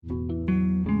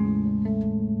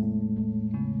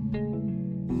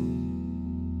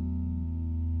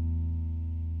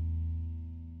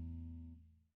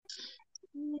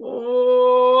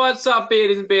What's up,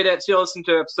 beardies and beardettes? You're listening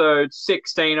to episode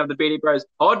 16 of the Beardy Bros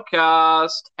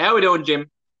podcast. How we doing,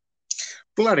 Jim?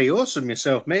 Bloody awesome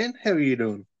yourself, man. How are you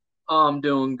doing? I'm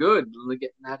doing good. Getting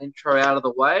that intro out of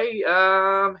the way.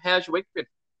 How's your week been?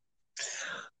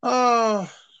 Oh,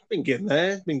 been getting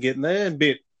there. A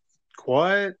bit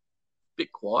quiet.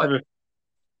 Bit quiet.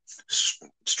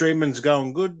 Streaming's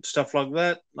going good, stuff like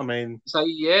that. I mean, So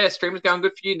yeah, streaming's going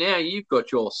good for you now. You've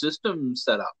got your system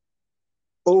set up.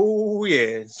 oh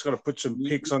yeah, it's got to put some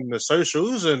pics on the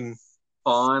socials and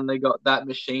Finally got that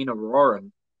machine a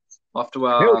roaring. After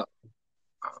hell,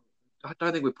 I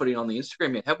don't think we put it on the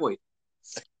Instagram yet, have we?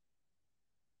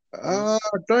 I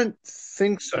don't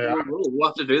think so. We'll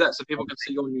have to do that so people can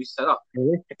see your new setup.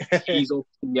 Really? He's off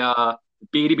the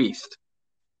Beardy Beast.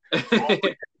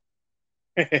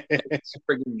 It's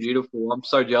freaking beautiful. I'm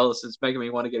so jealous. It's making me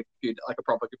want to get a computer, like a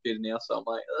proper computer now. So I'm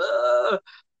like,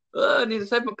 I need to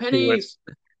save my pennies.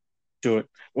 Do it.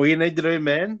 What you need to do,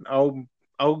 man,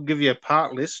 I'll give you a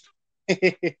part list.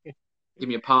 Give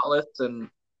me a part list, and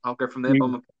I'll go from there. Buy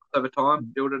my parts over time,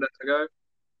 build it as I go.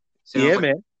 Yeah,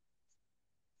 man.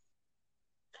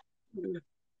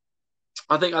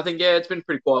 I think yeah, it's been a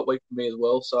pretty quiet week for me as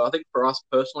well. So I think for us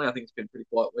personally, I think it's been a pretty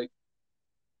quiet week.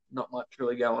 Not much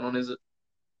really going on, is it?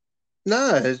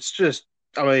 No, it's just,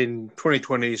 I mean,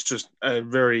 2020 is just a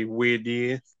very weird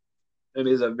year. It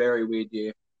is a very weird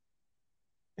year.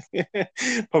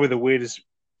 Probably the weirdest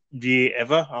year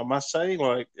ever, I must say.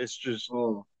 Like, it's just,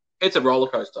 it's a roller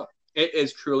coaster. It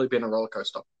has truly been a roller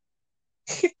coaster.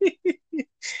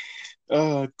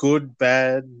 good,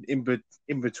 bad, in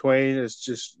between. It's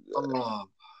just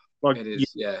like it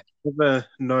is. You never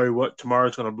know what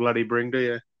tomorrow's going to bloody bring, do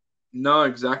you? No,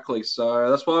 exactly. So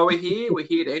that's why we're here. We're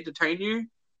here to entertain you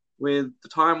with the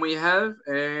time we have,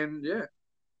 and yeah,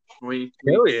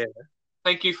 Hell yeah.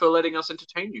 Thank you for letting us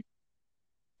entertain you.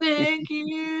 Thank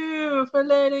you for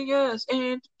letting us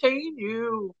entertain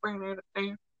you.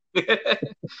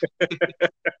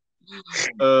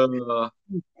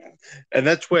 And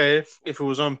that's where, if it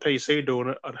was on PC doing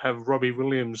it, I'd have Robbie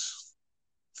Williams.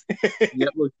 Yeah,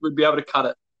 we'd be able to cut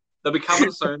it. They'll be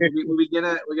coming soon. We're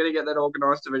gonna get that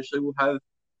organised eventually. We'll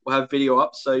have video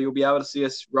up, so you'll be able to see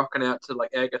us rocking out to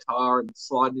like air guitar and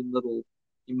sliding in little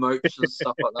emotes and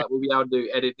stuff like that. We'll be able to do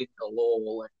editing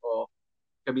galore. Like,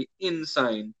 it's gonna be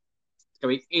insane. It's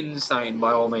gonna be insane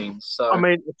by all means. So I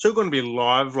mean, it's still gonna be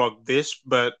live like this,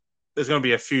 but there's gonna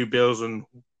be a few bells and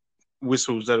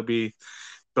whistles that'll be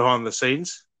behind the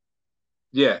scenes.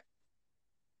 Yeah.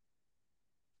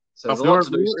 So there's a lot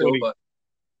to do still, but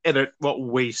edit what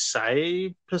we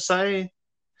say per se.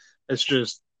 It's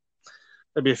just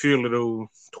there'll be a few little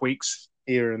tweaks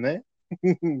here and there.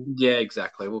 Yeah,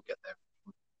 exactly. We'll get there.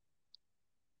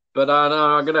 But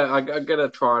no, I gotta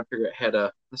try and figure out how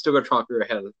to. I still gotta try and figure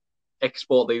out how to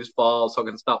export these files so I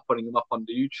can start putting them up on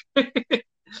YouTube.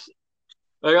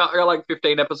 I got like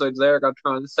 15 episodes there. I gotta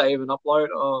try and save and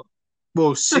upload.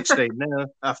 Well, 16 now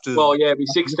after. Well, yeah, it'll be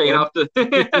 16 after.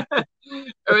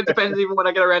 It depends even when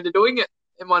I get around to doing it.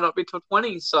 It might not be till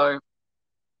 20, so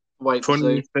wait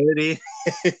 20, 30.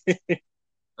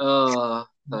 So,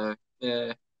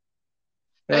 yeah.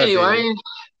 Anyway,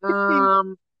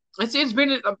 it's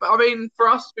been, I mean, for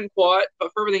us it's been quiet,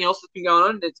 but for everything else that's been going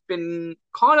on, it's been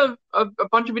kind of a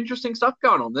bunch of interesting stuff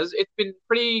going on. It's been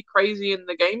pretty crazy in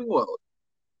the gaming world.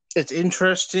 It's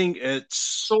interesting.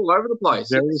 It's all over the place.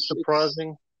 Very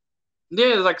surprising.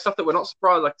 There's like stuff that we're not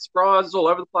surprised. Like surprises all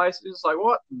over the place. It's just like,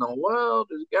 what in the world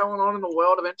is going on in the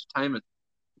world of entertainment?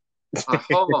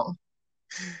 Hold on.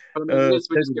 We're just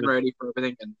getting ready for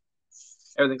everything, and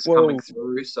everything's coming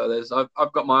through. So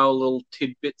I've got my own little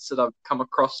tidbits that I've come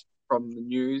across from the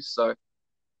news. So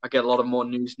I get a lot of more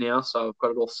news now. So I've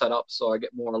got it all set up. So I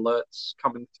get more alerts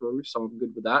coming through. So I'm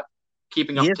good with that.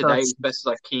 Keeping up to date as best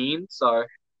as I can. So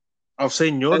I've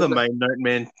seen you're the main note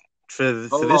man for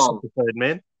this episode,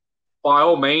 man. By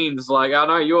all means, like I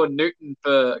know you're Newton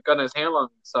for God knows how long,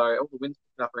 so all the wind's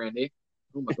picking up around here.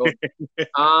 Oh my god.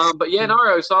 But yeah,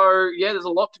 no. So yeah, there's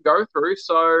a lot to go through.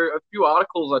 So a few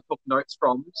articles I took notes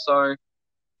from. So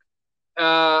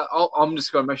I'm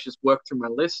just going to just work through my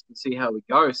list and see how we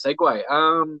go.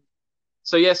 Segue.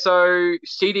 So yeah, so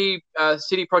CD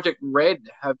Projekt Red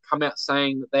have come out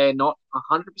saying that they're not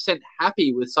 100%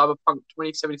 happy with Cyberpunk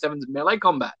 2077's melee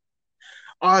combat.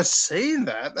 I've seen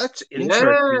that. That's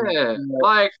interesting. Yeah,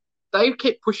 like they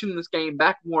kept pushing this game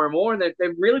back more and more, and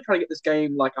they're really trying to get this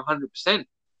game like 100%.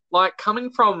 Like coming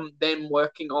from them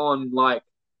working on like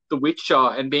The Witcher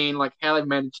and being like how they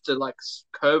managed to like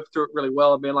curve through it really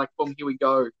well and being like, boom, here we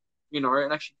go, and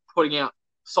actually putting out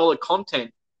solid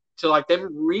content. To like them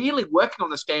really working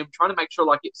on this game, trying to make sure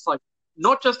like it's like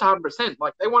not just 100%.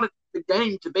 Like they wanted the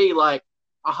game to be like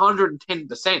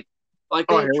 110%. Like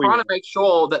Oh, they're hell trying yeah. to make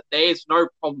sure that there's no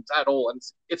problems at all, and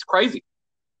it's crazy.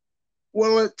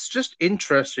 Well, it's just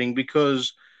interesting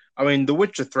because, I mean, The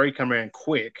Witcher 3 came around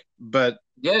quick, but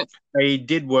Yeah, they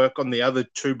did work on the other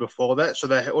two before that, so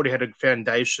they already had a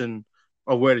foundation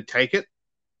of where to take it.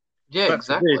 yeah, But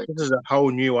for this, exactly. this is a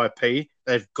whole new IP.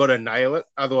 They've got to nail it.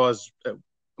 Otherwise, I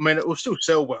mean, it will still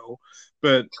sell well,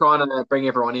 but Trying to bring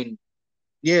everyone in.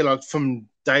 yeah, like from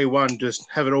day one, just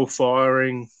have it all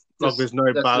firing. Like Just there's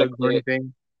no that's bugs or exactly it.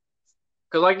 anything.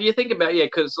 Because like you think about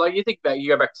because like you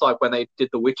go back to like when they did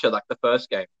The Witcher, like the first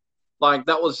game, like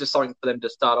that was just something for them to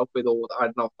start off with. Or I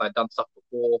don't know if they'd done stuff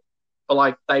before, but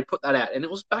like they put that out, and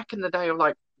it was back in the day of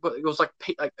like, but it was like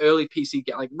like early PC,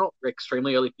 like not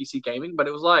extremely early PC gaming, but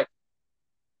it was like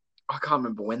I can't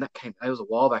remember when that came. It was a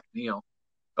while back now,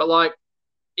 but like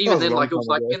That even was a then, long like it was time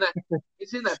like ago.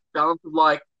 it's in that balance of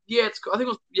like yeah, I think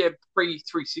it was pre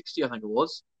 360, I think it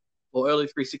was, or early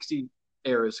 360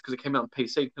 eras because it came out on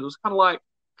PC. Because it was kind of like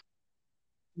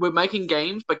we're making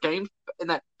games, but games in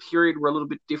that period were a little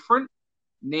bit different.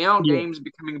 Now Yeah, games are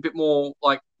becoming a bit more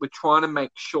like we're trying to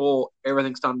make sure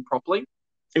everything's done properly.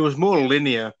 it was more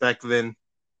linear back then.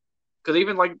 Because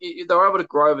even like they were able to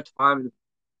grow over time,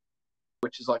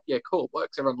 which is like yeah, cool, it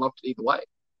works. Everyone loved it either way.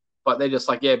 But they're just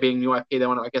like yeah, being new IP, they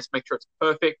want to I guess make sure it's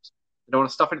perfect. They don't want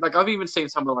to stuff it. Like I've even seen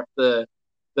some of like the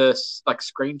like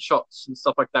screenshots and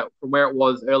stuff like that from where it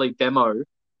was early demo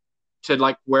to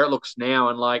like where it looks now,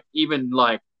 and like even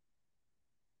like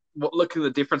look at the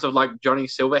difference of like Johnny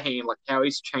Silverhand, like how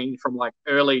he's changed from like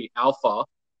early alpha,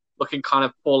 looking kind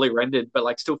of poorly rendered, but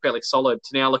like still fairly solid,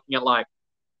 to now looking at like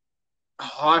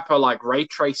hyper like ray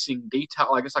tracing detail.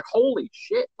 Like it's like holy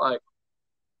shit! Like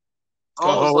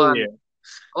I was Oh yeah,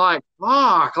 like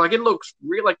fuck, like it looks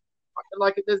real,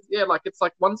 like it is, yeah, like it's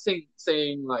like one thing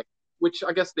seeing like which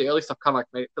I guess the early stuff kind of like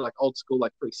made it feel like old school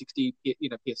like 360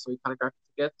 PS3 kind of graphics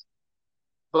I guess.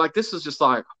 But like this is just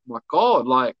like, oh my god,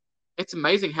 like it's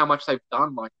amazing how much they've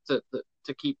done, like to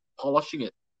keep polishing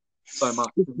it so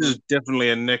much. this is definitely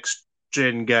a next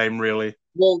gen game, really.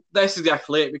 Well, that's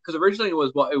exactly it. Because originally it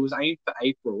was aimed for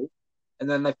April, and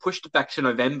then they pushed it back to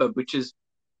November, which is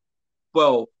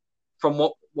well, from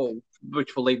what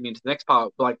which will lead me into the next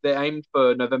part. Like they're aimed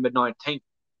for November 19th,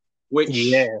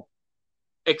 which Yeah,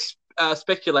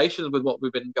 speculations with what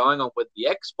we've been going on with the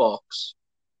Xbox,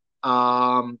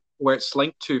 where it's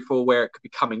linked to for where it could be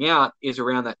coming out is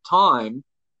around that time.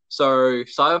 So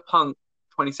Cyberpunk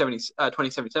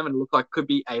 2077 looked like could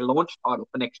be a launch title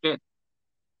for next gen,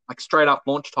 like straight up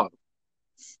launch title.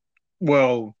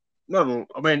 well, not.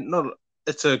 I mean, not.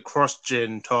 It's a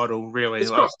cross-gen title, really. It's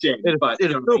Like cross gen, but you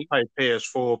it'll know what I still mean. play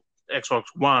PS4, Xbox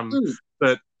One,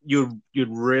 but you'd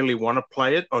really want to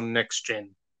play it on next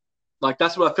gen. Like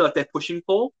that's what I feel like they're pushing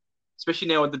for, especially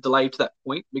now with the delay to that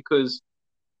point, because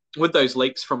with those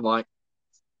leaks from like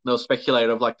they'll speculate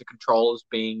of like the controllers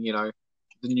being, the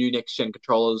new next gen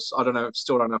controllers. I don't know,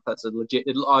 still don't know if that's a legit.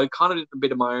 I kind of did a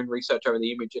bit of my own research over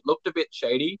the image. It looked a bit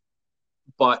shady,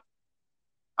 but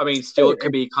I mean, still, it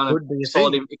could It be kind of could be a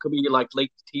solid. thing. It could be like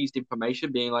leaked, teased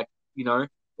information, being like,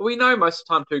 but we know most of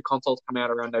the time too consoles come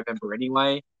out around November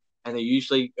anyway, and they're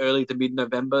usually early to mid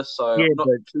November, so Yeah, I'm not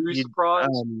but too you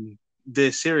surprised.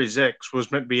 the Series X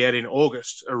was meant to be out in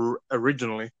August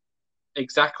originally.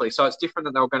 Exactly. So it's different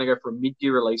that they were going to go for a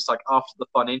mid-year release, like after the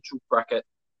financial bracket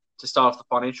to start off the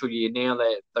financial year. Now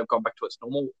they've gone back to its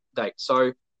normal date.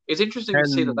 So it's interesting to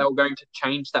see that they And were going to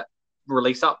change that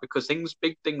release up because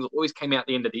big things always came out at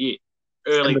the end of the year,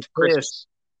 and early the to Christmas.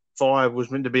 PS5 was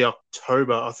meant to be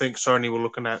October, I think Sony were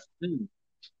looking at. Hmm.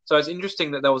 So it's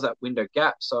interesting that there was that window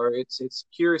gap. So it's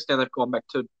curious now they've gone back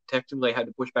to technically had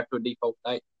to push back to a default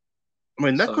date. I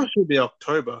mean, that So could still be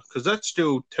October because that's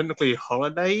still technically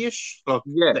holiday-ish, like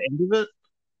yeah, the end of it.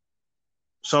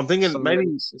 So I'm so thinking maybe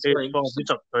it's very PS5 interesting. this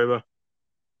October.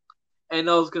 And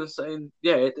I was going to say,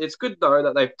 yeah, it's good though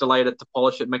that they've delayed it to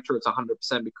polish it, make sure it's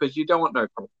 100% because you don't want no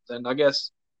problems. And I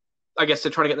guess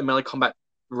they're trying to get the melee combat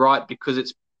right because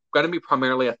it's going to be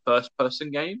primarily a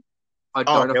first-person game. I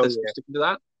Oh, don't know if hell they're still yeah. sticking to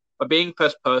that, but being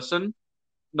first-person,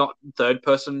 not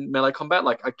third-person melee combat,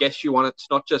 like I guess you want it to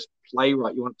not just play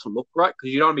right, you want it to look right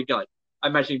because you don't want to be like, I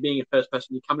imagine being in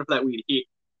first-person, you come in for that weird hit.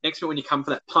 Next minute when you come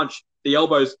for that punch, the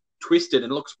elbow's twisted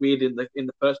and it looks weird in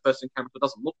the first-person camera, so it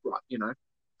doesn't look right.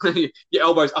 Your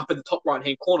elbow's up in the top right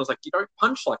hand corner. It's like you don't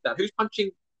punch like that. Who's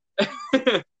punching?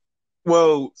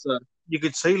 Well, So you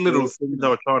could see little things they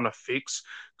were trying to fix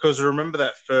because remember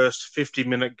that first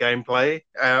 50-minute gameplay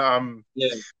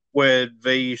yeah, where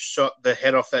V shot the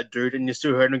head off that dude and you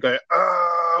still heard him go,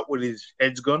 ah, when his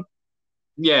head's gone.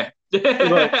 yeah.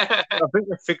 Like, I think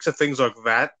they fix the things like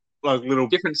that, like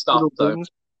Different stuff little though. things.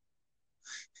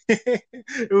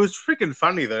 It was freaking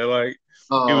funny though. Like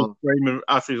he was Oh screaming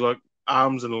after his like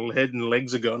arms and head and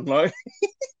legs are gone. Like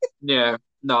yeah,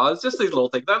 no, it's just these little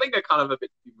things. I think they're kind of a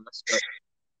bit humorous, but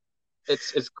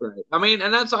it's great. I mean,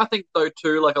 and that's I think though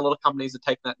too. Like a lot of companies are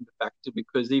taking that into factor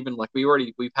because even like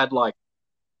we've had like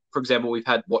for example we've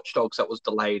had Watch Dogs that was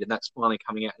delayed and that's finally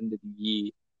coming out into the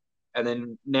year. And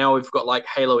then now we've got like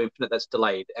Halo Infinite that's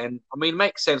delayed. And I mean, it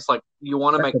makes sense. Like you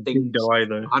want to that's make a big things delay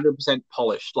though. 100%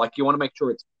 polished. Like you want to make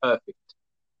sure it's perfect.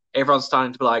 Everyone's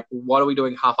starting to be like, what are we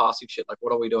doing half-assing shit? Like,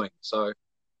 what are we doing? So,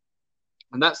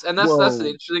 and that's the Well,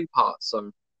 interesting part.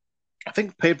 So, I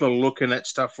think people are looking at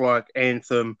stuff like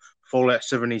Anthem, Fallout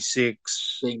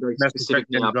 76, being very Mass specific Effect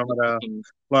now, Andromeda. picking,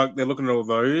 Like they're looking at all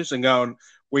those and going,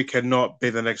 we cannot be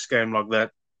the next game like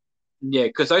that. yeah,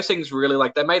 because those things really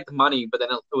like they made the money, but then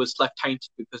it was left tainted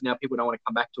because now people don't want to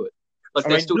come back to it. Like I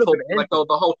they're mean, still look talking, at like Anthem.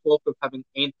 the whole talk of having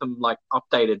Anthem like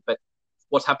updated, but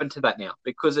what's happened to that now?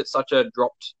 Because it's such a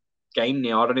dropped game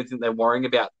now, I don't even think they're worrying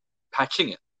about patching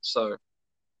it. So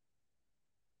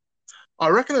I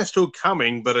reckon they're still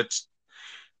coming, but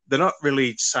they're not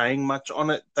really saying much on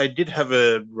it. They did have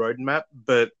a roadmap,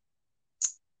 but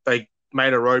they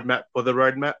made a roadmap for the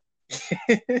roadmap.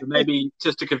 maybe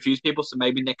just to confuse people, so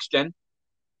maybe next gen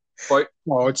quote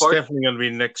Oh, it's unquote, definitely going to be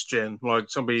next gen, like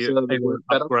somebody so they either work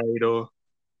better. upgrade or.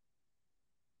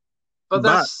 But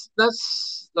But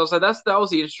that was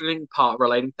the interesting part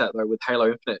relating to that though with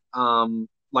Halo Infinite.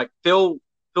 Like Phil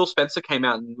Spencer came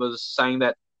out and was saying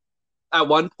that at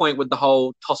one point with the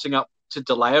whole tossing up to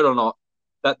delay it or not,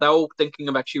 that they were thinking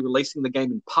of actually releasing the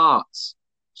game in parts.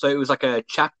 So it was like a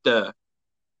chapter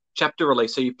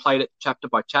release. So you played it chapter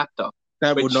by chapter,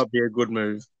 that would which not be a good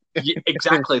move.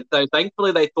 exactly. So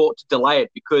thankfully they thought to delay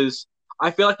it because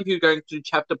I feel like if you're going to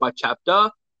chapter by chapter,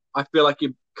 I feel like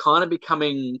you're kind of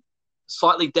becoming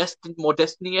slightly more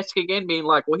Destiny-esque again, being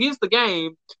like, well, here's the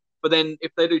game. But then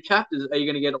if they do chapters, are you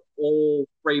going to get all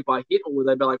three by hit, or will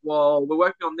they be like, well, we're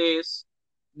working on this.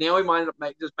 Now we might end up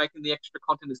just making the extra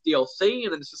content as DLC,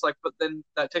 and then it's just like, but then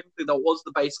that technically that was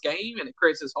the base game, and it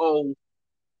creates this whole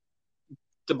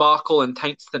debacle and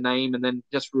taints the name, and then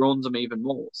just ruins them even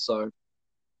more. So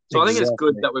I think it's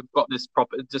good Exactly. that we've got this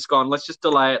proper. Just gone. Let's just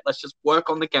delay it. Let's just work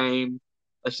on the game.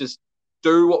 Let's just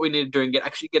do what we need to do and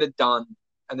actually get it done,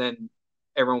 and then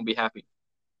everyone will be happy.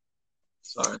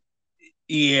 So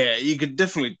Yeah, you could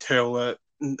definitely tell that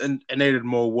it needed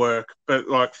more work, but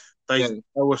like yeah,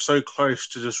 they were so close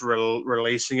to just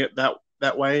releasing it that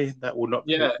way.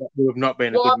 yeah. That would have not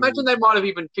been a Well, I good imagine move. they might have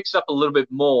even fixed up a little bit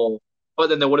more, but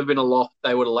then there would have been a lot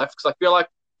they would have left because I feel like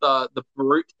the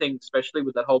brute thing, especially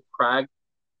with that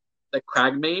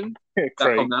Crag meme,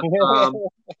 back on Craig. that.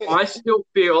 I still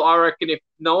feel, I reckon, if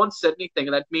no one said anything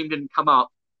and that meme didn't come up,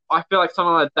 I feel like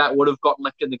something like that would have gotten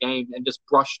left in the game and just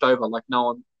brushed over, like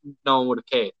no one would have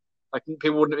cared. Like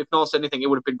people wouldn't, if no one said anything, it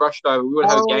would have been brushed over. We would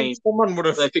have had a game Someone would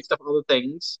have. where they fixed up other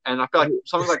things, and I feel like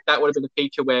something like that would have been a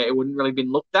feature where it wouldn't really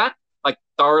been looked at, like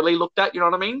thoroughly looked at. You know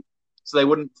what I mean? So they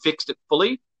wouldn't fixed it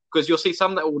fully because you'll see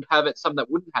some that would have it, some that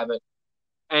wouldn't have it,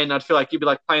 and I'd feel like you'd be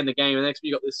like playing the game, and next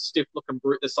you got this stiff looking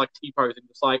brute that's like T posing,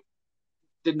 just like,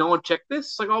 did no one check this?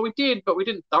 It's like, oh, we did, but we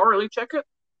didn't thoroughly check it,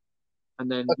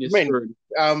 and then I you're mean, screwed.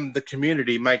 the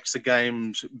community makes the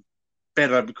games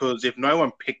better because if no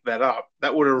one picked that up,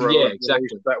 that would have Yeah, released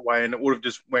exactly. that way, and it would have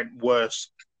just went worse.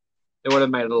 It would have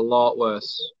made it a lot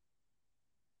worse.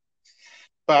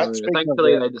 But So speaking of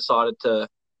thankfully, they decided to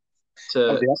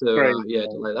the upgrade, yeah,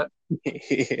 delay that.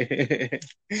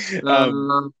 um,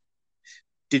 Um,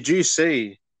 did you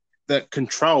see that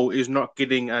Control is not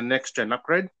getting a next gen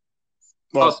upgrade?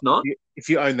 oh, Like it's not. if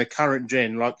you own the current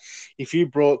gen, like if you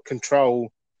brought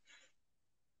Control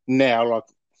now, like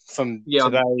from Yeah,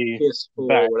 on today PS4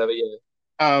 back, or whatever. Yeah,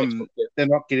 Xbox. Yeah, they're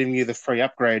not giving you the free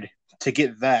upgrade. To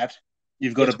get that,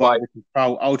 you've you got have to to buy buy. the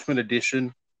Control Ultimate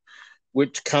Edition,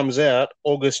 which comes out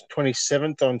August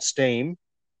 27th on Steam,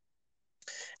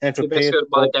 and for You basically got to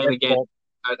buy PS4, the game again, Xbox,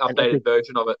 an and Epic updated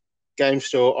version of it. Game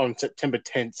Store on September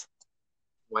 10th.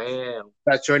 Wow.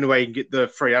 That's the only way you can get the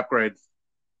free upgrade.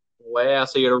 Wow.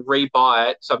 So you got to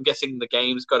rebuy it. So I'm guessing the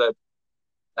game's got to.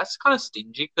 That's kind of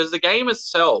stingy because the game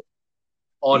itself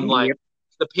on like Yep,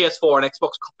 the PS4 and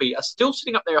Xbox copy are still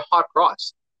sitting up there at high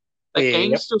price. That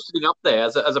yep. game's still sitting up there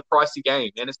as a pricey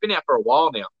game, and it's been out for a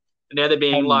while now. And now they're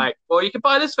being Um, like, well, you can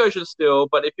buy this version still,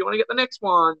 but if you want to get the next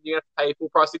one, you have to pay full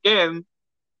price again.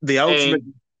 the Ultimate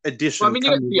And well, I Edition mean,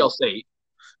 you get comes. DLC.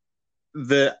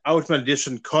 The Ultimate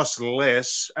Edition costs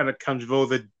less, and it comes with all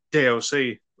the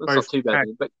DLC, That's not both too bad,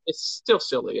 packs. but it's still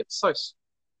silly. It's so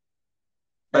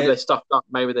maybe And they stuffed up.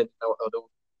 Maybe they didn't know what they were doing.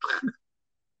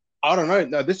 I don't know.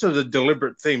 No, this was a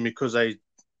deliberate thing because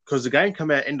the game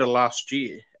came out end of last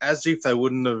year, as if they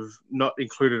wouldn't have not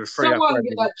included a free Someone upgrade.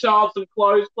 get that child some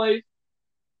clothes, please.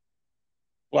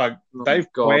 Like Oh my they've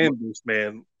God. planned this,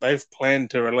 man. They've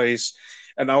planned to release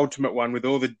an ultimate one with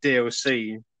all the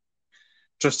DLC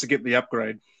just to get the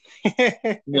upgrade.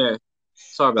 Yeah.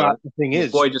 Sorry about But that. the thing My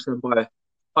is, boy just ran by.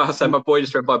 I say my boy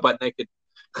just ran by butt naked.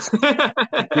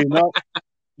 do not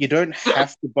you don't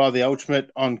have to buy the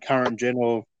ultimate on current gen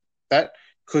or that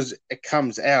because it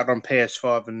comes out on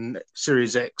PS5 and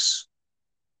Series X.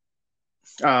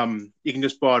 You can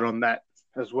just buy it on that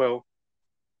as well,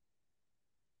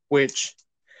 which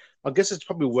I guess it's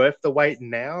probably worth the wait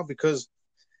now because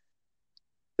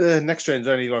the next gen's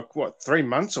only like what 3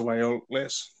 months away or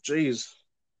less. Jeez,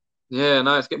 Yeah,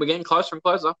 no, we're getting closer and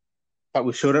closer. but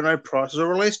we still don't know prices or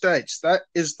release dates. That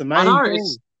is the I main know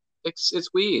thing. it's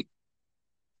weird.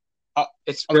 I,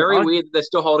 It's I mean, very weird that they're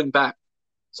still holding back.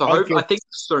 So I guess I think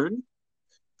soon.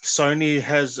 Sony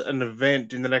has an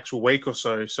event in the next week or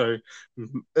so. So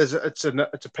it's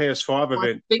a PS5 I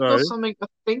event. think there So was something. I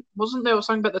think wasn't there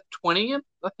something about the 20th?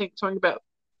 I think something about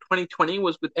 2020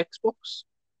 was with Xbox.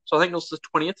 So I think it was the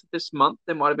 20th of this month.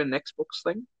 There might have been an Xbox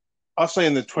thing. I've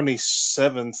seen the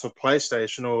 27th for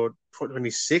PlayStation or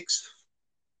 26th.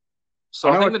 So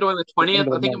I I know think it's they're doing the the end 20th.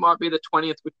 of I the think it month. might be the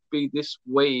 20th, which would be this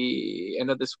week, end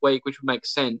of this week, which would make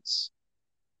sense.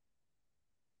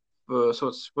 So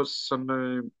it's what's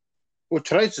Sunday? Well,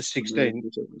 today's the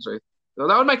 16th. So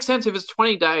that would make sense if it's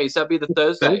 20 days. That'd be the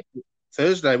Thursday.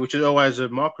 Thursday, which is always a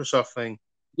Microsoft thing.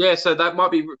 Yeah, so that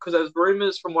might be because there's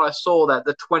rumors from what I saw that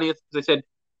the 20th, they said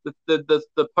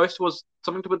the post was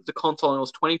something to do with the console and it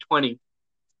was 2020.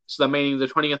 So that meaning the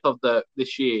 20th of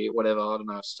this year, whatever. I don't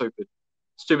know,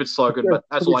 stupid slogan, Yeah, but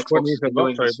that's probably all Xbox has 20th been of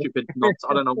doing is October, stupid nonsense.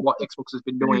 I don't know what Xbox has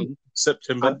been doing.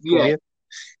 September Yeah, 20th.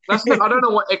 that's the thing. I don't know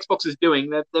what Xbox is doing.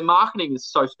 Their marketing is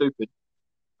so stupid.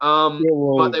 Yeah,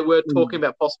 But well, they were talking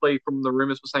about possibly from the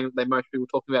rumors were saying that they mostly were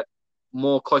talking about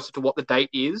more closer to what the date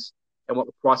is and what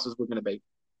the prices were going to be.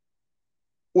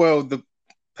 the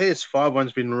PS5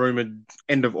 one's been rumored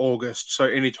end of August, so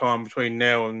any time between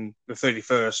now and the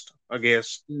 31st, I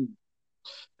guess. Mm.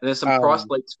 And there's some price Um,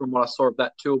 leaks from what I saw of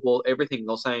that too, of all everything.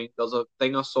 They were saying there was a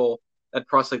thing I saw that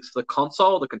price leaks for the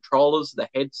console, the controllers, the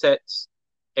headsets,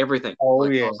 everything. oh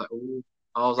Like I yeah, was like, ooh.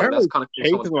 I was like, that's apparently kind of cool. cheaper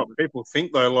Someone's than what doing it. people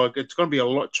think though. Like it's going to be a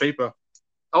lot cheaper.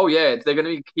 Oh yeah, they're going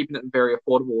to be keeping it very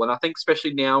affordable, and I think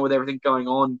especially now with everything going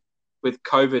on with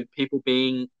COVID, people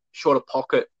being short of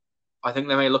pocket, I think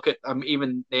they may look at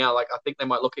even now, like I think they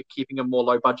might look at keeping them more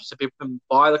low budget so people can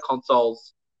buy the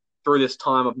consoles through this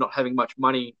time of not having much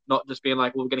money, not just being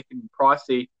like, well, we're going to keep them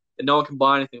pricey, and no one can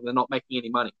buy anything. They're not making any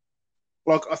money.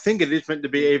 Like I think it is meant to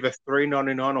be either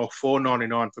 $399 or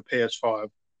 $499 for PS5,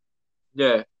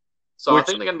 Yeah. So I which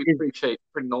think they're going to be is pretty cheap,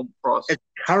 pretty normal price. its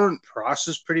current price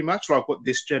is pretty much like what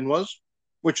this gen was,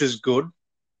 which is good.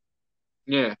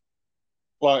 Yeah.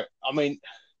 Like I mean,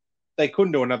 they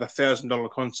couldn't do another $1,000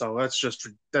 console. That's just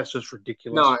No,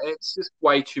 ridiculous. it's just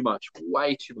way too much.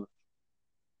 Way too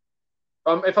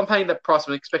much. If I'm paying that price,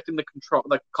 I'm expecting the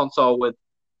console with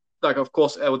like, of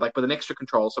course, with an extra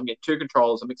controller. So I'm getting two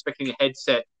controllers. I'm expecting a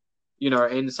headset,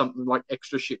 and something like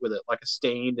extra shit with it, like a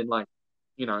stand and like,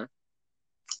 you know,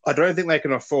 I don't think they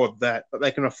can afford that, but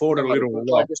they can afford a no, little but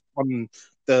lot on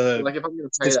the like if I'm going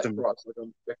to pay that system price, like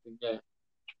I'm expecting, yeah,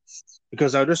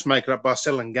 because they'll just make it up by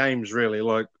selling games, really,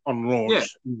 like on yeah.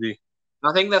 launch. Easy.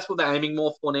 I think that's what they're aiming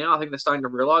more for now. I think they're starting to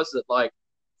realize that like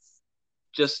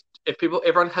just if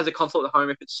everyone has a console at home,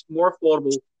 if it's more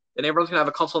affordable, then everyone's gonna have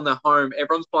a console in their home.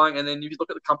 Everyone's buying, and then if you look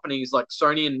at the companies like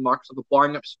Sony and Microsoft are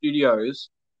buying up studios,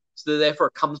 so therefore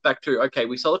it comes back to okay,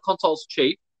 we sell the consoles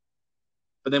cheap,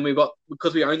 but then we've got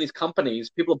because we own these companies,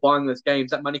 people are buying those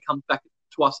games. That money comes back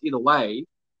to us either way.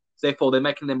 Therefore, they're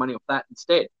making their money off that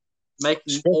instead,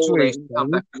 making all their Especially income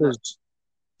back from that.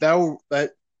 because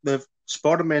the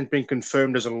Spider-Man's been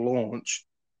confirmed as a launch,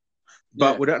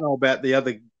 but Yeah, we don't know about the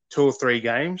other two or three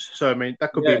games. So I mean,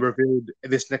 that could be yeah. revealed at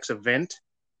this next event.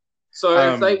 So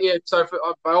if they, Um, yeah, so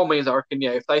by all means, I reckon,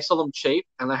 yeah, if they sell them cheap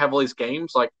and they have all these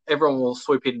games, like everyone will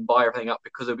swoop in and buy everything up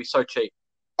because it'll be so cheap.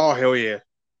 oh hell yeah!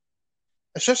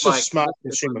 It's just a Like smart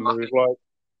that's my consumer move. marketing. Like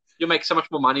You'll make so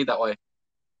much more money that way.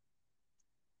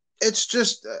 it's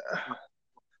just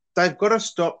they've got to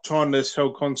stop trying to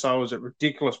sell consoles at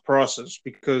ridiculous prices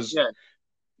because Yeah,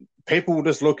 people will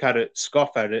just look at it,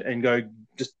 scoff at it, and go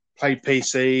just play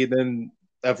PC. Then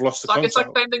they've lost the it's like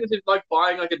console. the same thing as if like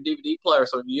buying like a DVD player or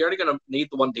something. You're only gonna need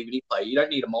the one DVD player. You don't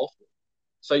need a multiple.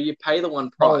 So you pay the one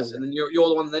price, Oh, and then you're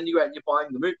the one. Then you out and you're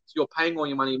buying the movies. You're paying all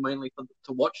your money mainly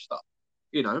to watch stuff.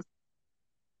 You know,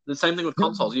 The same thing with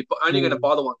consoles. You're only going to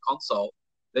buy the one console,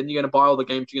 then you're going to buy all the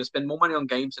games. You're going to spend more money on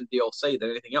games and DLC than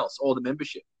anything else, or the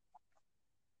membership.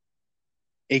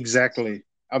 Exactly.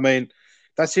 I mean,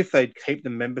 that's if they keep the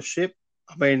membership.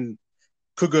 I mean,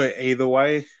 could go either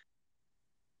way.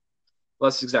 Well,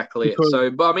 that's exactly it. Because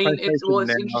So, but I mean, it's PlayStation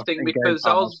now interesting and Game because I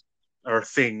Pass was are a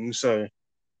thing. So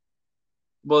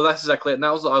well, that's exactly it. And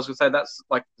that was I was going to say that's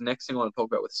like the next thing I want to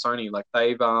talk about with Sony. Like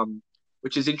they've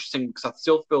which is interesting because I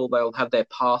still feel they'll have their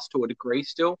past to a degree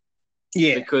still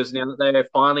yeah, because now that they're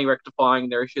finally rectifying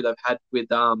their issue they've had with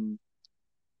that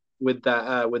with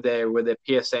their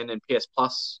PSN and PS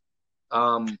Plus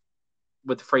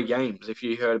with the free games. If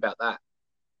you heard about that.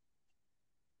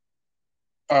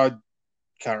 I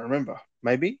can't remember.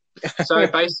 Maybe. So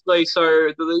basically,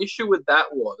 the issue with that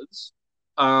was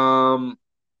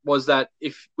that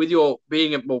if with your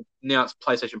being well now it's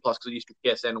PlayStation Plus because it used to be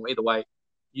PSN or either way,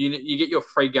 you get your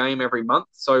free game every month.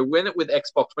 So with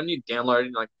Xbox when you download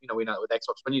like we know with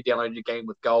Xbox when you download your game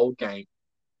with Gold game,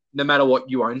 no matter what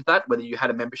you owned that whether you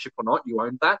had a membership or not, you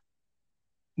owned that.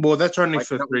 Well, that's only Like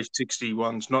for 360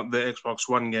 ones, not the Xbox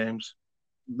One games.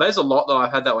 there's a lot that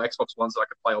I've had that were Xbox Ones that I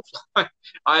could play offline.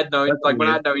 I had no That's like when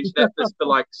I weird. had no internet for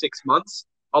like 6 months.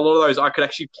 A lot of those I could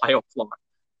actually play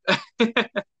offline.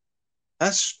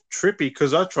 That's trippy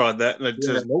because I tried that and it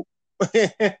says nope.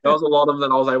 There was a lot of them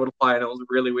that I was able to play, and it was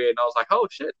really weird. And I was like, "Oh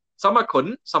shit!" Some I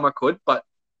couldn't, some I could. But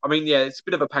I mean, yeah, it's a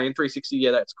bit of a pain. 360, yeah,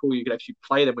 that's cool. You could actually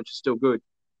play them, which is still good.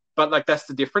 But like, that's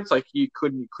the difference. Like, you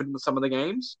couldn't with some of the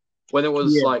games. When it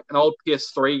was Yeah. like an old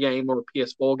PS3 game or a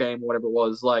PS4 game or whatever it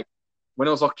was, like when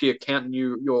it was locked to your account and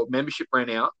your membership ran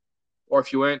out, or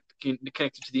if you weren't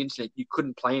connected to the internet, you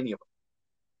couldn't play any of them.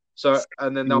 So,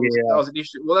 and then that was an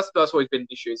issue. Well, that's always been an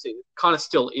issue. It kind of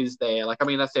still is there. Like, I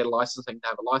mean, that's their licensing to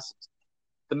have a license.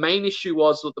 The main issue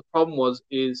was what the problem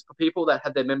is for people that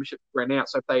had their membership ran out.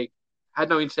 So if they had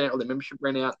no internet or their membership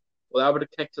ran out, or they were able to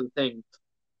connect to the thing,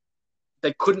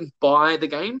 they couldn't buy the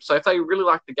game. So if they really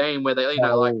liked the game, where they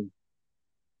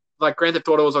like Grand Theft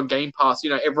Auto was on Game Pass,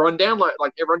 everyone downloaded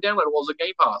what was on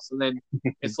Game Pass, and then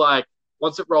it's like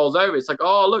once it rolls over, it's like,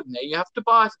 oh look, now you have to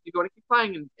buy it. You got to keep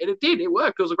playing, and it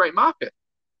worked. It was a great market.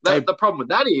 The problem with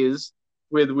that is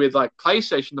with like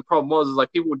PlayStation, the problem was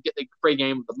like people would get the free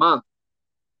game of the month.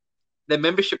 Their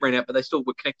membership ran out, but they still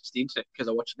were connected to the internet because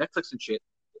I watched Netflix and shit.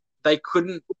 They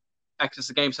couldn't access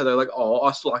the game, so they're like, oh,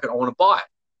 I still like it, I want to buy it.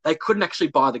 They couldn't actually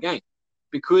buy the game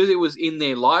because it was in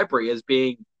their library as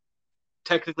being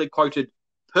technically quoted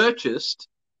purchased.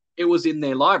 It was in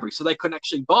their library, so they couldn't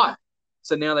actually buy it.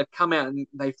 So now they've come out and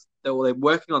they're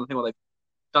working on the thing, or they've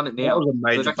done it now.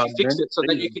 They've actually fixed it so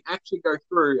that you can actually go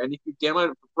through, and if you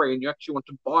download it for free and you actually want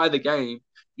to buy the game,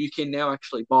 you can now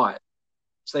actually buy it.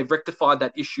 So they've rectified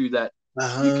that issue that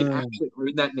you can actually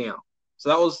own that now.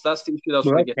 So that's the issue that I was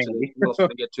going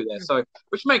to get to there. So,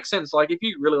 which makes sense. Like if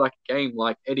you really like a game,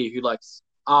 like Eddie, who likes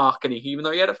Ark, and even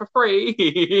though he had it for free,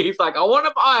 he's like, I want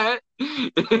to buy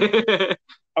it.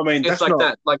 I mean, that's like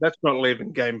that. Like that's not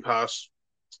leaving Game Pass.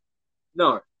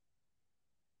 No,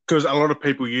 because a lot of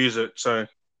people use it. So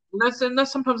and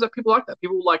that's sometimes that people like that.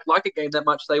 People like a game that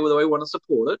much they want to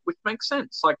support it, which makes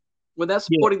sense. Like without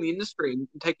supporting the industry and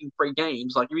taking free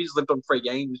games, like if you just lived on free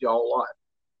games your whole life,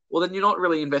 well then you're not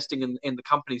really investing in the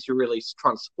companies you're really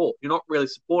trying to support. You're not really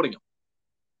supporting them.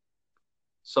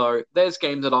 So there's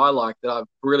games that I like that I've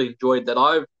really enjoyed that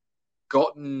I've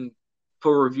gotten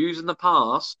for reviews in the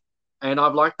past, and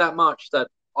I've liked that much that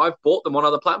I've bought them on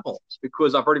other platforms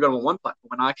because I've already got them on one platform,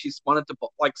 and I actually wanted to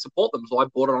support them, so I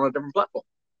bought it on a different platform.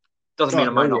 Doesn't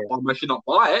mean I should not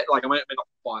buy it. Like I may not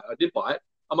buy it. I did buy it.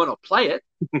 I might not play it,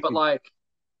 but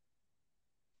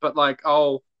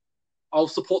I'll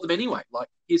support them anyway. Like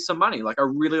here's some money. Like I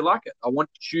really like it. I want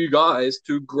you guys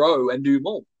to grow and do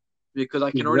more because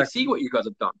I can already see what you guys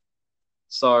have done.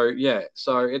 So yeah,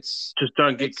 it's just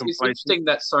don't get complacent. It's interesting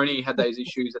that Sony had those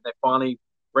issues and they finally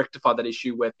rectified that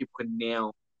issue where people can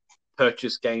now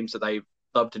purchase games that they've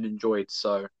loved and enjoyed.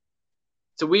 So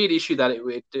it's a weird issue that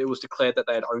it was declared that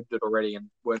they had owned it already and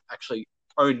weren't actually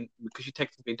owned because you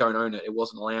technically don't own it. It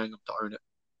wasn't allowing them to own it.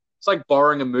 It's like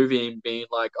borrowing a movie and being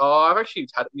like, oh, I've actually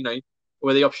had,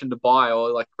 or the option to buy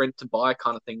or like rent to buy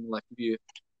kind of thing. Like if you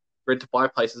rent to buy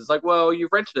places, it's like, well,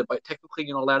 you've rented it, but technically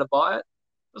you're not allowed to buy it.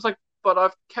 It's like, but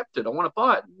I've kept it. I want to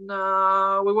buy it.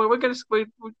 No, we're going to,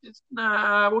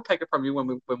 we'll take it from you when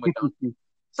we're done.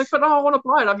 It's like, but no, I want to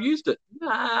buy it. I've used it.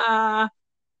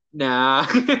 Nah.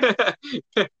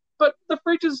 But the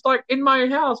fridge is like in my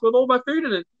house with all my food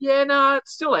in it. Yeah, no,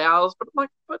 it's still ours. But I'm like,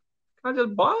 but can I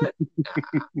just buy it?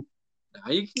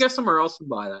 Nah, you can go somewhere else and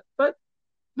buy that. But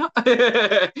no.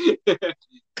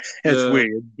 It's Yeah.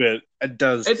 weird, but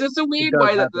It's a it weird does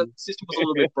way that the happen. system was a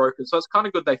little bit broken, so it's kind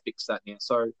of good they fixed that now.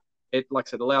 So it, like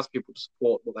I said, allows people to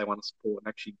support what they want to support and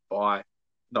actually buy,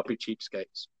 not be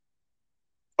cheapskates.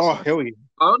 Oh, So, hell yeah.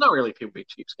 oh, not really people be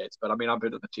cheapskates, but I mean, I'm a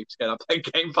bit of a cheapskate. I play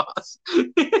Game Pass.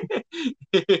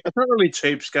 It's not really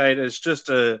cheapskate. It's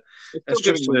It's still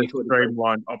giving just a money to a degree.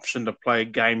 streamlined option to play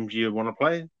games you want to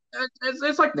play.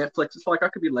 It's like Netflix. It's like I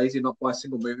could be lazy and not buy a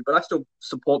single movie, but I still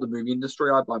support the movie industry.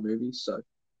 I buy movies, so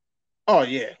Oh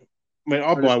yeah. I mean,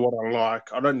 I I buy just what I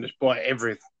like. I don't just buy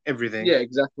everything. yeah,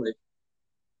 exactly.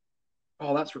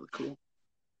 Oh, that's really cool.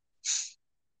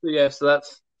 So yeah,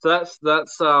 that's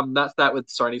that with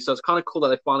Sony. So it's kind of cool that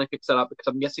they finally fixed that up because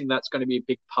I'm guessing that's going to be a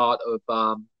big part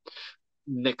of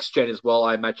next gen as well.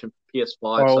 I imagine for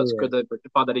PS5. So Oh it's yeah. good that they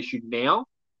rectified that issue now.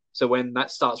 So when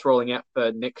that starts rolling out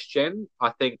for next gen,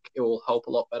 I think it will help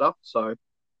a lot better. So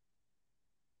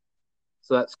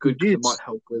that's good because it Did might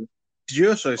help with Did you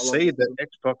also a lot of see that the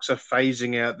Xbox are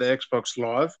phasing out the Xbox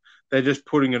Live? They're just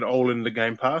putting it all in the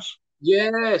Game Pass.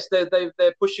 yes, they're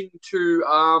pushing to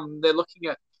they're looking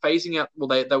at phasing out. Well,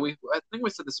 they we I think we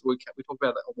said this we talked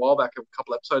about it a while back, a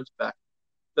couple episodes back,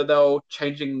 that they're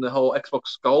changing the whole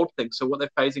Xbox Gold thing. So what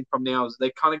they're phasing from now is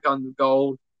they're kind of going the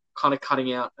gold, kind of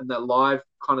cutting out, and that live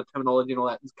kind of terminology and all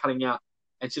that is cutting out.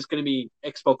 And it's just going to be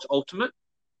Xbox Ultimate.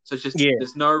 So it's just Yeah,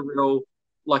 there's no real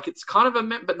like it's kind of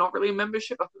but not really a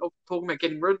membership. I'm talking about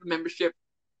getting rid of the membership,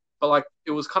 but like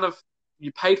it was kind of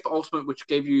you paid for Ultimate, which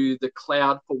gave you the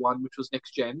cloud for one, which was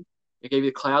next gen. It gave you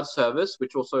the cloud service,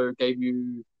 which also gave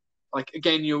you like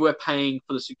again you were paying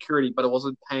for the security, but it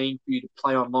wasn't paying for you to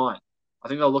play online. I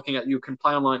think they're looking at you can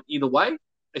play online either way.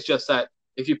 It's just that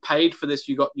if you paid for this,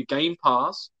 you got your Game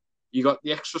Pass, you got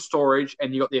the extra storage,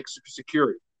 and you got the extra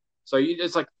security. So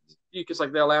it's like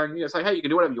they're allowing you to say, hey, you can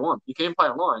do whatever you want. You can play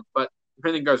online, but if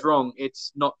anything goes wrong,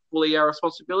 it's not fully our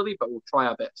responsibility, but we'll try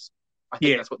our best. I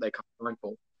think yeah, that's what they're going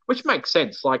for, which makes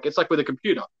sense. Like it's like with a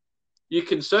computer, you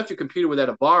can surf your computer without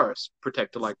a virus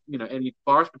protector, like any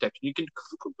virus protection. You can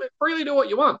freely do what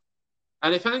you want,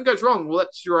 and if anything goes wrong, well,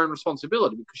 that's your own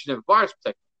responsibility because you have a virus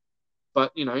protector.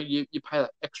 But you pay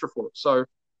that extra for it, so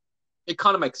it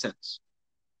kind of makes sense.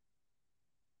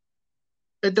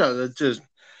 it does.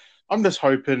 I'm just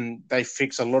hoping they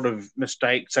fix a lot of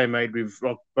mistakes they made with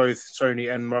like, both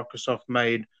Sony and Microsoft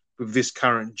made with this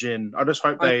current gen. I just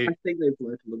hope I think they've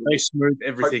learned a little they bit. smooth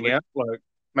everything Hopefully, out, like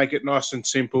make it nice and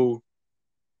simple.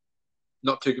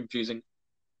 not too confusing.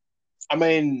 I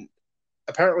mean,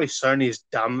 apparently Sony's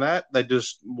done that. They're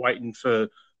just waiting for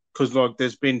because like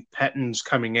there's been patterns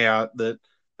coming out that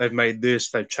they've made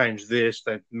this, they've changed this,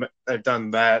 they've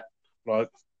done that. Like,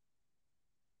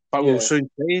 but we'll Yeah, soon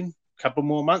see. A couple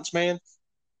more months, man.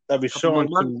 They'll be a couple more showing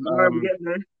months. some. All right, we're getting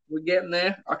there. We're getting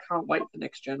there. I can't wait for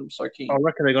next gen. I'm so I keen.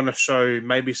 reckon they're going to show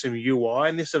maybe some UI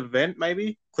in this event.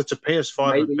 Maybe 'cause it's a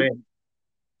PS5 Maybe. event.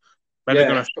 Maybe they're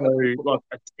Yeah. going to show like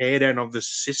a teardown of the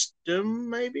system.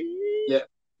 Maybe Yeah.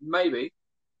 Maybe.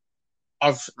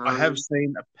 I have Um.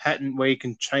 seen a pattern where you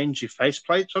can change your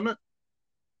faceplates on it.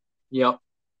 Yeah.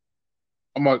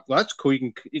 I'm like, well, that's cool.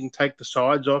 You can take the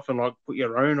sides off and like put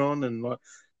your own on, and like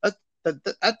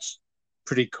that's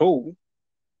pretty cool.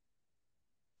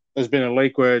 There's been a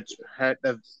leak where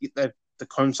the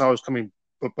console is coming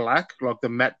black, like the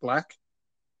matte black,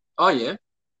 Oh yeah.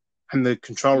 and the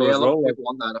controller Yeah. A as lot of well. Like, people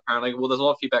want that apparently. Well, there's a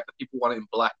lot of feedback that people want it in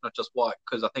black, not just white,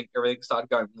 because I think everything started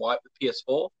going white with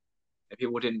PS4, and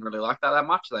people didn't really like that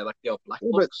much. They like the old black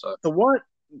yeah, look. but So the white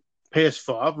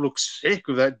PS5 looks sick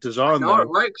with that I design know it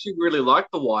though. makes you really like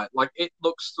the white. Like it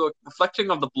looks the reflecting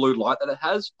of the blue light that it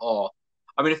has. Oh,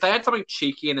 I mean, if they had something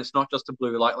cheeky and it's not just a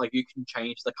blue light, like you can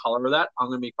change the color of that, I'm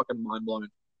gonna be fucking mind blown.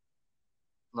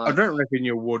 I Like, don't reckon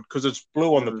you would because it's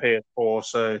blue on the mm. PS4.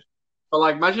 So But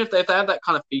like, imagine if they had that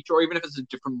kind of feature, or even if it's a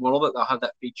different model that they'll have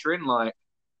that feature in. Like,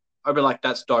 I'd be like,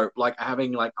 that's dope. Like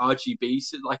having like RGB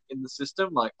like in the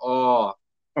system. Like, oh,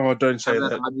 oh, don't say having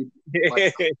that that. RGB, like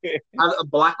have a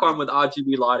black one with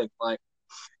RGB lighting. Like,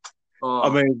 I oh,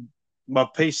 mean, my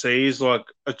PC is like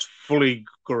it's fully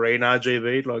green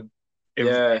RGB, like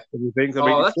yeah. everything. I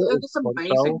mean, Oh, it's not that's a amazing.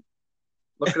 console.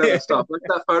 Looking at that stuff, like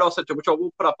that photo I sent you, which I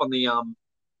will put up on the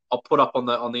I'll put up on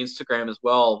the Instagram as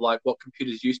well, like what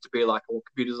computers used to be like, or what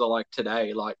computers are like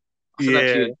today. Like I said that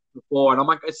to Yeah, you before, and I'm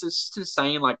like, it's just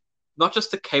insane. Like not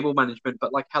just the cable management,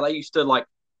 but like how they used to like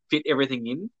fit everything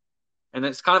in. And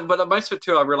it's kind of, but most of it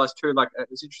too, I realized too, like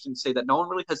it's interesting to see that no one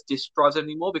really has disk drives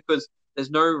anymore because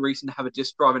there's no reason to have a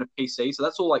disk drive in a PC. So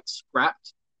that's all like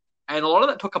scrapped. And a lot of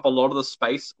that took up a lot of the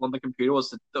space on the computer was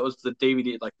the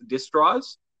DVD, like the disk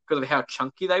drives, because of how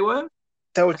chunky they were.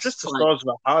 they were It's just just the like, size of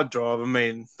a hard drive. I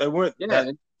mean, they weren't yeah,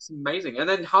 that. It's amazing. And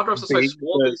then hard drives are so big,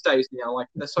 small but these days now. Like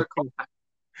they're so compact.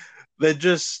 they're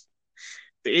just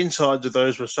the insides of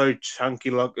those were so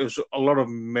chunky. Like there was a lot of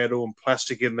metal and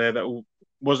plastic in there that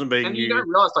wasn't being And you used. don't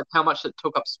realize like how much it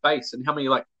took up space and how many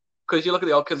like because you look at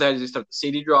the old because they used to have the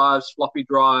CD drives, floppy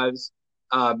drives,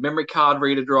 memory card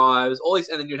reader drives, all these,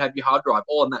 and then you'd have your hard drive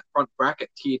all in that front bracket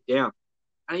tiered down.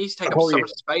 And it used to take up Oh so yeah,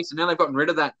 much space, and now they've gotten rid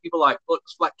of that. People are like, look,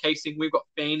 it's flat casing. We've got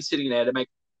fans sitting there to make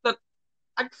that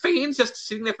like fans just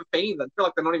sitting there for fans. I feel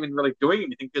like they're not even really doing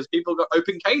anything because people got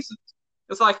open cases.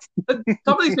 It's like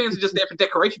some of these fans are just there for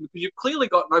decoration because you've clearly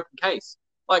got an open case.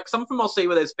 Like some of them I'll see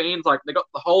where there's fans, like they got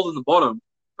the holes in the bottom,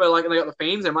 but like and they got the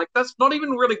fans. And I'm like, that's not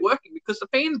even really working because the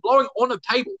fan's blowing on a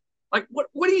table. Like,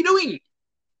 what are you doing?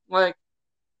 Like,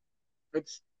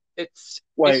 it's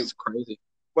wait, it's crazy.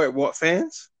 wait, what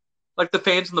fans? Like the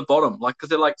fans on the bottom, like because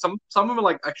they're like some of them are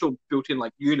like actual built-in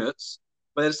like units,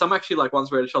 but there's some actually like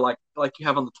ones where it's like you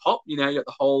have on the top. You know, you got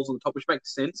the holes on the top, which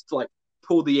makes sense to like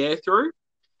pull the air through.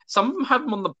 Some of them have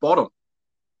them on the bottom,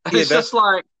 and Yeah, it's just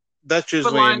like, that's but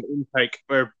usually like, an intake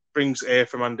where it brings air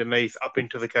from underneath up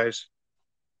into the case.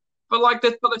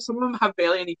 some of them have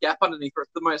barely any gap underneath, or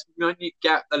it's the most minute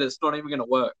gap that it's not even going to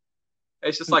work.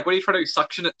 It's just like, what are you trying to do?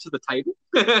 Suction it to the table?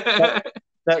 That,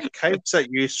 that case that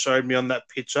you showed me on that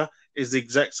picture is the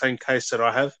exact same case that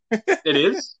I have. It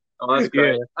is. Oh, that's Yeah,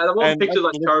 great. And the one and pictures that's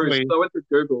I chose, literally so I went to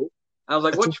Google. And I was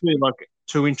like, it's which? literally like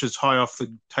 2 inches high off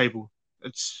the table.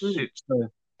 Hmm. It's so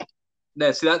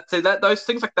Yeah, see that those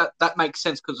things like that makes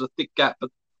sense because of the thick gap. But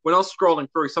when I was scrolling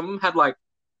through, some of them had like,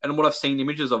 and what I've seen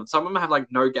images of, some of them had like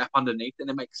no gap underneath, and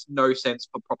it makes no sense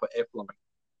for proper airflowing.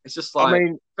 It's just I like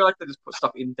mean, I feel like they just put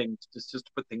stuff in things just to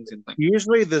put things in things.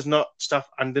 usually there's not stuff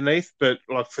underneath, but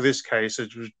like for this case,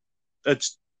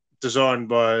 it's designed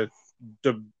by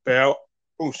DeBauer.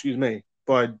 Oh, excuse me,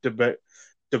 by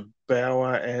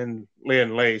DeBauer and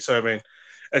Leon Lee. So I mean,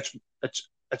 it's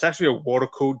it's actually a water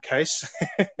cooled case,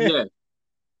 Yeah,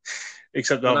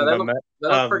 except no, other than that, they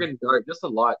look friggin' dope. Just the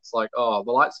lights, like the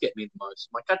lights get me the most.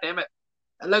 I'm like, God damn it,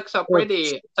 it looks so well,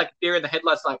 pretty. It's like deer in the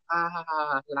headlights, like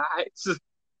lights.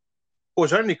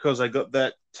 it's only because I got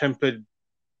that tempered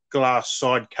glass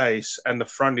side case and the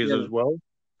front is Yeah, as well,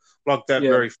 like that yeah.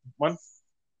 very one.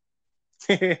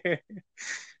 I,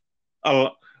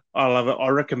 I love it. I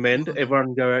recommend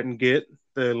everyone go out and get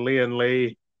the Leon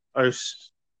Lee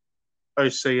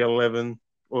OC11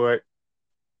 or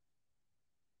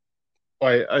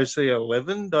wait,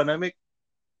 OC11 dynamic.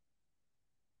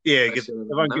 Yeah, I see what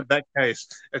I everyone know. get that case.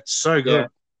 It's so Yeah, good.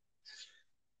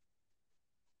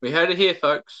 we heard it here,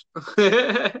 folks.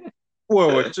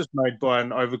 Well, it's just made by an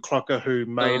overclocker who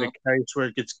made a uh, case where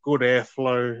it gets good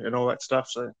airflow and all that stuff.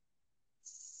 So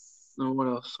what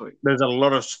else? Sweet. there's a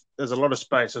lot of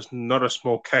space. It's not a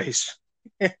small case.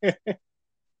 Fucking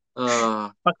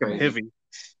Crazy. heavy.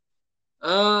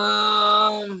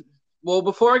 Um, well,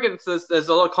 before I get into this, there's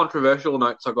a lot of controversial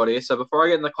notes I got here. So before I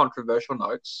get into the controversial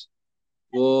notes,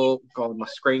 well, God, my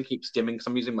screen keeps dimming because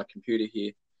I'm using my computer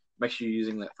here. Make sure you're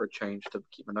using that for a change to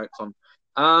keep my notes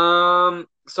on.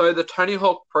 So the Tony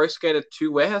Hawk Pro Skater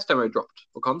 2 warehouse demo dropped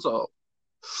for console.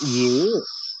 Yeah,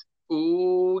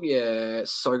 Ooh, yeah,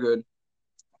 so good.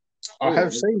 I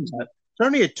have Ooh, seen that. It's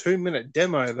only a 2 minute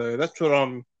demo though. That's what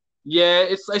I'm. yeah,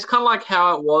 it's kind of like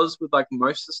how it was with like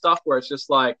most of the stuff, where it's just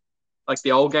like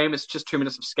the old game. It's just 2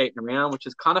 minutes of skating around, which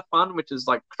is kind of fun, which is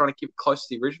like trying to keep it close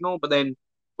to the original. But then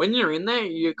when you're in there,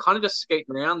 you're kind of just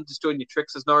skating around, just doing your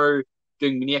tricks. There's no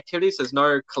doing mini activities. There's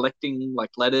no collecting like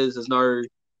letters. There's no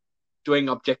doing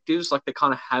objectives like they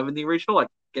kind of have in the original, like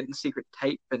getting secret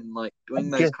tape and like doing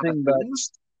I'm those kind of guessing things,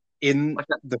 that's in like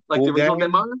that, the like the full original demo.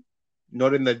 game,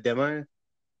 not in the demo.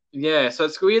 Yeah, so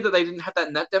it's weird that they didn't have that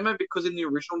in that demo because in the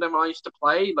original demo I used to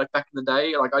play, like back in the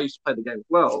day, like I used to play the game as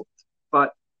well.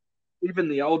 But even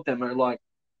the old demo, like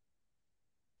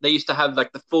they used to have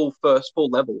like the full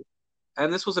level.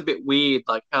 And this was a bit weird,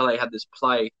 like how they had this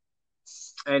play.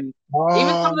 And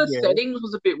even some Oh of the yeah, settings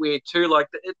was a bit weird too. Like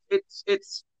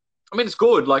it's I mean it's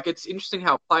good, like it's interesting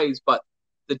how it plays, but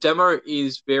the demo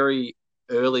is very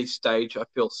early stage, I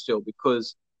feel still,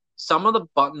 because some of the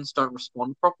buttons don't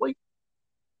respond properly.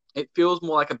 It feels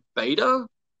more like a beta.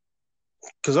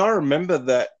 because I remember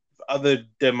that other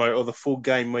demo or the full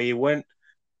game where you went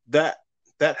that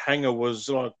that hangar was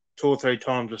like 2 or 3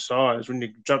 times the size when you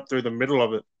jump through the middle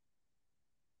of it.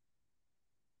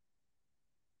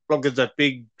 Like there's that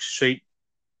big sheet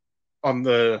on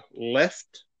the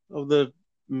left of the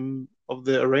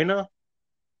arena,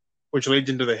 which leads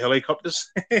into the helicopters.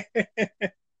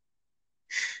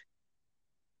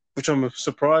 Which I'm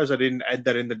surprised I didn't add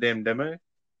that in the damn demo.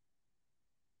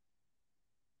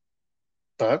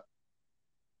 But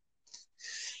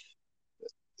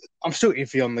I'm still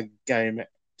iffy on the game,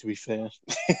 to be fair.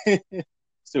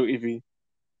 Still iffy.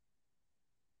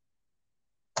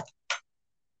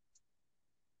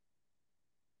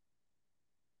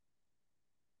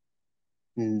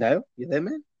 No, you there,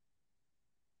 man?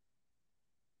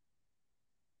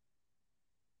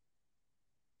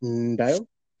 No.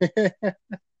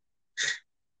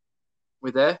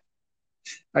 We're there.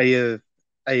 Are you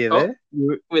Oh, there?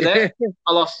 we're there.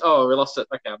 I lost. Oh, we lost it.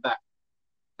 Okay, I'm back.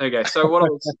 Okay, so what I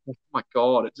was, oh my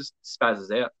God, it just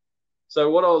spazzes out. So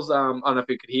what I was, I don't know if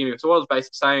you could hear me. So what I was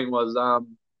basically saying was,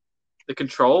 the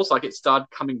controls, like it started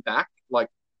coming back, like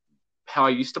how I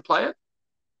used to play it.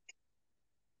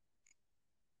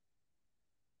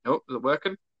 Oh, is it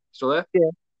working? Still there?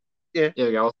 Yeah. There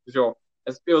we go. Sure.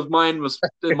 It was mine was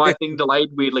my thing delayed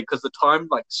weirdly because the time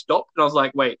like stopped and I was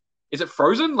like, wait, is it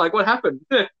frozen? Like what happened?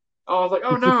 I was like,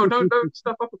 oh no, don't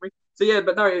stuff up with me. So yeah,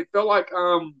 but no, it felt like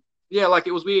yeah, like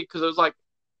it was weird because it was like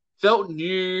felt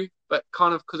new, but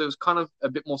kind of because it was kind of a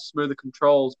bit more smoother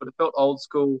controls, but it felt old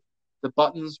school. The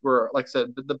buttons were, like I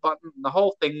said, the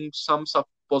whole thing, some stuff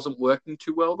wasn't working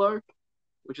too well though,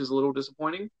 which is a little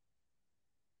disappointing.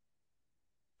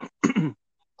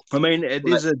 I mean, it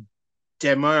But is a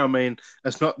demo. I mean,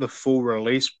 it's not the full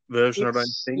release version, I don't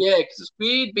think. yeah, because it's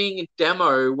weird being a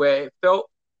demo where it felt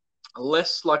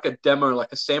less like a demo,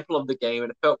 like a sample of the game,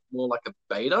 and it felt more like a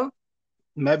beta.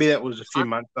 Maybe that was a few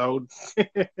months old.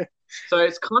 So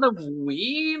it's kind of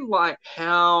weird, like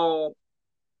how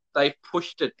they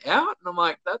pushed it out, and I'm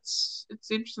like, it's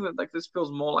interesting that like this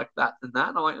feels more like that than that.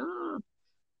 And I'm like, oh,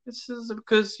 this is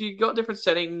because you got different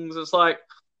settings. It's like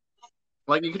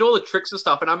you could do all the tricks and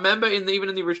stuff. And I remember even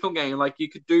in the original game, like you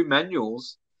could do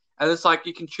manuals, and it's like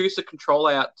you can choose the control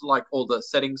layout to like all the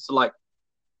settings to like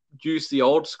use the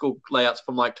old school layouts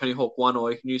from like Tony Hawk 1,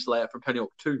 or you can use the layout from Tony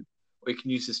Hawk 2, or you can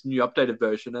use this new updated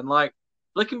version. And like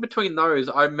looking between those,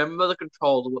 I remember the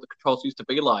controls and what the controls used to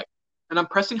be like. And I'm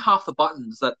pressing half the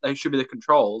buttons that they should be the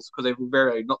controls because they were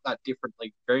very not that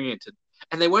differently varianted,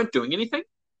 and they weren't doing anything.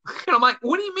 And I'm like,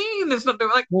 what do you mean it's not doing?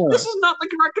 Like, Yeah. this is not the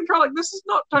correct control. Like, this is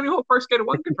not Tony Hawk Pro Skater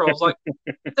 1 controls. Like,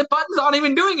 the buttons aren't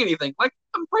even doing anything. Like,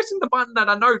 I'm pressing the button that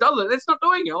I know does it. It's not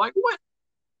doing it. I'm like, what?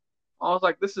 I was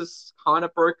like, this is kind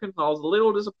of broken. I was a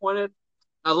little disappointed.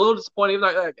 I was a little disappointed, even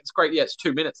though like, it's great. Yeah, it's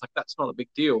 2 minutes. Like, that's not a big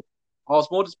deal. I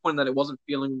was more disappointed that it wasn't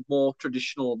feeling more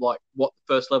traditional, like what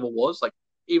the first level was. Like,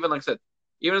 even like I said,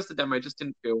 even as the demo, it just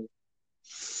didn't feel.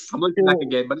 I'm looking back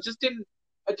again, but it just didn't.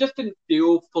 It just didn't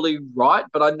feel fully right.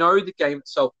 But I know the game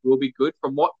itself will be good.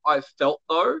 From what I've felt,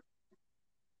 though,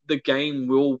 the game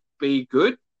will be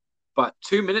good. But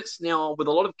 2 minutes now, with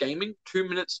a lot of gaming, 2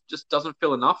 minutes just doesn't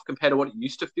feel enough compared to what it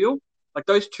used to feel. Like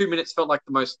those 2 minutes felt like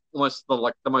the most, almost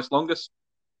the most longest,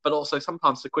 but also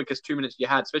sometimes the quickest 2 minutes you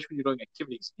had, especially when you're doing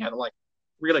activities. You had to like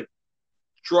really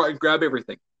try and grab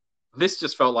everything. This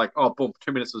just felt like, oh, boom,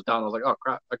 2 minutes was done. I was like, oh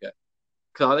crap, okay.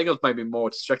 Because I think it was maybe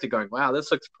more distracted, going, wow,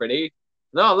 this looks pretty.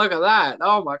 No, look at that.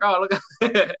 Oh my god, look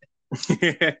at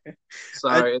that. So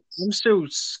I'm still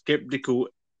skeptical.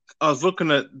 I was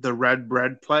looking at the Rad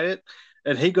Brad play it,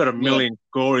 and he got a yeah. million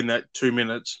score in that 2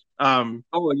 minutes.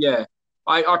 Oh yeah.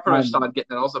 I pretty much started getting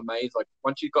that. I was amazed. Like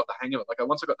once you got the hang of it, like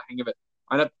once I got the hang of it,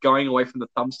 I ended up going away from the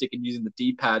thumbstick and using the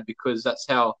D-pad because that's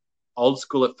how old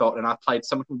school it felt, and I played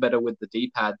so much better with the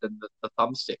D-pad than the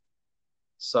thumbstick.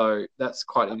 So that's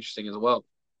quite interesting as well.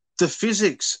 The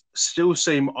physics still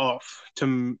seem off to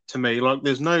me. Like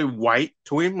there's no weight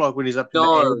to him. Like when he's up in the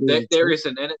air. No, there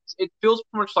isn't, and it feels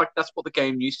pretty much like that's what the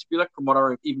game used to be like. From what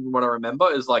I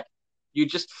remember is like you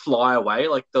just fly away.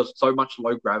 Like there's so much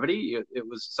low gravity. It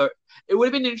was so. It would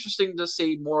have been interesting to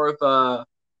see more of a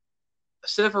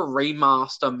instead of a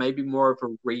remaster, maybe more of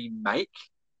a remake.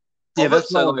 Yeah, Of that's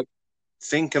it. So what like, I'm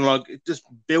thinking. Like just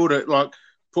build it. Like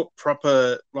put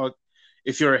proper like.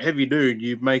 If you're a heavy dude,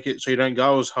 you make it so you don't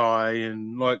go as high,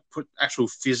 and like put actual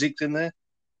physics in there.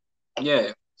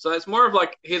 yeah. So it's more of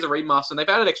like here's a remaster, and they've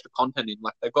added extra content in.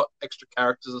 Like they've got extra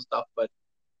characters and stuff, but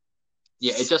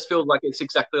yeah, it just feels like it's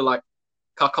exactly like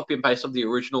copy and paste of the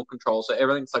original control. So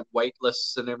everything's like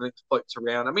weightless and everything floats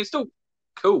around. I mean, it's still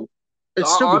cool.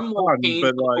 It's still I'm more fun, keen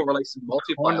but like for releasing kind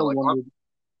multiplayer. of Like, wanted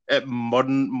it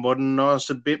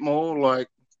modernized a bit more. Like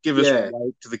give us yeah,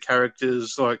 weight to the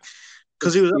characters. Like the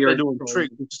because he was up there steering doing control.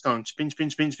 tricks, just going spin, spin,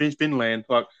 spin, spin, spin, land.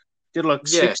 Like did like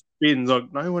Yeah, 6 spins.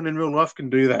 Like no one in real life can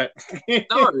do that.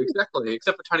 no, exactly.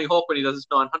 Except for Tony Hawk when he does his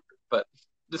 900, but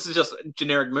this is just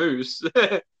generic moves.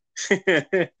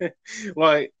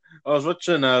 Like I was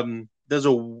watching. There's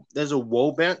a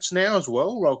wall bounce now as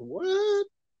well. Like what?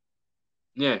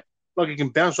 Yeah, Like you can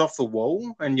bounce off the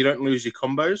wall and you don't lose your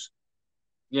combos.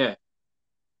 yeah.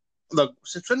 Like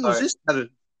since when was So this added?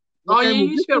 what Yeah, game you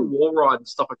was used this to be able one? to wall ride and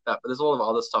stuff like that, but there's a lot of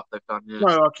other stuff they've done. Yeah.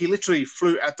 No, like he literally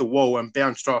flew at the wall and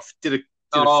bounced off. Did a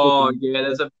flip. Oh yeah,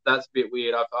 that's a bit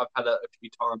weird. I've had that a few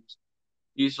times.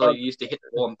 Usually, you used to hit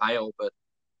the wall and bail, but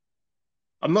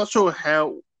I'm not sure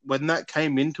how when that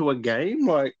came into a game.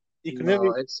 Like you can never.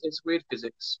 no, it's weird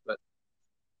physics. But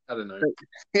I don't know.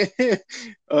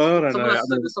 Oh, I don't Someone know. I else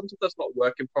said mean, there's something that's not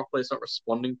working properly. It's not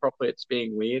responding properly. It's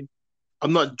being weird.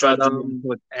 I'm not But judging them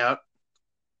until it's out.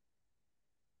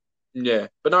 yeah.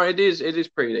 But no, it is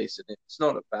pretty decent. It's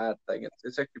not a bad thing.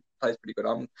 It's actually plays pretty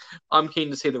good. I'm keen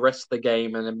to see the rest of the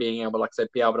game and then being able, like I said,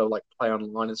 be able to like play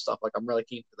online and stuff. Like I'm really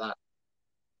keen for that.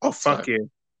 Oh So fuck yeah!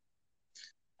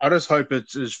 I just hope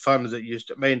it's as fun as it used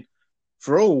to. I mean,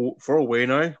 for all we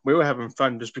know, we were having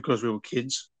fun just because we were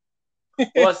kids.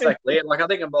 well, that's exactly it. Like I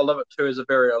think I love it too. Is a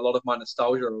lot of my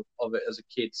nostalgia of it as a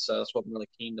kid. So that's what I'm really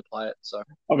keen to play it. So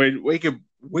I mean, we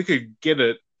could get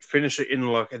it, finish it in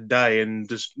like a day, and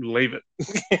just leave it.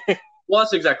 well,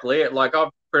 that's exactly it. Like I've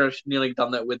pretty much nearly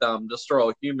done that with Destroy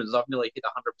All Humans. I've nearly hit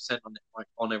 100% on it, like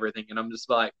on everything, and I'm just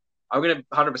like I'm gonna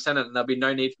 100% it, and there'll be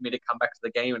no need for me to come back to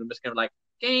the game, and I'm just gonna be like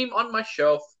game on my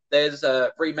shelf. There's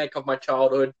a remake of my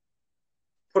childhood,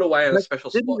 put away in a That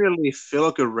special didn't spot. really feel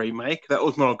like a remake. That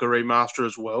was more like a remaster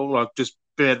as well, like just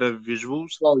better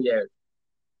visuals. Well, yeah,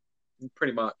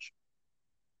 pretty much.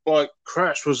 Like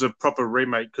Crash was a proper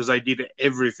remake because they did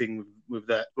everything with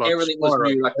that, like Everything was Spyro,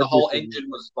 new. Like the whole everything. engine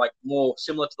was like more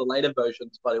similar to the later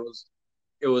versions, but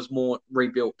it was more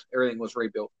rebuilt. Everything was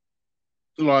rebuilt.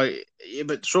 Like, yeah,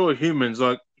 but Destroy Humans,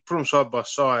 like you put them side by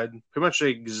side, pretty much the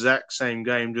exact same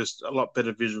game, just a lot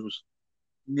better visuals.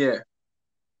 Yeah.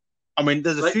 I mean,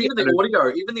 there's a Like few even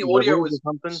the audio levels or was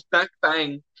something. smack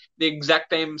bang the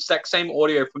exact same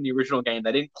audio from the original game.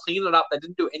 They didn't clean it up. They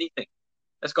didn't do anything.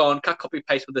 Let's go and cut, copy,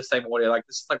 paste with the same audio. Like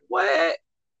this is like where,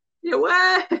 yeah,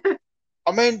 where?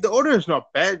 I mean, the audio is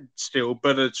not bad still,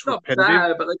 but it's Not repetitive.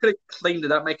 bad, but they could have cleaned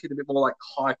it up, make it a bit more like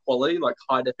high quality, like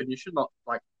high definition, not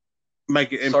like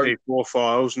Make it so. MP4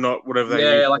 files, not whatever they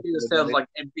use Yeah, like it just sounds nowadays. like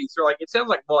MP3. Like it sounds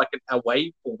like more like a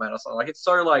wave format or something. Like it's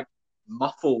so like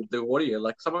muffled the audio.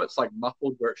 Like some of it's like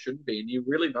muffled where it shouldn't be, and you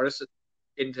really notice it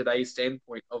in today's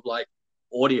standpoint of like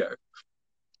audio.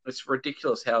 It's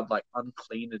ridiculous how like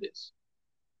unclean it is.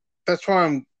 That's why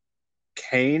I'm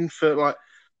keen for like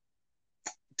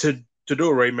to do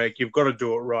a remake. You've got to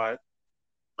do it right.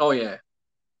 Oh yeah,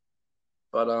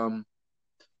 but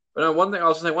but no, one thing I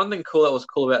was gonna say, one thing cool that was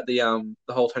cool about the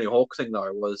whole Tony Hawk thing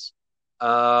though was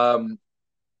um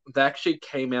they actually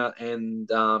came out and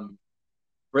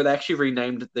where they actually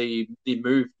renamed the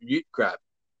move Mute Grab,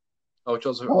 which I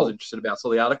was Oh, interested about.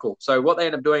 Saw the article. So what they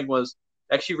ended up doing was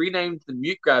they actually renamed the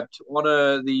Mute Grab to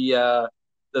honor the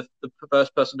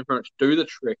first person to pretty much do the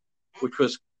trick, which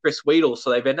was Chris Weedle.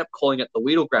 So they've ended up calling it the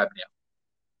Weedle Grab now.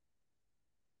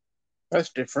 that's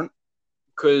different.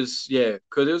 Because it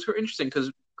was very interesting.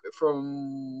 Because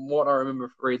from what I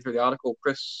remember reading through the article,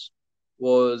 Chris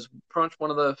was pretty much one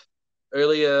of the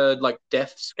earlier like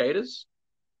deaf skaters.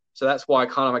 So that's why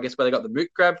kind of I guess where they got the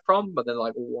moot grab from. But then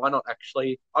like, well, why not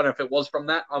actually? I don't know if it was from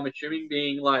that. I'm assuming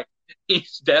being like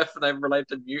he's deaf and they've related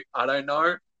to mute. I don't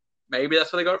know. Maybe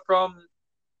that's where they got it from.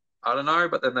 I don't know.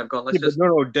 But then they've gone, let's Yeah, but just not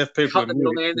all deaf people cut are the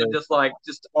mute. middleman and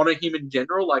just honor him in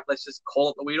general. Like let's just call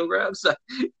it the Weedle Grab. So,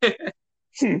 so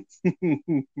So.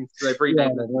 they've Yeah,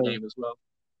 renamed it in the game as well.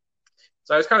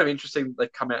 So it's kind of interesting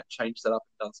they've come out and changed that up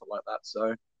and done something like that.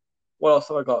 So what else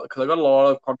have I got? Because I got a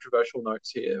lot of controversial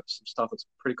notes here. Some stuff that's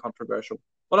pretty controversial.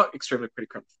 Well, not extremely pretty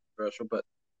controversial, but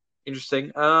interesting.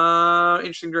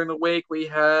 Interesting during the week we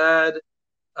had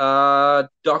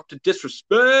Doctor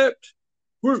Disrespect.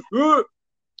 Woo, woo.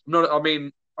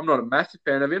 I'm not a massive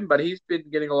fan of him, but he's been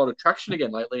getting a lot of traction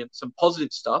again lately and some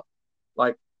positive stuff.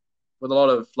 Like with a lot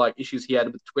of like issues he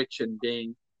had with Twitch and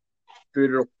being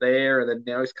booted off there, and then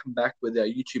now he's come back with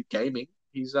YouTube gaming.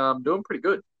 He's doing pretty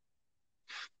good.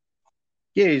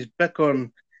 Yeah, he's back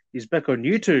on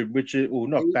YouTube, which is well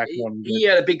not He, back he, on, he but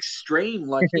had a big stream.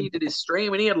 Like he did his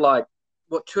stream, and he had like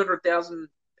what 200,000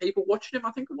 people watching him.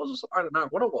 I think it was. I don't know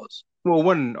what it was. well,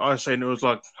 when I seen it was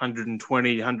like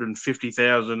 120,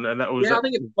 150,000, and that was Yeah, that, I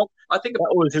think it that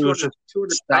popped was to he was just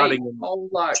 200K. starting I and was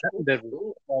like, chatting to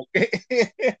everyone. oh, Like,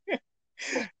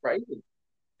 that's crazy.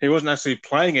 he wasn't actually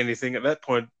playing anything at that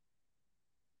point.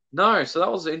 No, so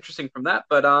that was interesting from that.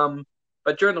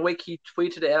 But during the week he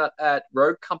tweeted out at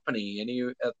Rogue Company, and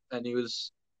he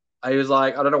was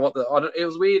like, I don't know what it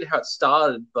was weird how it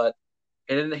started, but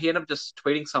and then he ended up just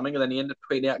tweeting something, and then he ended up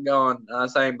tweeting out going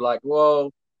saying like,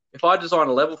 well, if I design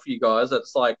a level for you guys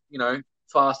that's like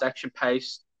fast action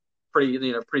paced, pretty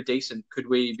decent, could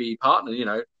we be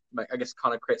partnered? I guess,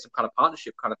 kind of create some kind of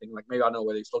partnership kind of thing. Like maybe I don't know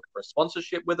whether he's looking for a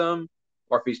sponsorship with them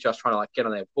or if he's just trying to like get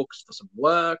on their books for some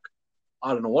work.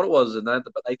 I don't know what it was, and then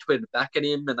but they tweeted back at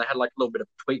him, and they had like a little bit of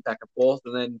a tweet back and forth,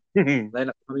 and then they ended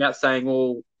up coming out saying,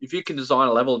 "Well, if you can design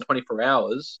a level in 24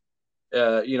 hours,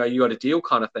 you got a deal,"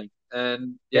 kind of thing.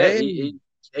 And yeah,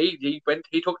 he went,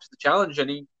 he took to the challenge, and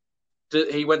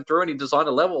he went through and he designed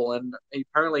a level, and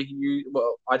apparently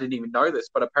well, I didn't even know this,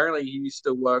 but apparently he used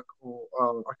to work, I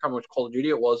can't remember which Call of Duty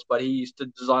it was, but he used to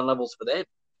design levels for them.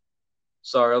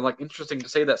 So like interesting to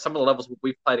see that some of the levels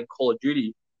we've played in Call of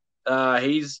Duty,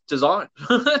 he's designed.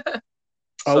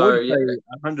 I So wouldn't yeah, say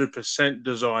 100%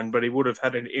 design, but he would have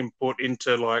had an input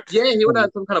into like yeah, he would have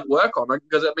had some kind of work on it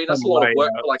because I mean that's some a lot of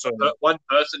work layout. for like So one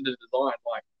person to design.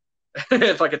 Like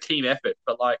it's like a team effort,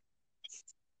 but like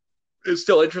it's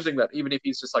still interesting that even if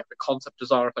he's just like the concept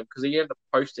designer thing, because he ended up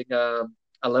posting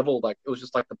a level like it was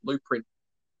just like the blueprint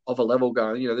of a level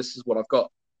going, this is what I've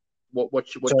got.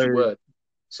 What's your so word?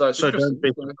 So it's so don't interesting.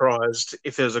 be surprised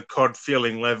if there's a COD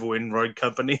feeling level in Road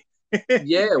Company.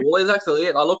 Yeah, well, that's actually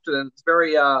it. I looked at it, and it's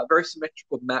very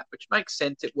symmetrical map, which makes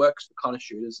sense. It works for kind of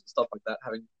shooters and stuff like that,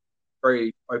 having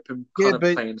very open Yeah, kind of but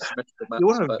plane symmetrical you maps.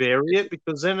 want to But vary it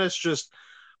because then it's just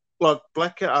like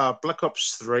Black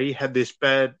Ops 3 had this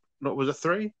bad. What was it,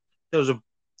 3? There was a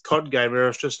COD game where it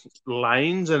was just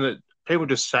lanes and people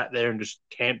just sat there and just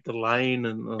camped the lane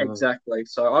and exactly.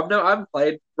 So I haven't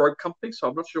played Rogue Company, so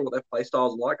I'm not sure what their play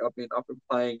styles are like. I've been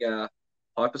playing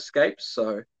Hyperscape,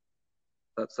 so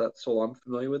that's all I'm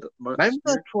familiar with at the moment. maybe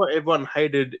that's why everyone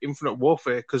hated Infinite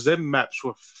Warfare because their maps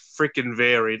were freaking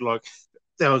varied. Like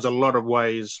there was a lot of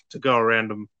ways to go around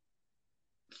them.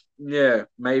 Yeah,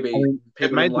 I maybe mean, it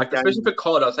people didn't made the like, especially game for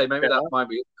COD. I'd say maybe better. that might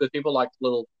be because people like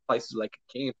little places like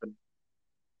camp and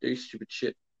do stupid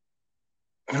shit.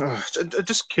 It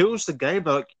just kills the game.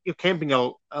 Like you're camping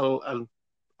a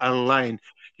lane.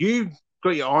 You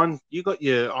you got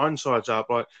your iron sights up.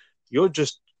 Like you're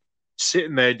just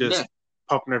sitting there, Yeah, just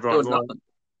popping everyone. doing Like nothing.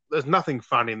 there's nothing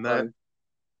fun in that. So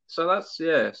So that's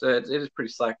yeah, so it is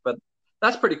pretty slack, but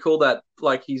that's pretty cool that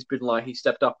like he's been like he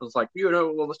stepped up and was like,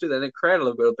 well, let's do that, and it created a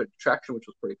little bit of traction, which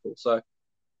was pretty cool. So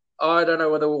I don't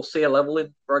know whether we'll see a level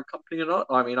in Rogue Company or not.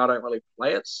 I mean, I don't really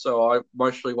play it, so I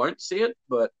mostly won't see it,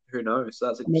 but who knows? So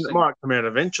that's I mean, it interesting. might come out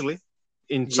eventually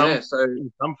Yeah, so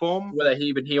in some form. whether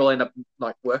he'll end up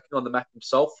like working on the map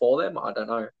himself for them, I don't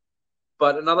know.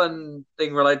 But another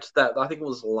thing related to that, I think it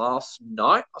was last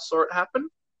night I saw it happen.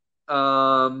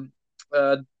 Um,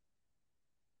 uh,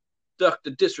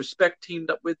 Dr. Disrespect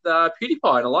teamed up with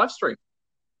PewDiePie in a live stream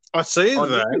I see on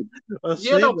that. YouTube. I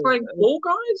Yeah, see they were playing that. Fall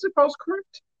Guys, if I was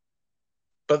correct.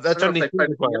 But I that's don't know if only they played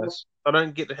single anything players. else. I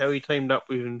don't get how he teamed up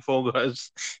with Fall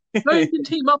Guys. No, you can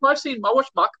team up. I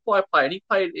watched Markiplier play, and he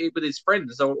played it with his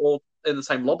friends. They were all in the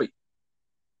same lobby.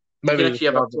 You can Maybe the actually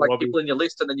have up to private like lobby. people in your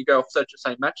list, and then you go search the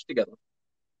same match together.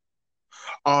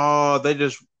 Oh,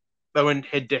 they went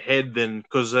head to head then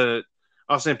because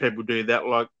I've seen people do that.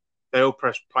 Like they all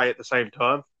press play at the same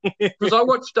time. Because I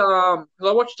watched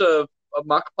a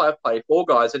Markiplier play Fall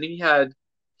Guys, and he had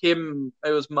him.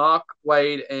 It was Mark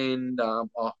Wade and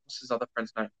what's his other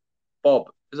friend's name? Bob.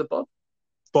 Is it Bob?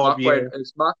 Bob, Mark Wade. yeah.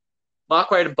 It's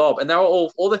Mark Wade and Bob, and they were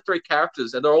all the three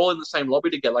characters, and they're all in the same lobby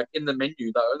together, like in the menu.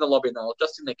 They were in the lobby, and they were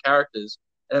adjusting their characters,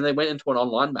 and then they went into an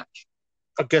online match.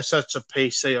 I guess that's a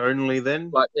PC only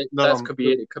then. Like Not that on. could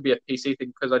be it. It could be a PC thing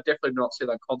because I definitely do not see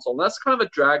that on console. And that's kind of a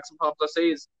drag. Sometimes I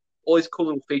see is all these cool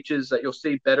little features that you'll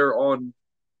see better on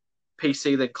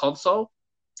PC than console.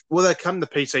 Well, they come to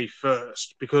PC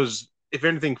first because if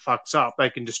anything fucks up, they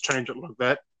can just change it like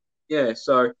that. Yeah,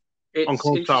 so On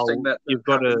it's interesting console, that you've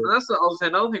got happens. to. And that's I was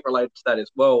saying another thing related to that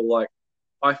as well. Like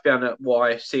I found out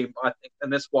why I think,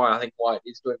 and that's why I think why it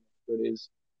is doing good is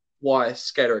why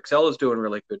Skater XL is doing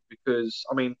really good because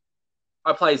I mean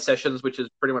I played Sessions, which is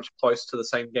pretty much close to the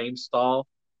same game style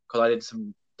because I did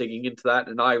some digging into that,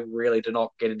 and I really did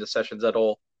not get into Sessions at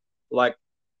all. Like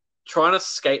trying to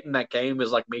skate in that game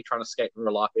is like me trying to skate in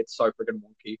real life. It's so freaking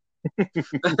wonky.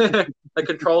 The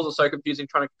controls are so confusing.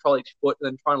 Trying to control each foot and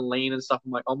then trying to lean and stuff.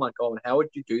 I'm like, oh my god, how would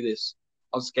you do this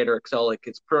on Skater XL? Like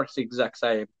it's pretty much the exact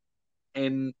same.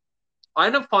 And I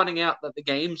end up finding out that the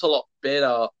game's a lot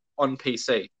better on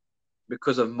PC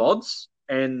because of mods,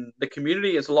 and the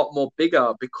community is a lot more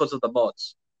bigger because of the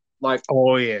mods. Like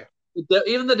Oh yeah.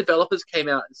 even the developers came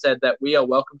out and said that we are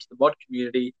welcome to the mod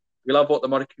community. We love what the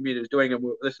mod community is doing, and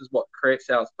this is what creates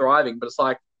our thriving. But it's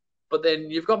like, but then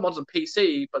you've got mods on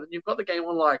PC, but then you've got the game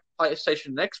on like PlayStation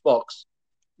and Xbox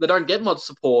that don't get mod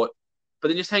support. But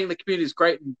then you're saying the community is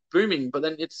great and booming, but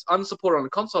then it's unsupported on the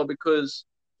console because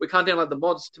we can't download the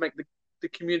mods to make the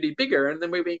community bigger, and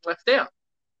then we're being left out.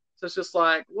 So it's just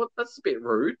like, what? That's a bit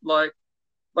rude.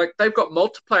 Like they've got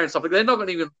multiplayer and stuff. Like they're not going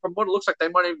to even, from what it looks like, they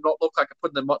might even not look like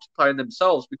putting the multiplayer in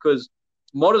themselves because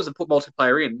modders have put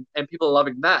multiplayer in and people are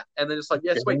loving that. And then it's like,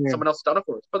 yeah, sweet, Yeah. someone else done it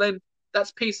for us. But then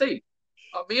that's PC.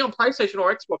 Me on PlayStation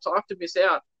or Xbox, I have to miss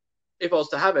out if I was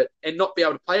to have it and not be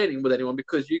able to play it with anyone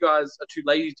because you guys are too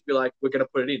lazy to be like, we're going to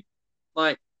put it in.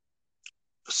 Like,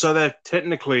 So they've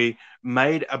technically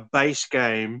made a base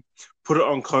game, put it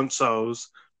on consoles,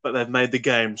 but they've made the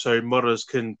game so modders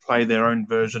can play their own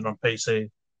version on PC.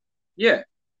 yeah.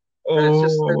 And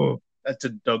Oh, that's a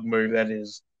dog move, that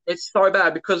is. it's so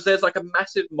bad because there's like a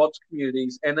massive mods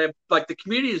communities and they're like the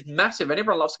community is massive and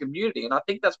everyone loves the community. And I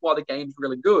think that's why the game's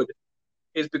really good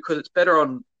is because it's better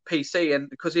on PC and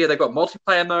because they've got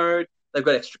multiplayer mode, they've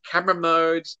got extra camera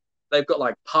modes, they've got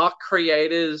like park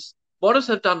creators. Modders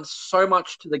have done so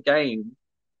much to the game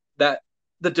that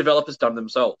the developers done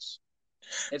themselves.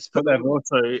 It's But they've phenomenal.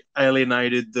 also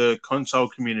alienated the console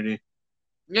community.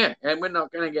 Yeah, and we're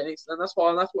not going to get any, and that's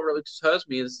why that's what really deters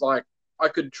me is like I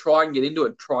could try and get into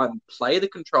it, try and play the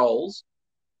controls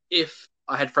if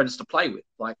I had friends to play with,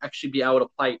 like actually be able to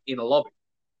play in a lobby.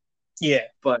 Yeah.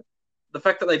 But the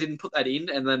fact that they didn't put that in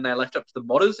and then they left it up to the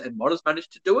modders and modders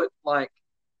managed to do it, like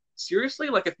seriously,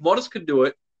 like if modders could do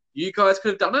it, you guys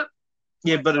could have done it.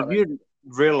 Yeah, Like, but if you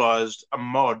realised a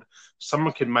mod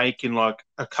someone can make in like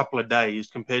a couple of days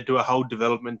compared to a whole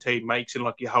development team makes in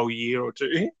like a whole year or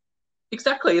two.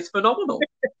 exactly, it's phenomenal.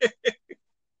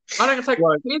 I don't. It's like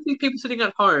Like, here's these people sitting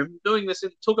at home doing this.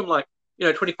 It took them like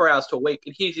 24 hours to a week,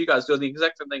 and here's you guys doing the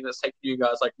exact same thing that's taking you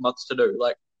guys like months to do.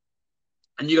 Like,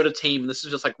 and you got a team. And this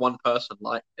is just like one person.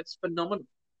 Like, it's phenomenal.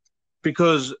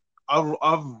 because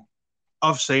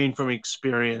I've seen from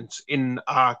experience in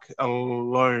Arc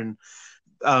alone,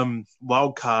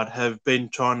 Wildcard have been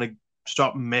trying to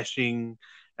stop meshing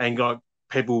and got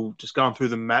people just going through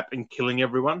the map and killing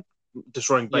everyone,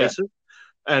 destroying Yeah, bases.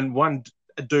 And one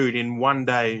dude in one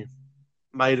day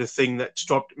made a thing that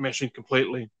stopped meshing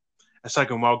completely. It's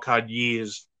taken Wildcard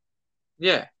years.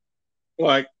 yeah,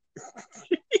 Like,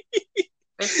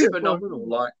 it's phenomenal.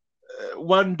 Like,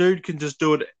 one dude can just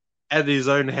do it at his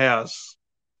own house,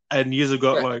 and you've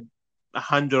got yeah, like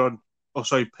 100 or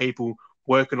so people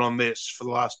working on this for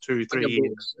the last two, on 3 your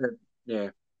years, books. And, yeah,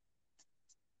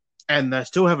 and they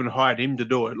still haven't hired him to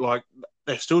do it. Like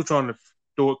they're still trying to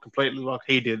do it completely like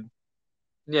he did.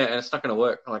 yeah, and it's not going to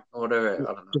work. Like, whatever.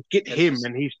 I don't know. Just get It's him just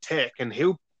and his tech, and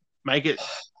he'll make it.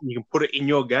 You can put it in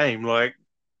your game. Like,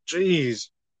 jeez,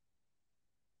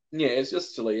 yeah, it's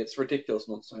just silly. It's ridiculous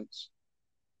nonsense.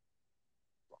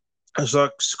 it's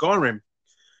like Skyrim.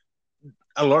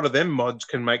 A lot of them mods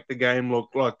can make the game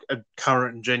look like a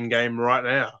current gen game right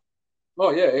now.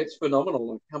 Oh yeah, it's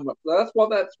phenomenal. Like how much that's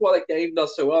why that game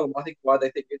does so well. I think why they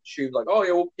think it's tuned like, oh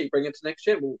yeah, we'll keep bringing it to next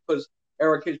gen because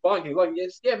everyone keeps buying it. Like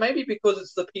yes, yeah, maybe because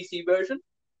it's the PC version.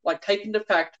 Like taking the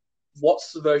fact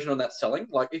what's the version on that selling.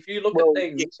 Like if you look at Well,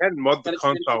 you things can mod the and it's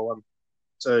console one,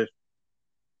 so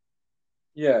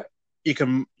yeah. you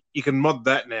can mod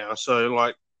that now. So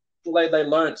like, Well, they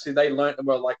learned and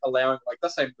were like allowing like the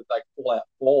same with like Fallout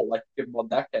 4, like give them on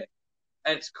that game.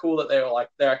 And it's cool that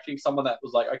they're actually someone that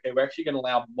was like, okay, we're actually gonna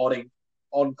allow modding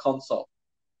on console.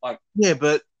 Like yeah,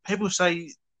 but people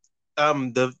say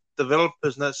the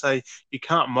developers that say you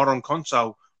can't mod on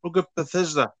console. Look at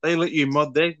Bethesda; they let you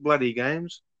mod their bloody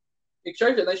games. it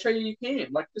shows it, they show you can.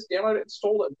 Like just download it,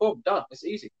 install it, and boom, done. It's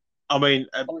easy. I mean,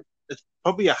 Like, it's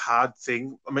probably a hard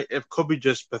thing. I mean, it could be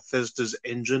just Bethesda's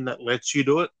engine that lets you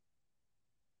do it.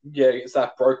 yeah, it's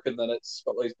that broken that it's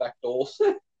got these back doors.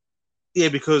 Yeah,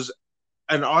 because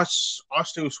and I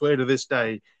still swear to this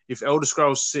day, if Elder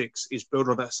Scrolls 6 is built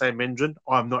on that same engine,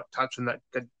 I'm not touching that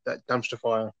dumpster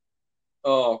fire.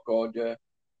 Oh god, yeah.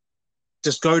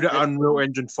 Just go to It's, Unreal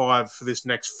Engine 5 for this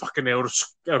next fucking Elder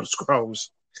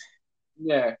Scrolls.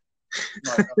 yeah.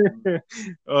 Like,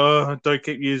 Oh, don't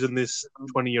keep using this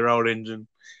 20-year-old engine.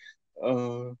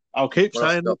 I'll keep what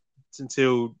else saying we got? it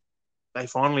until they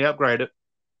finally upgrade it.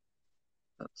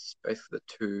 That's basically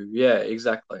the two. Yeah,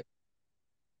 exactly.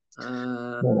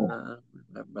 Oh.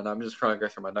 And I'm just trying to go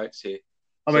through my notes here.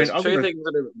 I So mean, there's two things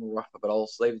that are a bit more rougher, but I'll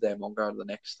leave them. I'll go to the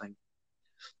next thing.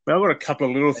 I've got a couple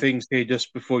of little things here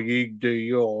just before you do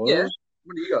Yeah. yours.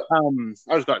 What do you got?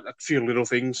 I just got a few little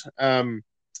things.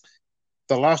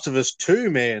 The Last of Us 2,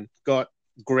 man, got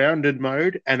grounded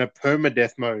mode and a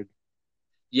permadeath mode.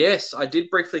 Yes, I did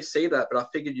briefly see that, but I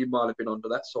figured you might have been onto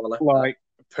that, so I left Like,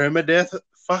 permadeath?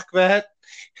 Fuck that.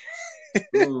 that.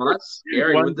 Oh, that's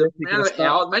scary. One With the death you're amount gonna of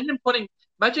start. hours,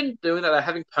 imagine doing that,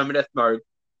 having permadeath mode.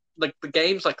 Like the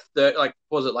game's like 30, like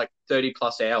 30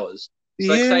 plus hours.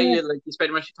 So like say Yeah. you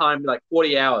spend much of your time like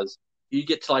 40 hours. you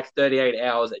get to like 38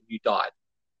 hours and you died.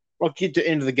 Like, get to the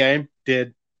end of the game,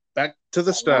 dead, back to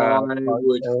the I start. Like,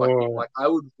 would fucking oh. like I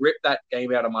would rip that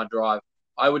game out of my drive.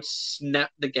 I would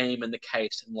snap the game in the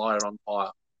case and light it on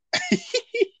fire.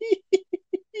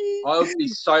 I would be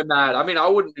so mad. I mean, I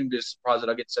wouldn't even be surprised that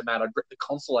I get so mad. I'd rip the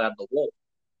console out of the wall.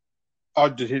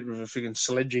 I'd just hit it with a freaking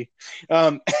sledgy.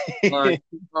 Like,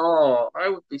 oh, I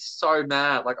would be so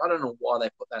mad. Like, I don't know why they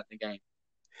put that in the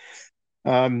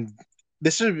game.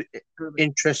 This is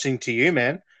interesting to you,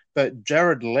 man, but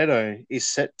Jared Leto is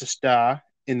set to star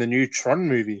in the new Tron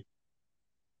movie.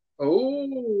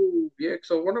 Oh, yeah,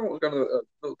 because I wonder what was going to.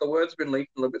 The words have been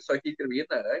leaked a little bit, so he's going to be in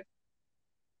that, eh?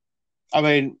 I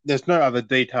mean, there's no other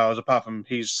details apart from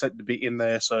he's set to be in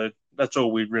there, so that's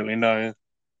all we really know.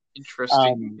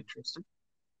 Interesting. Interesting.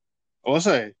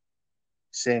 Also,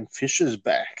 Sam Fisher's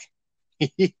back.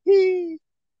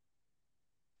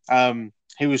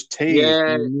 He was teased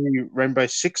Yeah, in the new Rainbow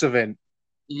Six event.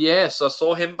 yes, I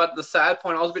saw him, but the sad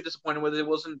point, I was a bit disappointed with it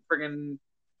wasn't friggin'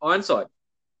 Ironside.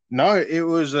 No, it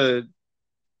was that's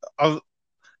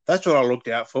what I looked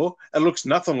out for. It looks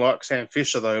nothing like Sam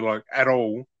Fisher though, like at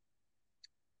all.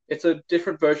 It's a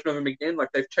different version of him again. Like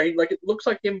they've changed. Like it looks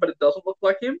like him, but it doesn't look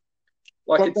like him.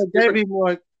 Like But it's they gave different. him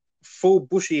like full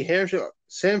bushy hair.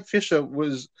 Sam Fisher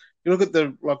was. You look at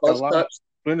the Buzz cut. last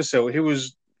Splinter Cell. He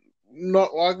was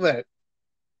not like that,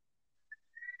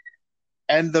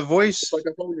 and the voice. It's like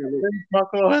a whole new look.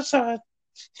 Michael Ironside.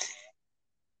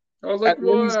 I was like, At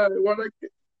least, why? Why?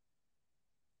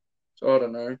 So I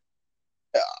don't know.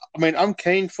 I mean, I'm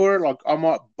keen for it. Like, I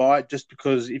might buy it just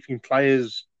because if you can play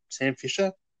as Sam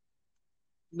Fisher.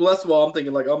 Well, that's why I'm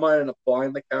thinking. Like I might end up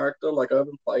buying the character. Like I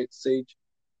haven't played Siege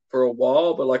for a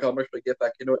while, but like I'm actually get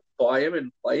back into it, buy him,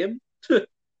 and play him.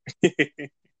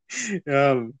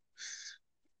 um,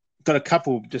 got a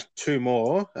couple, just two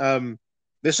more.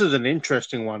 This is an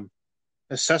interesting one.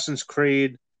 Assassin's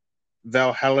Creed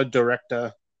Valhalla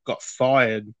director got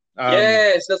fired.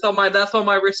 Yes, that's on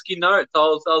my risky notes. I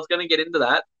was gonna get into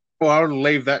that. Well, I'll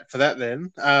leave that for that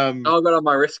then. Oh, I got on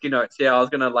my risky notes. Yeah, I was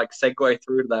gonna like segue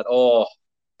through to that. Oh,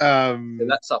 yeah, um,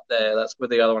 that's up there. That's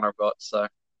with the other one I've got. So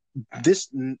this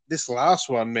last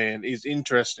one, man, is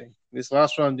interesting. This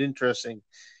last one's interesting.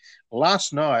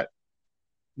 Last night,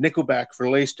 Nickelback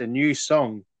released a new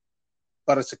song,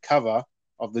 but it's a cover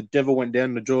of "The Devil Went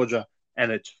Down to Georgia,"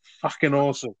 and it's fucking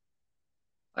awesome.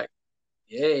 like,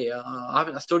 yeah,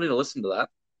 I still need to listen to that.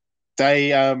 They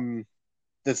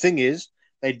the thing is,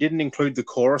 they didn't include the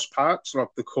chorus parts, like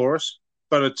the chorus,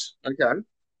 but it's Okay.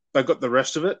 they've got the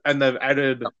rest of it, and they've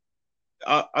added.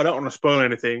 I don't want to spoil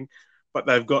anything, but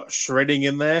they've got shredding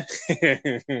in there,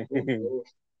 Ooh.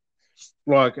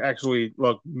 like actually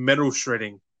like metal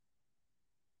shredding.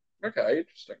 Okay,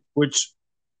 interesting. Which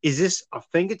is this? I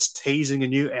think it's teasing a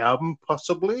new album,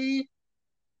 possibly.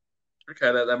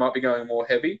 Okay, they might be going more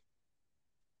heavy.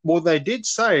 Well, they did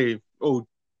say, oh,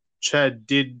 Chad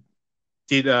did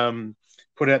put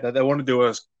out that they want to do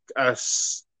a, a,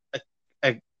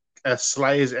 a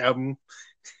Slayers album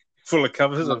full of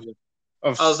covers of I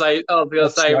was gonna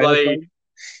of say, Slayer bloody, songs.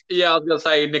 yeah, I was gonna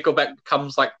say Nickelback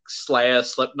becomes like Slayer,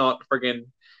 Slipknot, friggin'.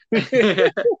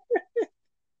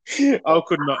 I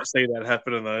could not see that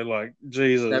happening though. Like That'd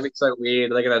Jesus. be so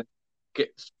weird. They're gonna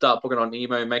start putting on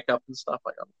emo makeup and stuff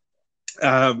like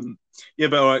that. Yeah,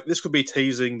 but like this could be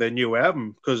teasing their new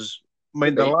album because I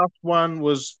mean Could the be. last one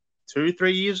was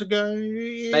 2-3 years ago.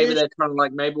 Maybe they're trying to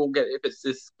like maybe we'll get if it's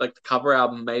this like the cover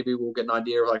album, maybe we'll get an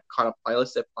idea of like kind of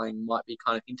playlist they're playing might be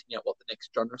kind of hinting at what the next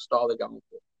genre style they're going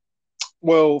for.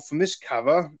 Well, from this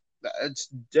cover, it's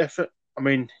definite. I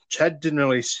mean, Chad didn't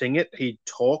really sing it; he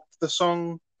talked the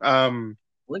song. Well,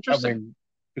 I interesting. mean,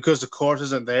 because the chorus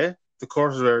isn't there, the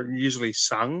choruses are usually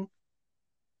sung.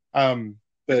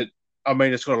 But I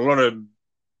mean, it's got a lot of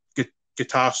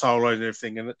guitar solos and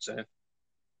everything in it. So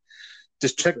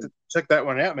just check that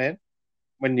one out, man.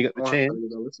 When you get the I'll have to chance.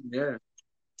 give it a listen. Yeah.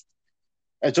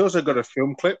 It's also got a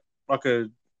film clip, like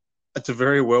it's a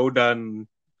very well done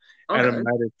Okay.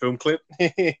 animated film clip.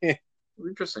 But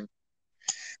Interesting.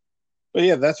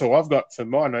 yeah, that's all I've got for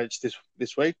my notes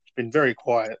this week. It's been very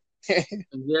quiet. And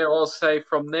yeah, I'll say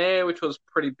from there, which was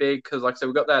pretty big because, like I said,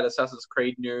 we got that Assassin's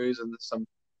Creed news and some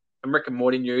Rick and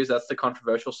Morty news. That's the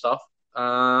controversial stuff.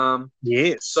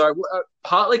 Yes. So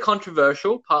partly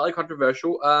controversial,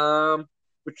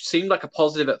 which seemed like a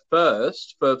positive at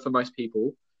first for most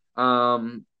people,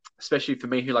 especially for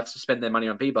me who likes to spend their money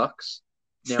on V-Bucks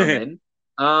now and then.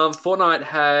 Fortnite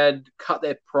had cut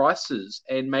their prices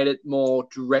and made it more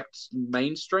direct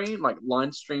mainstream, like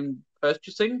line stream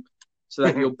purchasing, so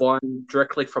that you're buying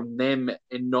directly from them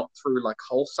and not through like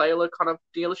wholesaler kind of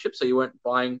dealership. So you weren't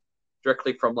buying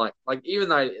directly from like even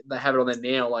though they have it on there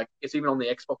now, like it's even on the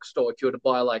Xbox store. If you were to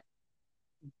buy like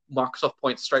Microsoft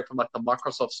points straight from like the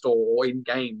Microsoft store or in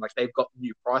game, like they've got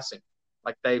new pricing.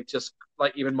 Like they've just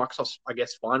like even Microsoft's I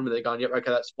guess fine with it going, yep,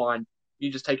 okay, that's fine.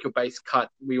 You just take your base cut.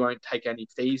 We won't take any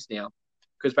fees now.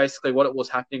 Because basically what it was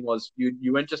happening was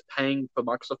you weren't just paying for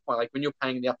Microsoft point, like when you're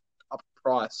paying the up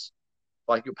price,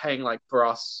 like you're paying like for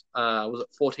us, was it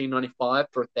 $14.95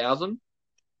 for 1,000?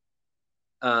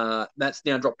 That's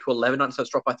now dropped to $11.95, so it's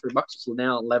dropped by $3. So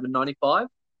now $11.95.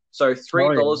 So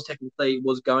 $3 technically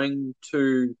was going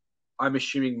to, I'm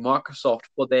assuming, Microsoft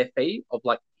for their fee of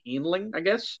like handling, I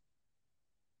guess.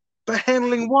 But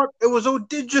handling what? It was all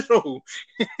digital.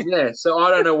 Yeah, so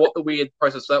I don't know what the weird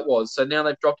process that was. So now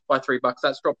they've dropped by $3.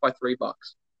 That's dropped by $3.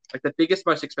 Like the biggest,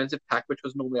 most expensive pack, which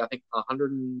was normally I think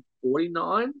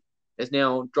 149, is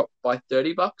now dropped by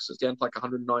 $30. It's down to like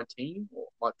 119, or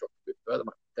might drop a bit further,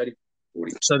 like 30,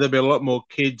 40. So there'll be a lot more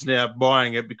kids now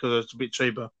buying it because it's a bit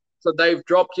cheaper. So they've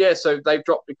dropped,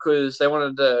 because they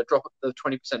wanted to drop the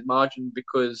 20% margin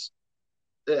because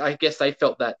I guess they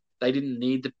felt that they didn't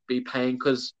need to be paying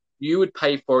because you would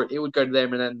pay for it, it would go to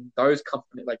them, and then those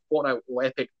companies like Fortnite or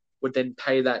Epic would then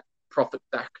pay that profit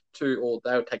back to, or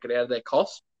they would take it out of their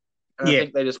cost. And I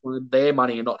think they just wanted their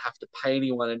money and not have to pay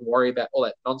anyone and worry about all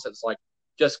that nonsense. Like,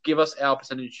 just give us our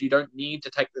percentage. You don't need to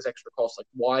take this extra cost. Like,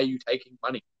 why are you taking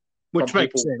money? Which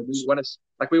makes sense.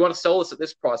 We want to sell this at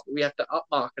this price, but we have to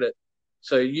upmarket it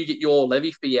so you get your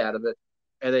levy fee out of it.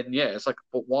 And then, it's like,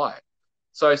 but why?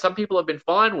 So some people have been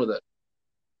fine with it.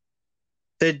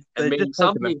 They're just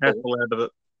taking the hassle out of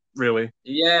it, really.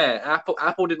 Yeah,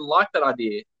 Apple didn't like that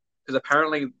idea because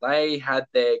apparently they had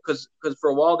because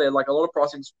for a while there, like a lot of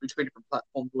pricing between different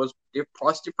platforms was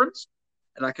price difference,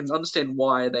 and I can understand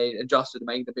why they adjusted to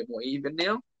make it a bit more even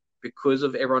now because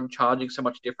of everyone charging so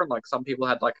much different. Like some people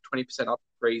had like a 20%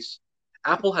 increase.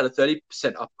 Apple had a 30%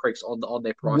 increase on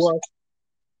their pricing. What?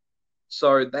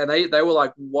 So then they were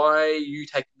like, why are you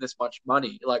taking this much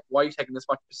money? Like, why are you taking this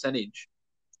much percentage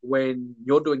when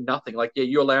you're doing nothing? Like, yeah,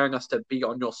 you're allowing us to be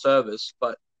on your service,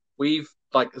 but we've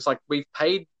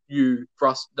paid you for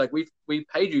us. Like we've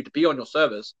paid you to be on your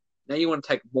service. Now you want to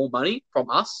take more money from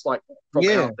us, like from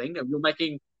our thing, and you're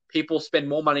making people spend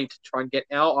more money to try and get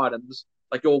our items.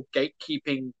 Like you're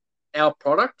gatekeeping our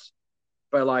product,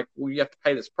 but like, well, you have to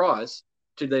pay this price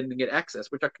to then get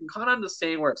access, which I can kind of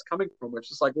understand where it's coming from.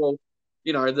 Which is like, well,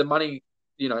 the money,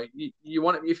 you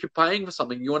want if you're paying for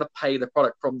something, you want to pay the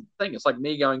product from the thing. It's like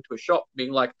me going to a shop,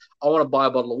 being like, I want to buy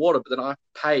a bottle of water, but then I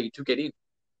pay to get in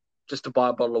just to buy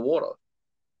a bottle of water.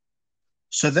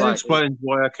 So that explains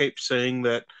why I keep seeing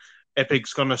that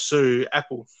Epic's going to sue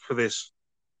Apple for this.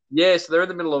 Yeah, so they're in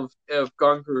the middle of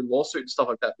going through a lawsuit and stuff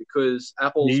like that because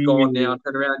Apple's gone now,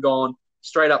 turned around, gone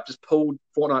straight up, just pulled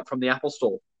Fortnite from the Apple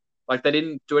store. Like they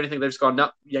didn't do anything; they've just gone,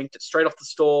 yanked it straight off the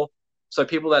store. So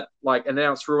people that and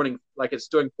now it's ruining, like it's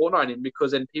doing Fortnite in,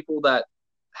 because then people that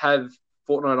have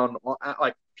Fortnite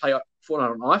play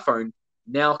Fortnite on iPhone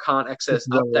now can't access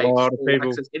updates or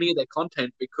access any of their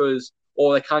content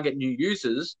or they can't get new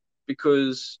users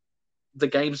because the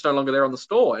game's no longer there on the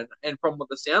store. And from what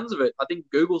the sounds of it, I think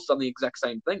Google's done the exact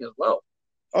same thing as well.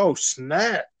 Oh,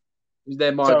 snap.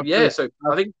 So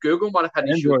I think Google might have had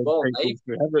issues as well. They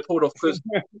pulled off because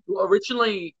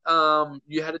originally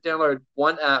you had to download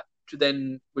one app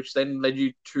which then led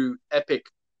you to Epic,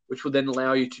 which would then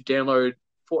allow you to download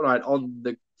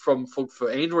Fortnite for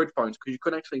Android phones because you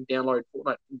couldn't actually download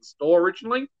Fortnite from the store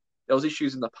originally. There was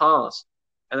issues in the past.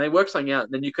 And they worked something out,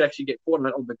 and then you could actually get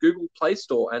Fortnite on the Google Play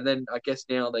Store. And then I guess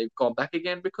now they've gone back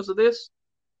again because of this.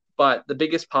 But the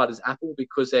biggest part is Apple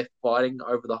because they're fighting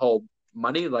over the whole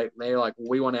money. Like they're like,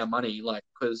 we want our money, like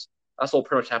because that's all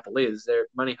pretty much Apple is. They're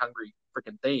money hungry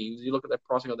freaking thieves. You look at their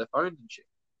pricing on their phones and shit.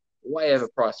 Way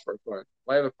overpriced for a phone.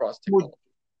 Way overpriced technology.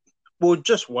 Well,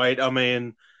 just wait. I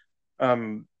mean,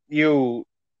 you'll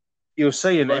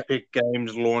see an Epic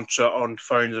Games launcher on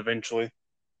phones eventually.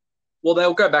 Well,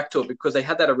 they'll go back to it because they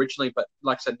had that originally, but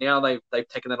like I said, now they've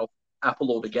taken that off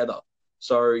Apple altogether.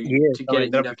 So to get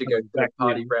it, you'd have to go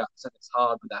third-party routes, and it's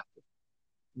hard with Apple.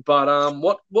 But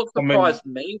what surprised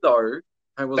me though,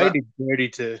 they did dirty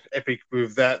to Epic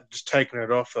with that, just taking it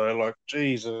off though. Like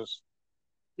Jesus.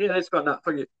 Yeah, they've got that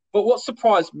for you. But what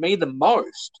surprised me the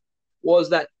most was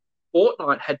that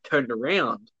Fortnite had turned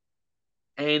around,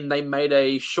 and they made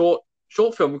a short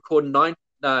film called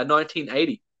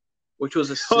 1980. Which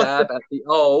was a stab at the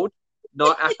old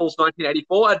Apple's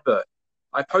 1984 advert.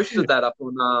 I posted that up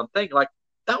on thing. Like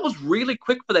that was really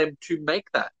quick for them to make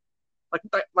that.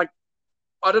 Like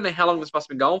I don't know how long this must have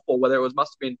been going for. Whether it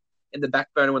must have been in the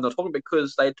back burner when they were talking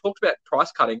because they talked about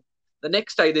price cutting. The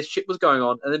next day this shit was going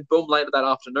on, and then boom, later that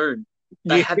afternoon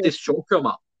they Yeah. had this short film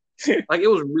up. Like it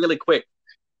was really quick,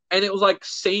 and it was like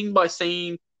scene by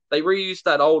scene. They reused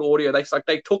that old audio.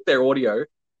 They took their audio,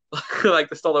 like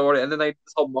they stole their audio, and then they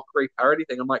this whole mockery parody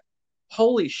thing. I'm like,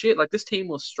 holy shit! Like this team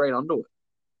was straight under it.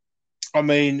 I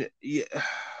mean, yeah,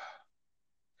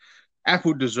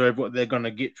 Apple deserve what they're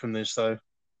gonna get from this, though.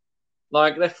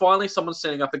 Like they're finally someone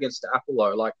standing up against Apple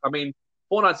though. Like I mean,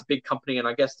 Fortnite's a big company, and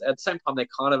I guess at the same time they're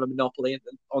kind of a monopoly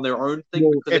on their own thing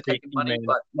Well, because Epic, they're taking money. man,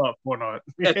 But not Fortnite.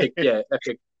 Epic, yeah,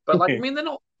 Epic. But like I mean, they're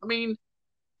not. I mean,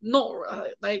 not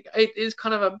like it is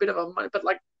kind of a bit of a money, but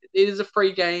like it is a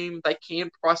free game. They can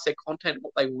price their content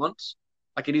what they want.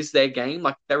 Like it is their game.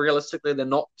 Like they realistically they're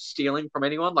not stealing from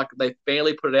anyone. Like they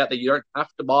fairly put it out that you don't have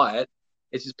to buy it.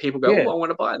 It's just people go, Yeah. oh, I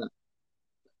want to buy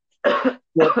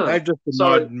Well, that. they've just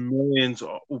So, denied millions,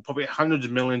 or probably hundreds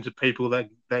of millions of people that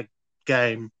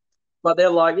game. but they're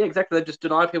like, yeah, exactly. They just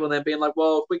deny people and they're being like,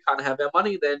 well, if we can't have our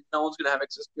money, then no one's going to have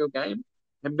access to your game.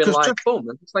 And been Because like, boom.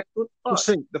 And it's like, good fuck. just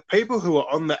think, the people who are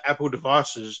on the Apple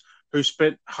devices who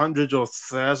spent hundreds or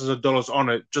thousands of dollars on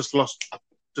it just lost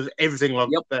just everything like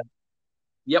Yep. that.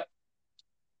 Yep.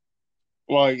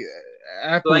 Like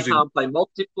So they Apple's in, can't play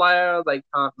multiplayer. They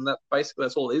can't, and that's basically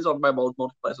that's all it is on mobile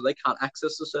multiplayer. So they can't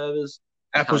access the servers.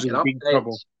 They Apple's can't in get big updates.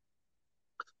 trouble.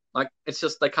 Like it's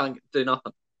just they can't do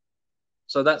nothing.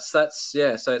 So that's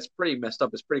yeah. So it's pretty messed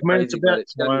up. It's pretty I mean, it's crazy, but about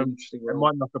it's going to be an time interesting they world.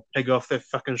 might knock a peg off their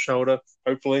fucking shoulder.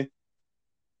 Hopefully,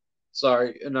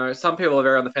 So some people are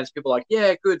very on the fence. People are like,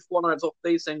 yeah, good, Fortnite's off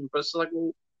these things, but it's like,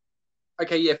 well,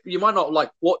 okay, yeah, you might not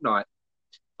like Fortnite,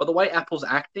 but the way Apple's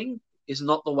acting is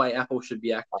not the way Apple should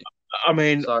be acting. I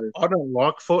mean, So I don't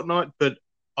like Fortnite, but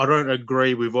I don't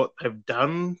agree with what they've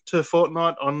done to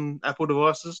Fortnite on Apple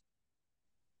devices.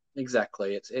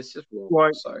 exactly, it's just wrong.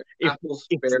 Like, So if Apple's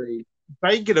if very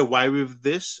they get away with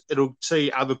this, it'll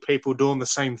see other people doing the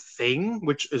same thing,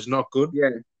 which is not good. yeah.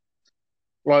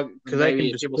 Like, because they can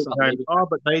Maybe just people keep start going, leaving. oh,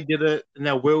 but they did it, and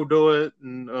now we'll do it,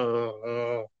 and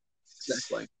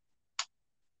Exactly.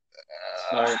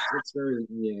 So it's very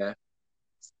yeah.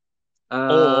 or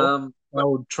But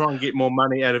they'll try and get more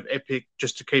money out of Epic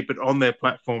just to keep it on their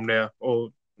platform now, or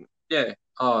yeah,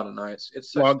 oh, I don't know. It's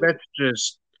so like stupid. that's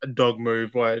just a dog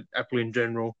move, like Apple in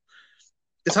general.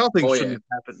 This whole thing Oh, shouldn't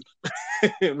have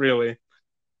happened, really.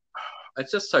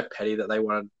 It's just so petty that they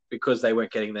wanted because they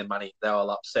weren't getting their money. They were all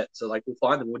upset. So like, we'll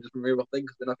find them. We'll just remove a thing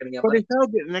because they're not getting our But money. if they'll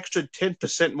get an extra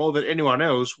 10% more than anyone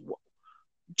else,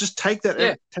 just take that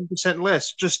Yeah. 10%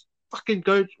 less. Just fucking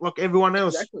go like everyone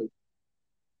else. Exactly.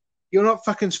 You're not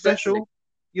fucking special. Exactly.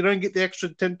 You don't get the extra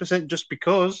 10% just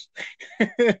because.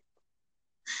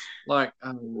 Like,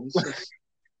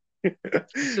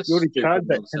 it's just You already stupid charge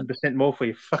that nonsense. 10% more for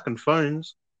your fucking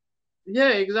phones. Yeah,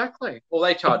 exactly. Well,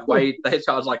 they charge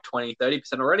like 20,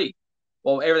 30% already.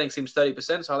 Well, everything seems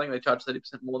 30%, so I think they charge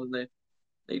 30% more than they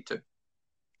need to.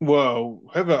 Well,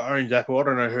 whoever owns Apple, I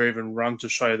don't know who even runs the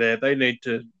show there. They need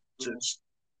to just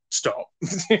stop.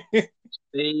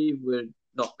 Steve would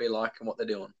not be liking what they're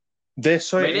doing. They're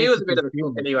so. I mean, he was a bit of a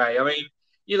crook anti-consumer. anyway. I mean,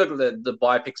 you look at the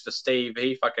biopics for Steve,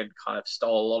 he fucking kind of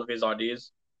stole a lot of his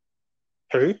ideas.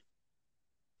 Who?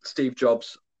 Steve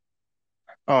Jobs.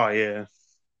 Oh yeah.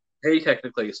 He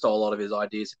technically stole a lot of his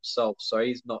ideas himself, so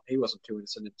he wasn't too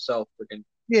innocent himself. Freaking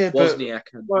Yeah, but Wozniak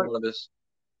and like, all of this.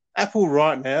 Apple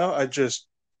right now are just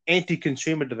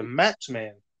anti-consumer to the max,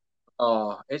 man.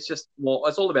 Oh, it's just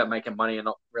it's all about making money and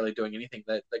not really doing anything.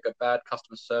 They got bad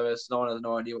customer service. No one has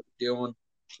no idea what they're doing.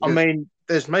 I mean,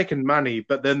 there's making money,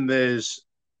 but then there's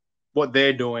what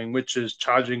they're doing, which is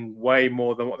charging way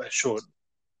more than what they should.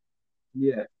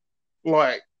 Yeah,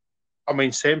 Like, I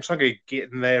mean, Samsung are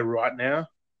getting there right now.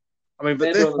 I mean,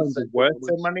 but They're their doing the phones are same worth thing.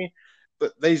 their money.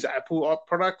 But these Apple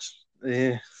products,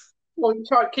 yeah. well, you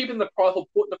try keeping the price or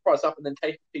putting the price up and then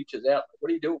taking features out.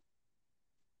 What are you doing?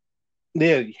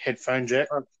 Yeah, headphone jack.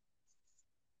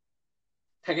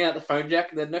 Taking out the phone jack,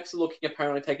 and then next to looking,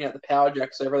 apparently taking out the power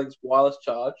jack, so everything's wireless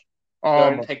charge. Oh,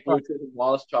 Going my to take God. Bluetooth and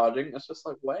wireless charging. It's just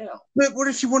like, wow. But what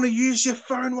if you want to use your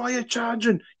phone while you're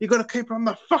charging? You got to keep it on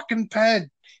the fucking pad.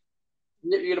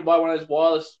 You're going to buy one of those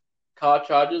wireless car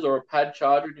chargers or a pad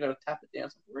charger, and you're going to tap it down.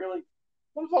 So really,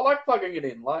 what if I like plugging it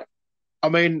in? Like, I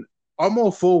mean, I'm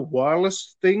all for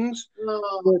wireless things,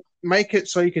 but make it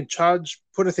so you can charge,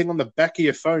 put a thing on the back of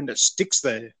your phone that sticks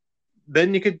there.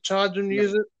 Then you can charge and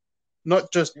use it,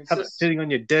 not just have it sitting on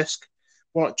your desk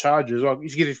while it charges. Like,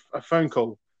 if you get a phone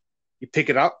call, you pick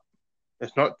it up,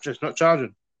 it's not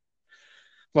charging.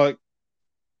 Like,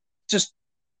 just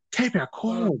keep our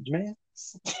cords, man.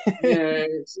 yeah,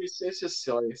 it's just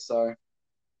silly. So,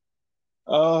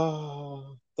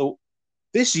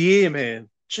 This year, man,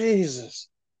 Jesus.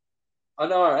 I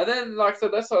know. And then, like, so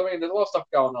that's what I mean. There's a lot of stuff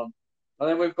going on. And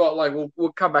then we've got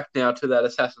we'll come back now to that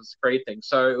Assassin's Creed thing.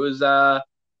 So it was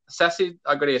Assassin's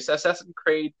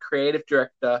Creed creative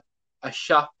director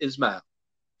Ashraf Ismail.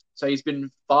 So he's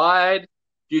been fired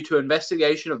due to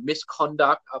investigation of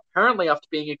misconduct, apparently after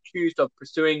being accused of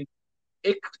pursuing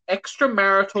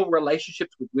extramarital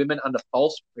relationships with women under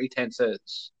false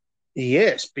pretenses.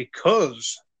 Yes,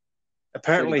 because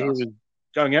apparently he Pretty was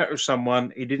going out with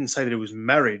someone. He didn't say that he was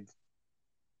married,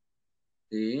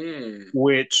 Yeah.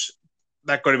 which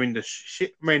that got him into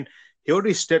shit. I mean, he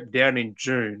already stepped down in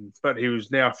June, but he was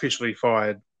now officially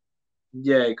fired.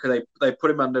 Yeah, because they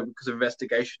put him under because of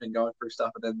investigation and going through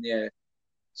stuff, and then yeah.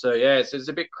 So yeah, it's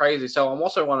a bit crazy. So I'm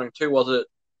also wondering too, was it?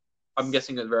 I'm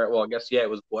guessing it's very well. I guess yeah, it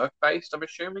was work based. I'm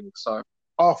assuming so.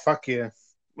 Oh fuck yeah!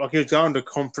 Like he was going to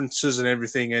conferences and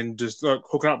everything, and just like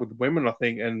hooking up with women, I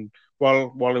think, and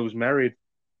while he was married.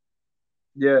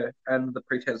 Yeah, and the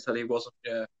pretense that he wasn't.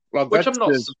 Yeah, Like which I'm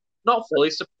that's not fully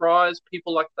surprised.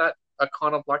 People like that are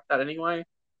kind of like that anyway.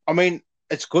 I mean,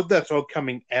 it's good that's all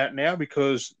coming out now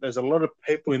because there's a lot of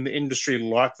people in the industry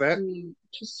like that.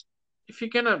 Just if you're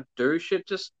gonna do shit,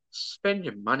 just spend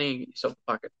your money and get yourself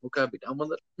a fucking hooker. Be done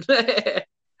with it.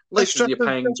 At least you're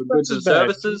paying for goods and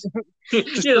services. You're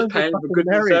just paying for goods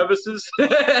and services.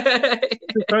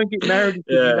 Just don't get married if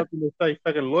you're not going to stay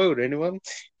fucking loyal to anyone.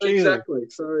 Exactly.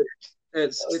 So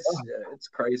it's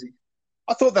crazy.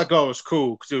 I thought that guy was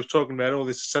cool because he was talking about all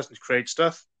this Assassin's Creed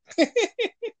stuff.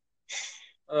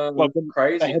 Like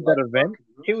crazy. They had that event.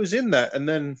 He was in that, and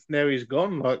then now he's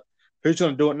gone. Like, who's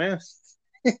going to do it now?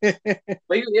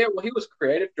 Well, he was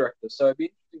creative director, so it'd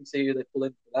be interesting to see who they pull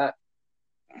in for that.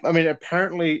 I mean,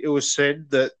 apparently it was said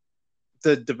that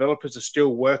the developers are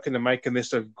still working and making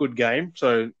this a good game.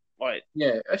 So, like,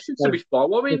 yeah, it should still be fine.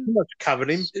 Well, I mean, pretty much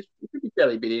covered him. It could be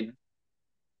fairly bit in.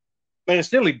 I mean,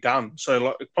 it's nearly done, so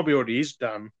like, it probably already is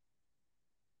done.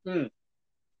 They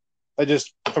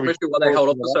just probably especially why they held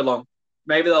off for so long.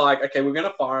 Maybe they're like, okay, we're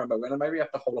gonna fire him, but we're gonna maybe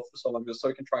have to hold off for so long just so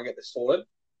we can try and get this sorted.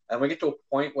 And we get to a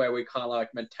point where we kind of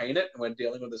like maintain it, and we're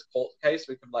dealing with this court case.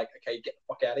 We can like, okay, get the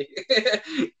fuck out of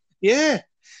here. Yeah,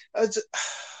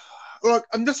 like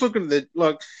I'm just looking at it,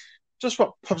 like just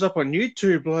what pops up on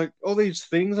YouTube, like all these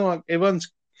things. Like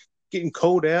everyone's getting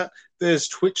called out. There's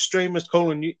Twitch streamers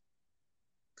calling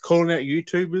out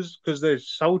YouTubers because they're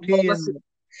salty.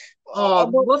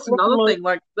 What's another thing?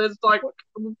 Like, there's like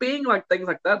being like things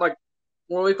like that. Like,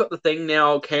 well, we've got the thing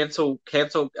now. Cancel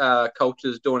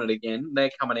culture's doing it again.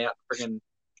 They're coming out freaking.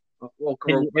 We'll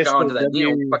go into that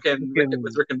now. Fucking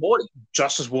with Rick and Morty.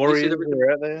 Justice Warriors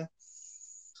are out there.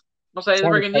 I'll say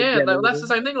that's the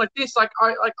same thing. Like this, I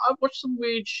watched some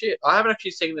weird shit. I haven't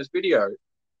actually seen this video,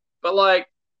 but like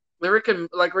Rick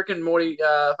and Morty,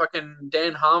 fucking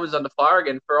Dan Harmon's under fire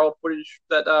again for old footage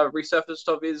that resurfaced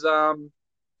of his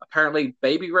apparently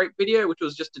baby rape video, which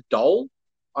was just a doll.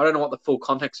 I don't know what the full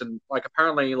context and like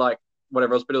apparently like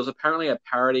whatever else, but it was apparently a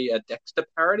parody, a Dexter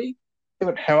parody. Yeah,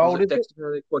 but how old is Dexter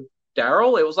parody called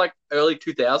Daryl? It was like early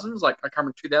 2000s, like I can't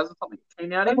remember 2000 something it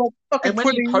came out in. And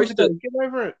when he posted, get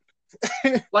over it.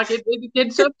 like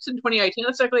it surfaced in 2018.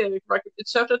 That's exactly like it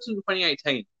surfaced in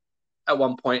 2018 at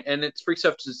one point, and it's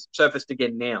surfaced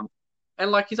again now. And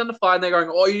like he's under fire, and they're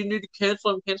going, "Oh, you need to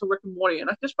cancel Rick and Morty." And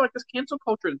I just feel like this cancel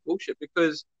culture is bullshit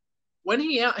because when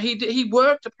he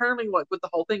worked apparently like with the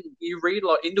whole thing. You read a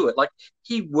lot into it. Like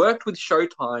he worked with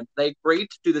Showtime. They agreed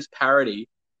to do this parody.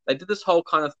 They did this whole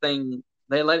kind of thing.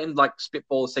 They let him like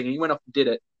spitball this thing, and he went off and did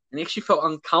it. And he actually felt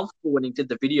uncomfortable when he did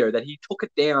the video. That he took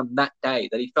it down that day.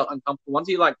 That he felt uncomfortable once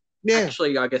he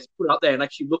actually, I guess, put it up there and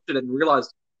actually looked at it and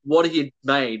realized what he had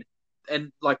made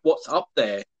and like what's up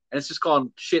there. And it's just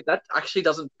gone, shit, that actually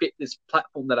doesn't fit this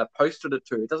platform that I posted it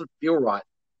to. It doesn't feel right.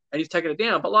 And he's taken it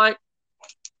down. But like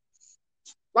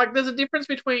there's a difference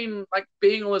between like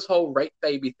being on this whole rape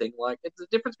baby thing. Like it's a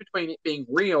difference between it being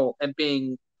real and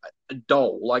being a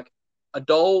doll. Like a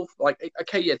doll, like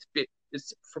okay, yeah,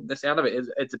 it's from the sound of it,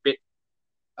 it's a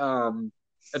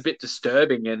bit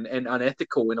disturbing and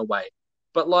unethical in a way.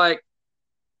 But like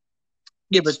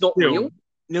it's not real.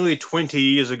 Nearly 20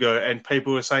 years ago, and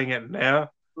people are saying it now.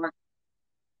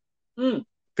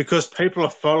 Because people are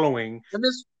following.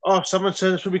 Someone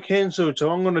said this will be cancelled,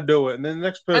 so I'm going to do it. And then the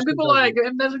next person. And people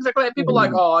and that's exactly it. People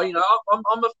like, oh, you know,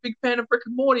 I'm a big fan of Rick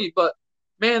and Morty, but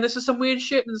man, this is some weird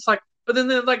shit. And it's like, but then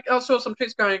they're like, I saw some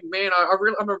tweets going, man,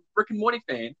 I'm a Rick and Morty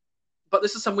fan, but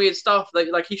this is some weird stuff that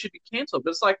like he should be cancelled.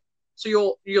 But it's like, so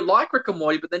you like Rick and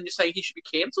Morty, but then you're saying he should be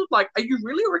cancelled? Like, are you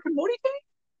really a Rick and Morty fan?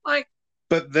 Like,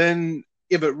 but then.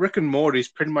 Yeah, but Rick and Morty is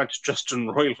pretty much Justin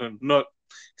Roiland, not...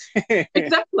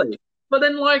 Exactly. But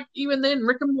then, like, even then,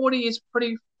 Rick and Morty is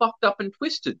pretty fucked up and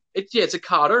twisted. It's a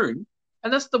cartoon.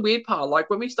 And that's the weird part. Like,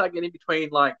 when we start getting between,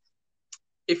 like,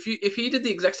 if he did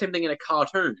the exact same thing in a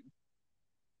cartoon,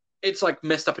 it's like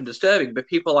messed up and disturbing. But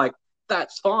people are like,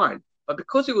 that's fine. But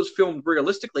because it was filmed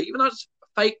realistically, even though it's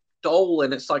a fake doll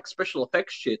and it's like special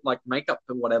effects shit, like makeup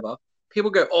and whatever,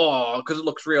 people go, oh, because it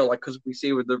looks real, like because we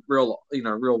see with the real,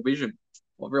 real vision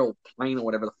or real plane or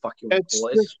whatever the fuck you want to It's call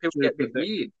it. It's just just people get a bit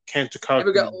weird. cancel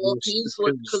People go, culture oh, cancel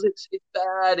it because it's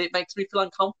bad. It makes me feel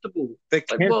uncomfortable. they're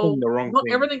It's like, canceling well, the wrong not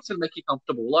thing. everything's gonna make you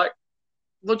comfortable. Like,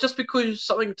 well, just because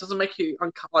something doesn't make you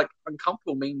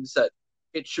uncomfortable means that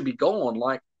it should be gone.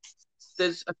 Like,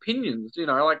 there's opinions,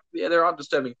 like yeah, there are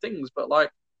disturbing things, but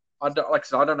like I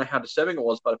said, I don't know how disturbing it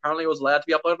was, but apparently it was allowed to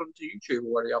be uploaded onto YouTube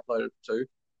or already uploaded to,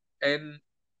 and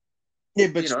Yeah,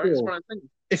 but it's still, one of the things.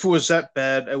 if it was that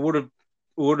bad, it would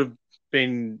have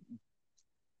been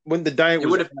when the day It was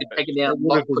would have been taken down it a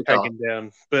would lot have been quicker. taken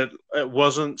down, but it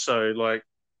wasn't. So like,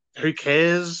 who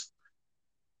cares?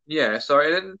 Yeah, so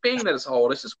and being that it's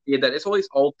old, it's just weird that it's all these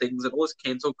old things and all this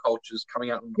cancel cultures coming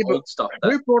out and Yeah, but old stuff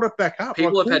that who brought it back up?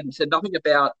 Like, people have had said nothing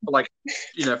about for like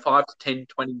 5 to 10,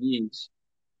 20 years.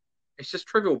 It's just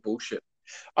trivial bullshit.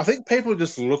 I think people are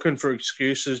just looking for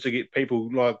excuses to get people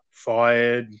like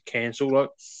fired, cancelled. Like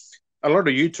a lot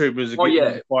of YouTubers are Oh getting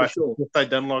yeah, for fired for sure. what they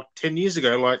done like 10 years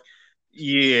ago. Like,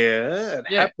 yeah, it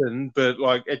Yeah, happened, but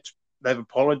like they've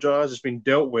apologized. It's been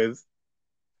dealt with.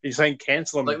 You're saying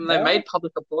cancel them like when they now? made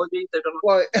public apologies, they've done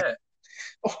Like, yeah.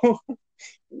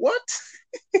 what?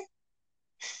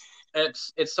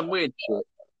 It's some weird shit.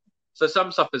 So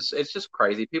some stuff it's just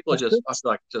crazy. People are It's just I just,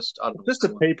 feel like just I don't know it's what's just the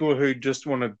going on. people who just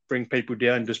want to bring people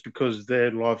down just because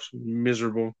their life's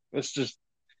miserable. It's just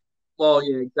Well,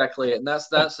 yeah, exactly. And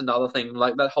that's another thing.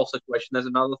 Like that whole situation, there's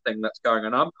another thing that's going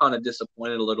on. I'm kind of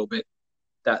disappointed a little bit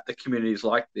that the community is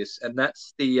like this, and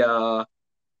that's the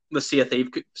Sea of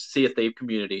Thief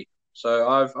community. So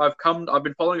I've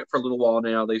been following it for a little while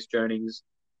now, these journeys,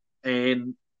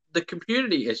 and the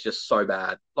community is just so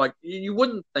bad. Like you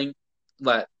wouldn't think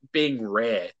that being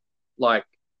rare, like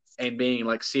and being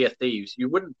like Sea of Thieves, you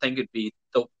wouldn't think it'd be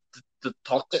the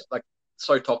toxic like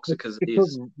so toxic as it because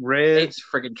is. rare It's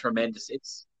friggin' tremendous.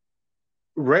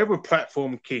 Rare were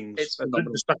platform kings. It's They didn't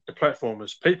phenomenal. just stuck to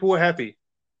platformers. People were happy.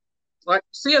 Like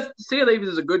Sea of Thieves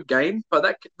is a good game,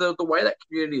 but the way that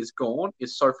community is gone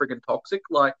is so friggin' toxic.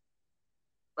 Like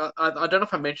I don't know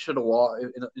if I mentioned a while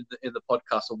in the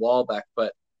podcast a while back,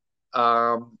 but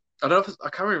I don't know if I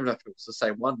can't remember if it's the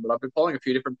same one, but I've been following a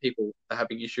few different people that are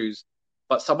having issues.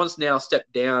 But someone's now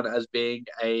stepped down as being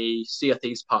a Sea of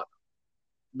Thieves partner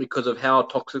because of how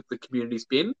toxic the community's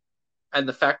been, and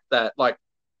the fact that like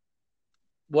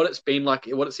what it's been like,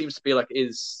 what it seems to be like,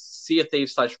 is Sea of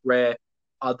Thieves slash Rare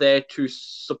are there to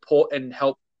support and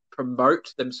help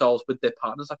promote themselves with their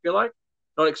partners. I feel like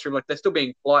not extreme, like they're still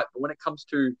being polite, but when it comes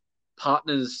to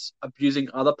partners abusing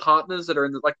other partners that are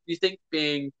in the like, do you think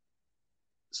being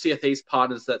Sea of Thieves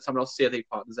partners that someone else Sea of Thieves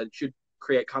partners that should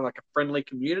create kind of like a friendly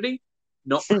community,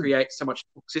 not create so much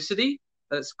toxicity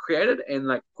that it's created and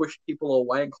like push people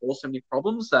away and cause so many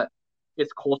problems that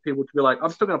it's caused people to be like,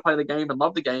 I'm still going to play the game and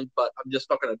love the game, but I'm just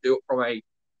not going to do it from a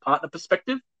partner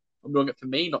perspective. I'm doing it for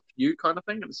me, not for you, kind of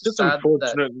thing. And it's just Just sad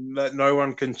that unfortunate that no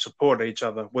one can support each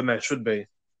other when they should be.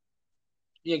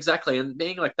 yeah, exactly. And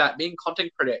being like that, being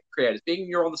content creators, being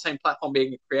you're on the same platform,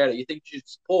 being a creator, you think you should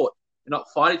support and not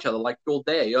fight each other. Like you're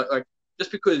there. You're like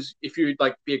just because if you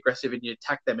like be aggressive and you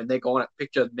attack them and they're going at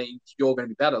picture means you're going to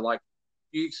be better. Like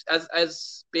you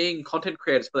as being content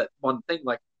creators for that one thing,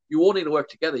 like you all need to work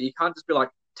together. You can't just be like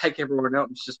take everyone out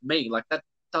and it's just me. Like that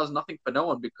does nothing for no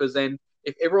one because then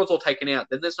if everyone's all taken out,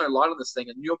 then there's no light on this thing,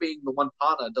 and you're being the one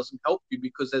partner doesn't help you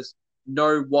because there's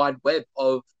no wide web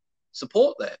of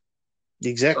support there.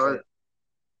 Exactly. So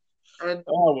and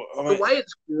I the mean, way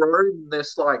it's grown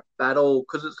this like battle,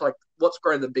 because it's like what's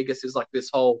grown the biggest is like this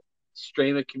whole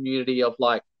streamer community of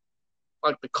like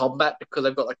the combat because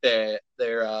they've got like their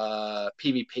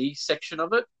PvP section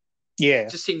of it. yeah. It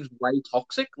just seems way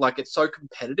toxic. Like it's so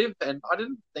competitive, and I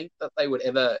didn't think that they would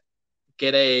ever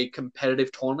get a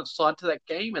competitive tournament side to that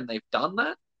game, and they've done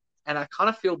that. And I kind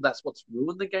of feel that's what's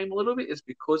ruined the game a little bit is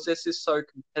because there's this so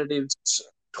competitive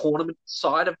tournament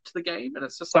side of to the game, and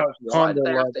it's just So like it's why kind do of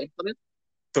they have like to implement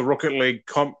the Rocket League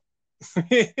comp.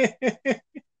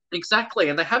 exactly?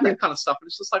 And they have that kind of stuff, and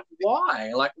it's just like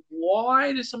why? Like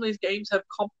why do some of these games have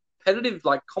competitive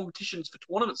like competitions for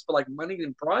tournaments for like money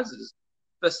and prizes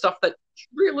for stuff that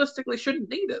realistically shouldn't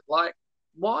need it? Like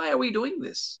why are we doing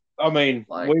this? I mean,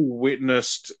 Like we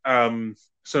witnessed a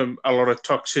lot of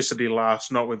toxicity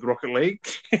last night with Rocket League.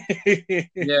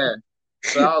 yeah,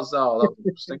 so that was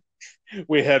interesting.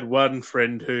 We had one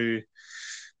friend who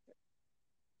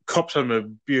copped some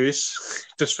abuse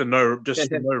just for no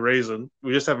reason.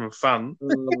 We're just having fun.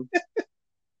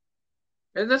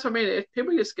 And that's what I mean. If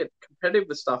people just get competitive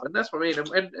with stuff, and that's what I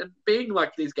mean. And being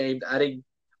like these games adding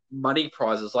money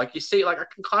prizes, like you see, like I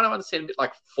can kind of understand a bit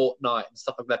like Fortnite and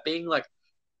stuff like that, being like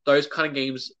those kind of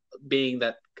games being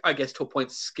that I guess to a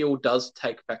point skill does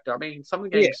take factor. I mean, some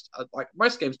Yeah. games, like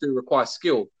most games, do require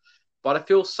skill, but I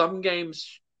feel some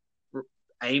games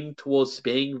aim towards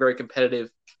being very competitive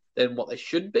than what they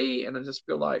should be, and I just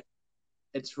feel like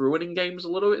it's ruining games a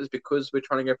little. Is because we're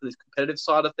trying to go for this competitive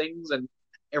side of things, and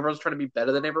everyone's trying to be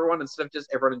better than everyone instead of just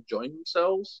everyone enjoying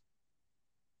themselves.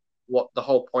 What the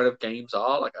whole point of games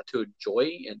are to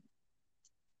enjoy and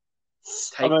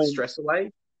I take the mean, stress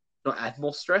away, not add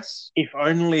more stress. if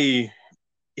only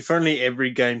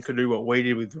every game could do what we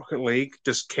did with Rocket League,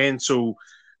 just cancel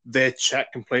their chat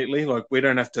completely. Like we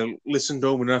don't have to listen to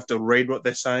them, we don't have to read what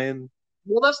they're saying.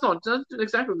 Well, that's not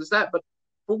exactly as that, but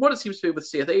what it seems to be with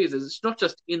CFEs is it's not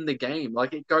just in the game;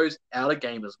 like it goes out of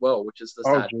game as well, which is the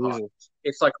Oh sad part. Jesus!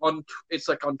 It's like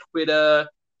on Twitter,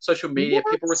 social media,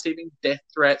 What? people receiving death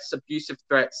threats, abusive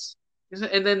threats,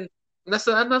 and that's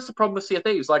the problem with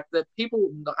CFEs. Like that,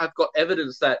 people have got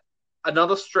evidence that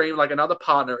another stream, like another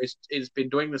partner, is been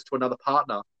doing this to another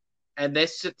partner, and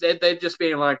they're just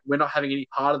being like, we're not having any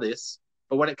part of this.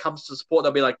 But when it comes to support,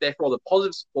 they'll be like, there for all the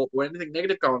positive support. But when anything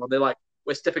negative going on, they're like,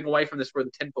 we're stepping away from this. We're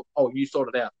the 10-foot pole. You sort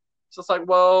it out. So it's like,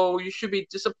 well, you should be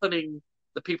disciplining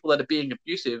the people that are being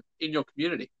abusive in your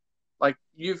community. Like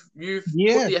you've put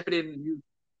Yeah, the effort in.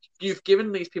 You've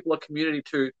given these people a community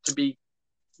to be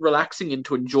relaxing in,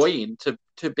 to enjoy in,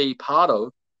 to be part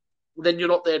of. Then you're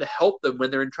not there to help them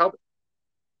when they're in trouble.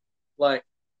 Like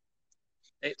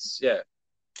it's yeah.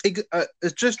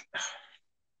 it's just.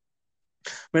 I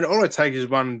mean, all it takes is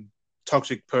one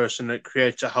toxic person that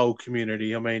creates a whole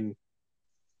community. I mean,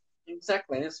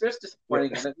 Exactly, and it's just yeah,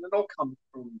 disappointing, and it all comes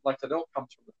from, like I said, it all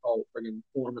comes from the whole frigging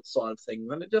tournament side of things,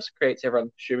 and it just creates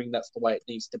everyone assuming that's the way it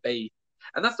needs to be,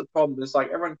 and that's the problem. Is like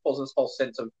everyone falls in this whole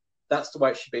sense of that's the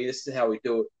way it should be. This is how we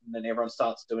do it, and then everyone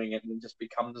starts doing it, and it just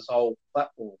becomes this whole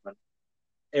platform, and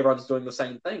everyone's doing the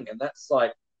same thing, and that's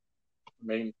like, I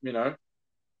mean,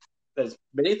 there's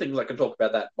many things I can talk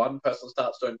about. That one person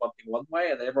starts doing one thing one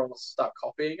way, and then everyone wants to start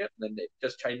copying it, and then it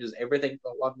just changes everything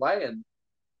for one way, and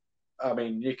I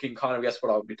mean, you can kind of guess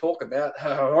what I would be talking about.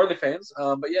 OnlyFans.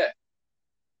 But yeah,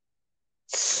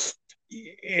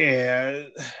 yeah.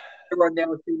 everyone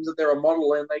now assumes that they're a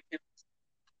model and they can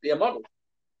be a model.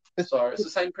 So it's the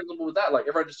same principle with that. Like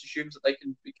everyone just assumes that they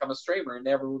can become a streamer, and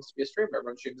now everyone wants to be a streamer.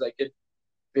 Everyone assumes they could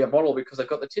be a model because they've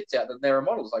got the tits out, and they're a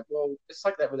model. It's like, well, it's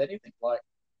like that with anything. Like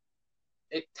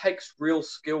it takes real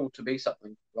skill to be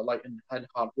something, like and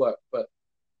hard work. But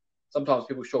sometimes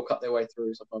people shortcut their way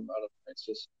through. Sometimes I don't know. It's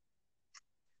just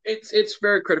it's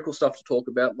very critical stuff to talk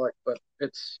about. Like, but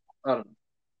it's I don't know.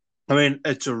 I mean,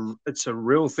 it's a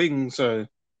real thing. So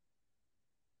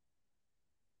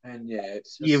And yeah,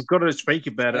 it's you've just got to speak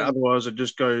about it, and otherwise it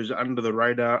just goes under the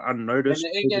radar, and unnoticed.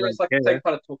 again, People it's don't like the same care.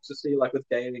 kind of toxicity like with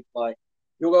gaming. Like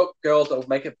you'll got girls that will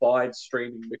make it by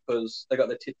streaming because they got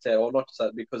their tits out, or not just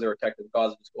that because they're attractive.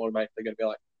 Guys are just automatically going to be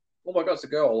like, "Oh my god, it's a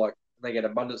girl!" Like, and they get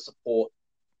abundant support.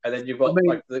 And then you've I got mean,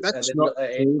 like the and that's then you not got the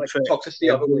true like for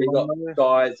toxicity of it where you got everyone.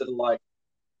 guys that are like,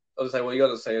 I was say, well, you got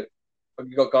to say it.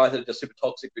 You got guys that are just super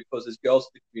toxic because there's girls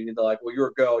in the community. They're like, well, you're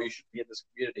a girl, you shouldn't be in this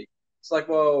community. It's like,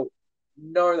 well,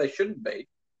 no, they shouldn't be.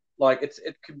 Like,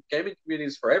 gaming community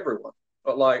is for everyone,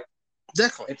 but like,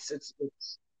 Exactly.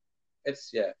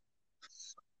 it's yeah.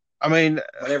 I mean,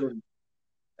 But everyone,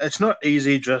 it's not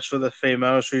easy just for the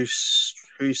females who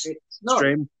it's not.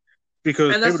 stream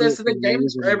because And people do that's it the for thing.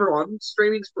 Gaming's years for and everyone,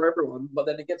 streaming's for everyone, but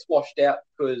then it gets washed out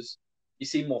because you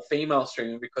see more female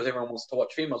streaming because everyone wants to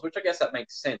watch females, which I guess that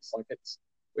makes sense. Like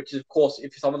which is of course,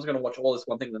 if someone's going to watch all this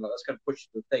one thing, then that's going to push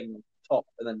the thing on the top,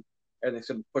 and then everything's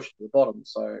going to push to the bottom.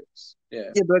 So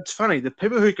yeah, yeah, but it's funny. The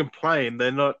people who complain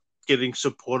they're not getting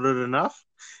supported enough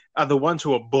are the ones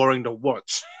who are boring to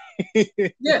watch.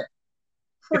 yeah,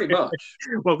 pretty much.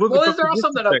 Well, look at Well, Dr. there are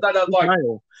some that are Disrespect. that are He's like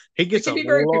male. He it gets a can be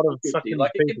very lot of 50-50. fucking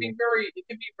Like people. it can be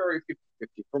very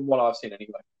 50-50 from what I've seen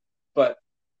anyway. But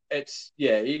it's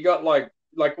yeah, you got like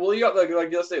well, you got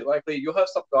like you'll see like you'll have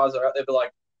some guys that are out there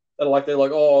they're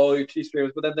like oh you're two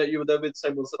streamers, but then they'll be the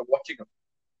same ones that are watching them.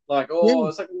 Like oh, Yeah,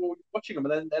 it's like well, you're watching them,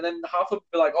 and then half of them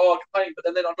be like oh complaining, but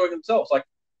then they're not doing themselves. Like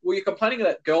well, you're complaining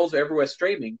that girls are everywhere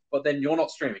streaming, but then you're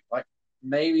not streaming. Like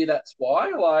maybe that's why.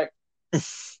 Like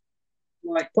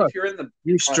but if you're in the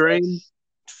you right stream place.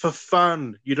 for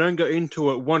fun. You don't go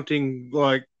into it wanting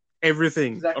like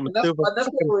everything on Exactly, a silver and that's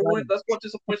what fucking platter. that's what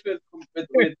disappoints me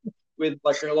with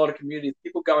like a lot of communities.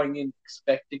 People going in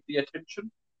expecting the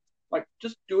attention. Like,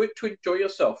 just do it to enjoy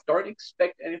yourself. Don't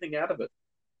expect anything out of it.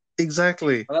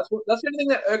 Exactly. And that's the only thing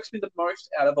that irks me the most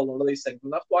out of a lot of these things,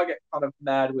 and that's why I get kind of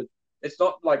mad with. It's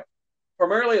not like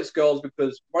primarily it's girls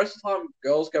because most of the time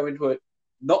girls go into it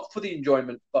not for the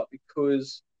enjoyment, but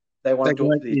because they They want to can do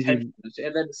it make for the attention,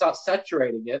 and then it starts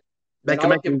saturating it. they Then can other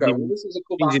make people go, "Well, this is a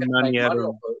cool easy market to make money out money of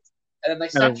off of," and then they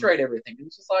out of saturate everything. And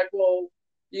it's just like, well,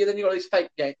 yeah. Then you got these fake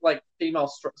like female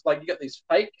like you got these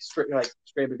fake like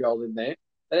streamer girls in there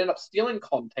that end up stealing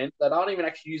content that aren't even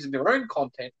actually using their own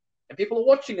content, and people are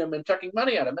watching them and chucking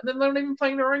money at them, and then they're not even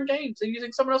playing their own games. They're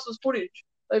using someone else's footage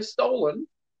they've stolen,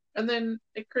 and then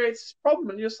it creates this problem.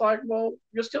 And you're just like, well,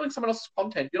 you're stealing someone else's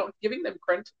content. You're not giving them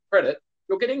credit.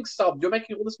 You're getting subbed. You're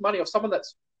making all this money off someone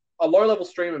that's a low level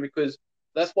streamer because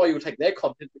that's why you would take their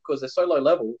content because they're so low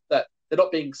level that they're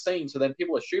not being seen. So then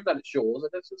people assume that it's yours,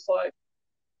 and it's just like,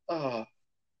 oh,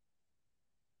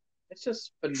 it's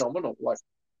just phenomenal. Like,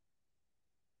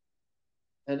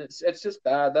 and it's just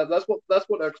bad. That's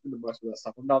what irks me the most of that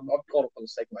stuff. I've got it on a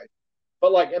segue,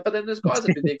 but then there's guys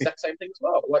that do the exact same thing as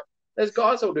well. Like, there's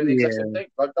guys that will do the exact same yeah. thing.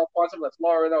 Like, they'll find something that's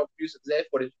low and they'll use it as their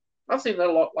footage. I've seen that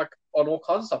a lot, like on all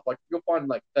kinds of stuff. Like, you'll find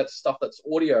like that stuff that's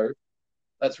audio,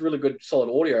 that's really good,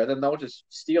 solid audio, and then they'll just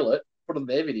steal it, put it in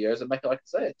their videos, and make it like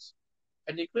it's theirs.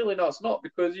 And you clearly know it's not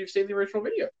because you've seen the original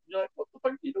video. You're like, what the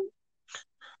fuck are you doing?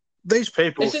 These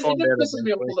people It find just out pisses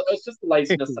me off. eventually. It's just the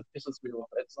laziness that pisses me off.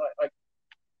 It's like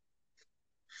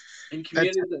in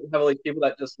It's communities that have like people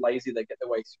that just lazy, they get their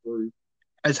way through.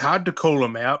 it's hard to call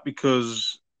them out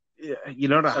because you're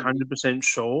not Somebody, 100%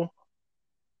 sure.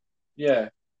 yeah,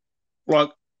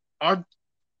 Like I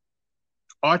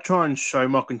I try and show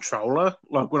my controller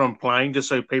like when I'm playing just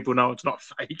so people know it's not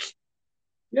fake.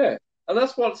 yeah, and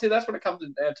that's what it comes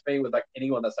down to me with like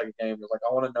anyone that's like a gamer. Is like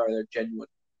I want to know they're genuine,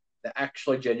 they're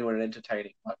actually genuine and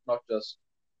entertaining, like not just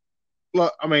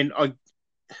Like I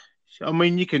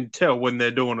mean you can tell when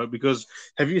they're doing it because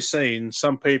have you seen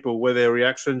some people where their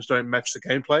reactions don't match the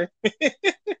gameplay?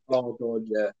 oh god,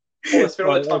 yeah. Or they spend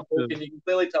all Like their time talking. You can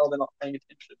clearly tell they're not paying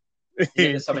attention. And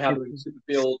yet they're somehow doing super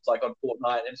builds like on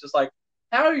Fortnite. And it's just like,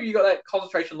 how have you got that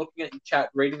concentration looking at your chat,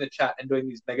 reading the chat, and doing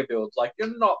these mega builds? Like,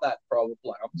 you're not that pro of a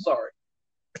player. I'm sorry.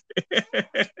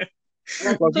 And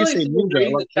I can like you clearly see see you Ninja,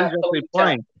 reading like the he's chat, telling actually the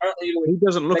chat. playing. Apparently, you're He doing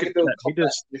doesn't look mega at build chat. He combat.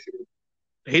 just You should,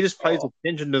 he just pays oh,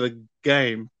 attention to the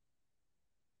game.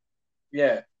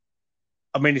 yeah.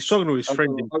 I mean, he's talking to his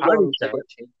friends in I'm party going to chat. take a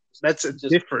team. That's It's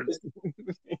just, different.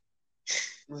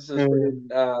 this is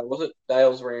Um, freaking, was it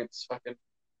Dale's Rants fucking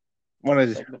one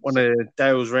of segments? one of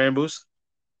Dale's rambles.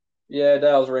 Yeah,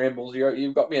 Dale's Rambles.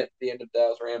 You've got me at the end of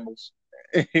Dale's Rambles.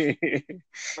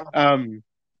 um,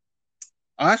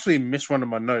 I actually missed one of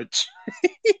my notes.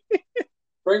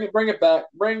 Bring it back.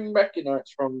 Bring back your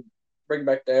notes from. Bring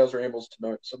back Dale's Rambles to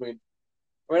notes. I mean,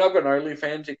 I've got an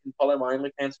OnlyFans. You can follow my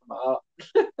OnlyFans for my art.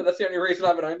 That's the only reason I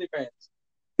have an OnlyFans.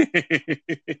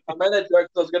 I made that joke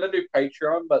because I was going to do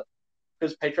Patreon, but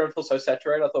because Patreon feels so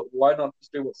saturated, I thought, why not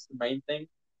just do what's the main thing?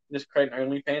 Just create an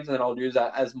OnlyFans, and then I'll use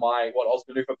that as what I was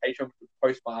going to do for Patreon, to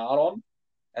post my art on,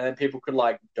 and then people could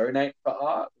like donate for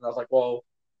art. And I was like, well,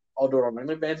 I'll do it on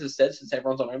OnlyFans instead, since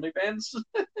everyone's on OnlyFans.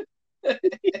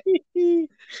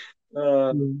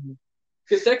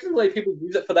 Because technically, people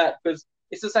use it for that because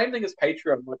it's the same thing as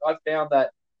Patreon. Like I found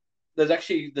that there's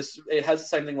actually this. It has the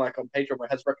same thing like on Patreon where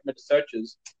it has recommended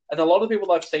searches, and a lot of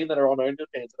people I've seen that are on OnlyFans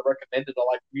that are recommended are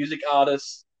like music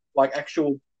artists, like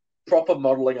actual proper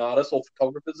modeling artists or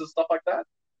photographers and stuff like that.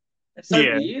 It's so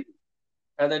Yeah, weird.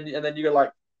 And then you get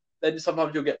like then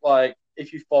sometimes you'll get like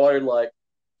if you follow like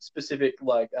specific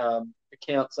like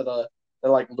accounts that are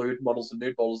they're like lewd models and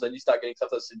nude models, then you start getting stuff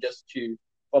that suggests to you.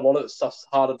 But a lot of the stuff's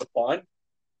harder to find.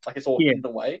 Like it's all yeah, hidden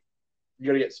away. You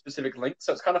got to get specific links.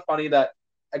 So it's kind of funny that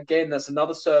again, that's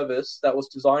another service that was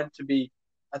designed to be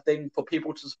a thing for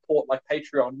people to support, like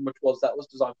Patreon, which was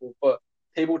designed for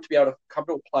people to be able to come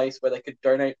to a place where they could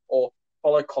donate or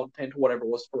follow content or whatever it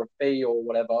was for a fee or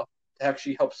whatever to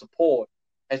actually help support.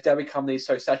 Has now become these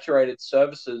so saturated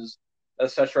services that are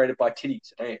saturated by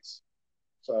titties and ass.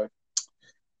 So,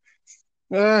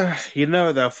 you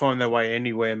know they'll find their way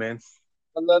anywhere, man.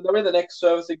 and then they're in the next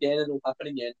service again, and it'll happen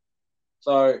again.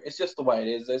 So it's just the way it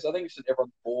is. I think it's just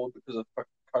everyone's bored because of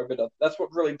COVID. That's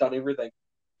what really done everything.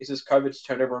 It's just COVID's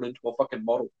turned everyone into a fucking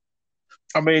model.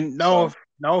 I mean, So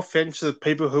no offense to the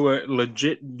people who are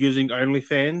legit using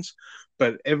OnlyFans,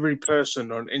 but every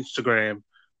person on Instagram,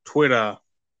 Twitter,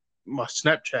 my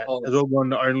Snapchat oh, has all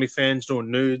gone to OnlyFans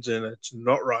doing nudes, and it's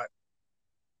not right.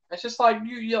 it's just like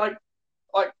you like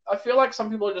I feel like some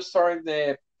people are just throwing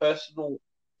their personal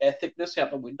ethicness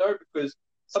out the window because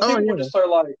some Oh people were yeah, just so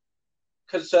like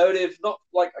conservative, not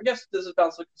like I guess there's a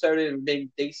balance of conservative and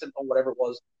being decent or whatever it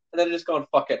was. and then just going,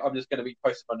 fuck it, I'm just going to be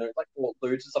posting my nudes, like, or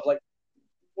nudes and stuff. Like,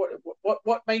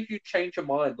 what made you change your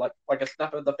mind? Like a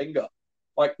snap of the finger.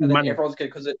 Like, and then Money, everyone's getting,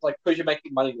 because it's like, because you're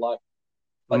making money. Like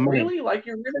money. really? Like,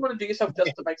 you really want to do yourself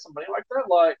just to make some money like that?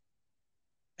 Like,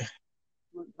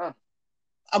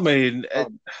 I mean,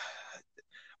 um,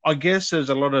 I guess there's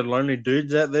a lot of lonely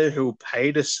dudes out there who will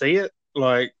pay to see it.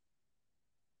 Like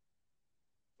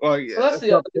but that's it's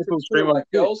the like other people difference too. stream on Like,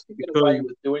 Twitch girls can get because away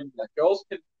with doing that. Girls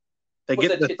can they put get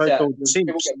their the tits out, so-called and then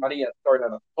people simps. get money out throwing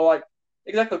at them. Or like,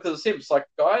 exactly, because of Sims. Like,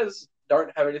 guys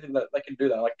don't have anything that they can do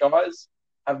that. Like, guys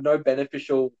have no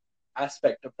beneficial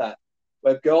aspect of that.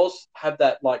 Where girls have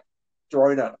that like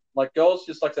thrown at them. Like, girls,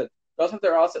 just like I said, girls have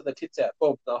their ass at their tits out.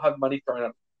 Boom, they'll have money thrown at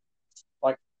them.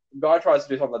 Like, a guy tries to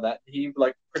do something like that, he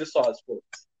like criticized for it.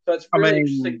 So it's I really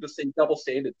interesting mean, to see double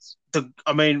standards.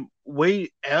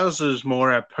 we ours is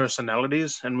more our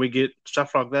personalities, and we get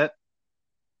stuff like that.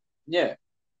 Yeah.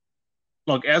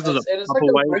 Like ours is a And it's like proper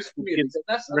the way most to get communities, and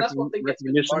that's what thing gets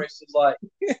me the recognition. most is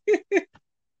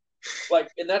like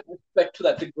in that respect, to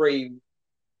that degree,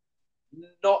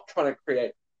 not trying to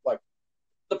create like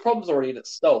the problem's already in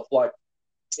itself. Like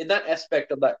in that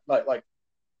aspect of that, like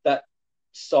that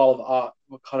style of art,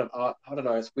 what kind of art? I don't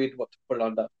know. It's weird what to put it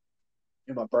under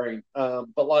in my brain.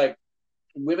 But like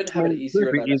women I have it mean, easier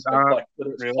in Flippy that is aspect. art, Like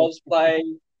whether it's really. cosplay,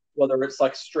 whether it's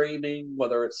like streaming,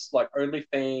 whether it's like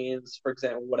OnlyFans, for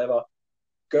example, whatever.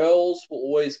 Girls will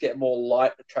always get more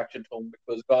light attraction to them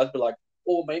because guys be like,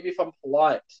 oh, maybe if I'm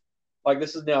polite, like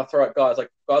this is now throw at guys. Like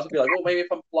guys will be like, oh, maybe if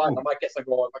I'm polite, I might get some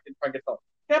girl. I can try and get some.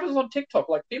 It happens on TikTok.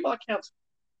 Like female accounts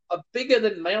are bigger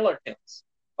than male accounts.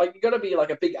 Like you got to be like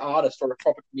a big artist or a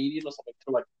proper comedian or something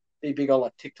to like be big on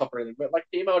like TikTok or anything. But like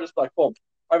female, just like boom,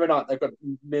 overnight they've got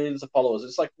millions of followers.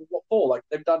 It's like what for? Like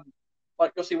they've done.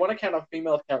 Like you'll see one account of a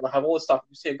female account, they'll have all this stuff.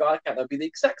 You see a guy account, they'll be the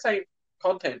exact same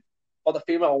content, but the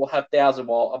female will have 1,000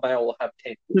 while a male will have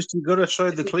 10. Just you got to show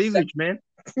It's the the exact, cleavage, man.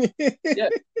 yeah.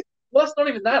 Well, that's not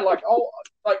even that. Like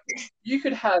you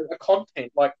could have a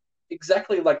content like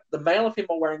exactly like the male and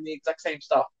female wearing the exact same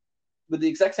stuff with the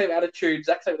exact same attitude,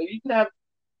 exact same. You can have,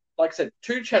 like I said,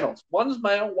 two channels. One's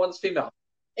male, one's female.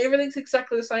 Everything's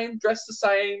exactly the same, dressed the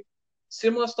same,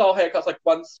 similar style haircuts. Like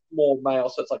one's more male,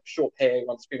 so it's like short hair.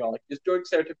 One's female, like just doing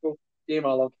stereotypical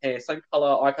female long hair, same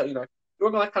color, eye color.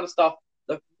 Doing all that kind of stuff.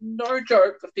 No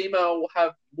joke, the female will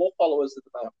have more followers than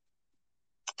the male.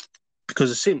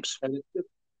 Because of simps. And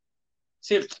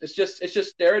it's just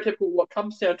stereotypical. What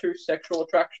comes down to sexual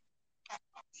attraction,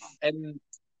 and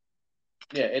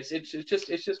yeah, it's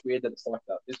just weird that it's like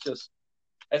that.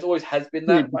 It always has been Yeah,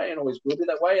 that way and always will be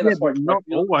that way. And yeah, that's why but like not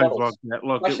you look at always like models, that.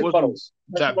 Like it fashion wasn't models,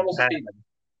 that are bad. female.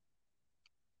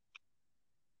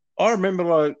 I remember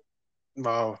like,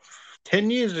 oh,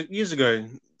 10 years ago,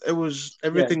 Yeah,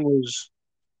 everything was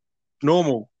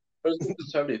normal, it was more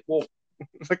conservative, more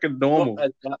like a not normal.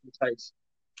 as that the taste.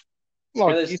 And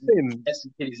Like you there's said, S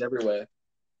and titties everywhere.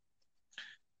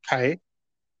 hey,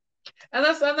 And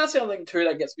that's the other thing too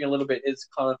that gets me a little bit is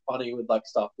kind of funny with like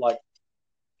stuff like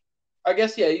I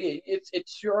guess yeah,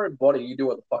 it's your own body. You do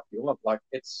what the fuck you want. Like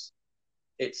it's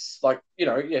like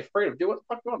yeah, freedom. Do what the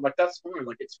fuck you want. Like that's fine.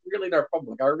 Like it's really no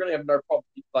problem. Like I really have no problem.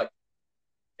 Like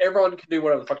everyone can do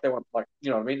whatever the fuck they want. Like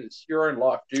you know what I mean. It's your own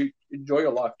life. Do enjoy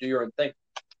your life. Do your own thing.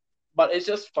 But it's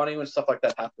just funny when stuff like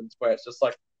that happens, where it's just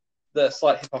like the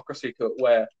slight hypocrisy to it,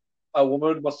 where a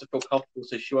woman wants to feel comfortable,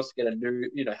 so she wants to get a nude,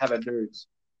 have a nudes.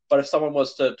 But if someone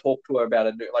was to talk to her about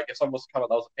a nude, like if someone was to come up,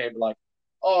 that was a fan, be like,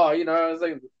 oh,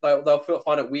 it's like,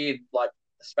 find it weird, like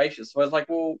spacious. So it's like,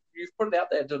 well, you've put it out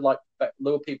there to like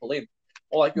lure people in,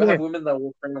 or like you yeah, have women that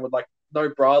walk around with like no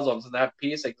bras on and they have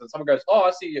piercings, and someone goes, oh,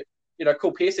 I see you,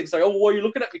 cool piercings. Like, oh, what are you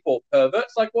looking at me for, pervert?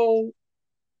 It's like, well,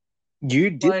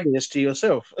 you did like this to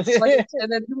yourself. like,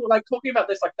 and then people like talking about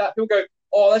this like that. People go,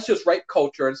 "Oh, that's just rape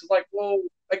culture." And it's like, well,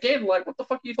 again, like, what the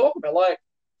fuck are you talking about? Like,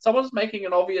 someone's making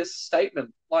an obvious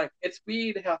statement. Like, it's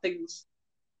weird how things.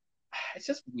 It's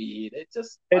just weird. It's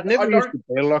just It I never used don't.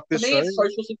 to be like To this, me, though. it's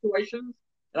social situations,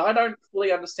 and I don't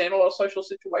fully understand a lot of social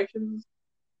situations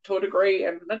to a degree,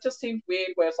 and that just seems weird.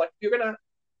 Where it's like if you're gonna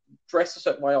dress a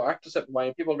certain way or act a certain way,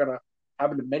 and people are gonna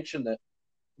happen to mention that,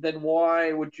 then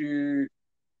why would you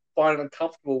find it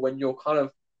uncomfortable when you're kind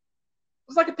of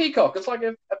it's like a peacock. It's like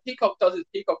a peacock does his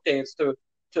peacock dance to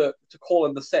call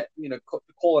in the set, to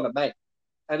call in a mate.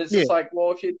 And it's Yeah, just like,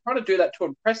 well, if you're trying to do that to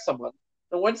impress someone,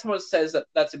 then when someone says that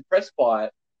that's impressed by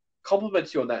it,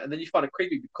 compliments you on that, and then you find it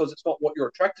creepy because it's not what you're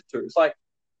attracted to. It's like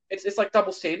it's like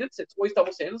double standards. It's always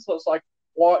double standards. So it's like,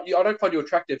 well, I don't find you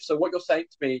attractive. So what you're saying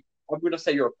to me, I'm going to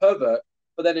say you're a pervert.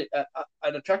 But then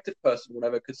an attractive person,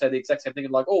 whatever, could say the exact same thing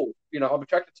and like, oh, I'm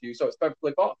attracted to you, so it's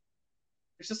perfectly fine.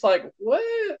 It's just like,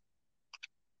 what?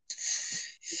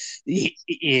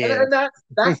 Yeah. And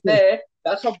that's there.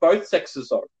 That's on both sexes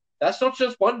though. That's not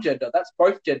just one gender. That's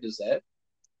both genders there.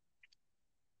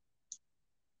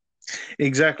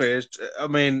 Exactly. I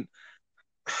mean,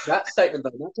 That statement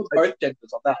though, that's on both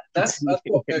genders on that. That's what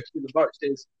irks me the most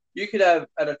is you could have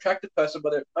an attractive person,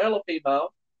 whether it's male or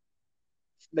female,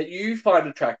 that you find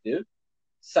attractive,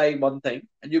 say one thing,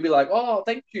 and you'll be like, "Oh,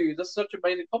 thank you, that's such an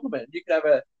amazing compliment." You could have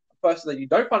a person that you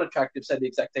don't find attractive say the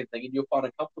exact same thing, and you'll find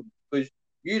a compliment because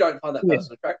you don't find that yeah.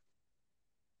 person attractive.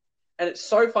 And it's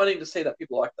so funny to see that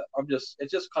people like that. It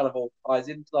just kind of all ties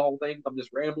into the whole thing. I'm just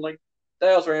rambling.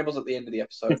 Dale's rambles at the end of the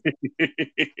episode,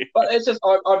 but it's just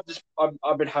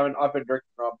I've been drinking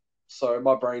rum, so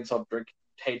my brain's on drink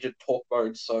tangent talk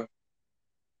mode. So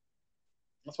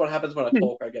that's what happens when I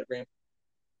talk. I get rambling.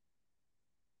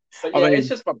 But I yeah, it's mean,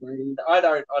 just my brain. I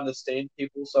don't understand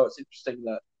people, so it's interesting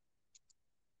that.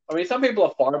 I mean, some people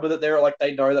are fine with it. They're like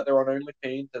they know that they're on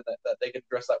OnlyFans and that they can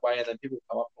dress that way, and then people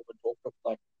come up to them and talk to them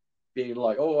like being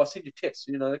like, "Oh, I see your tits,"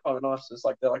 they're kind of nice. It's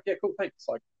like they're like, "Yeah, cool, thanks."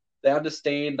 Like they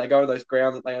understand. They go on those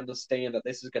grounds that they understand that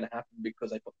this is going to happen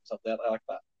because they put themselves out there like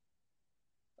that.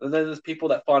 And then there's people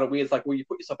that find it weird. It's like, well, you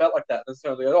put yourself out like that. And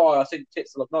so they go, "Oh, I see your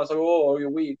tits." They look nice. Like, "Oh, you're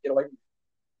weird. Get away from me.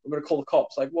 I'm going to call the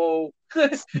cops." Like, well,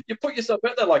 you put yourself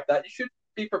out there like that. You should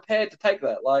be prepared to take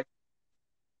that. Like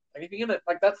if you're gonna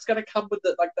like that's gonna come with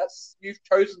it. Like that's you've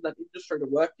chosen that industry to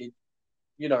work in.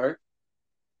 You know,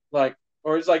 like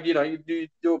or it's like you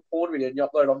do a porn video and you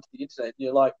upload it onto the internet and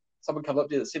you're like someone comes up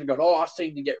to you that's sitting going, "Oh, I've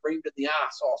seen you get reamed in the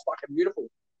ass. Oh, it's fucking beautiful."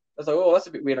 It's like, "Oh, that's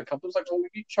a bit weird and uncomfortable." It's like, well,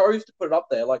 you chose to put it up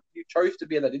there. Like you chose to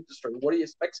be in that industry. What do you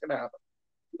expect's gonna happen?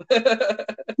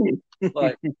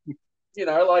 Like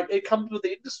like it comes with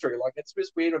the industry. Like it's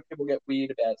just weird when people get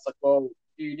weird about it. It's like, well,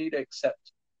 you need to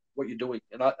accept what you're doing.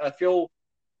 And I feel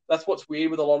that's what's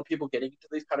weird with a lot of people getting into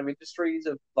these kind of industries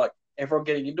of like everyone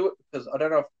getting into it because I don't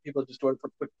know if people are just doing it for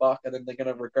a quick buck and then they're going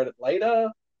to regret it later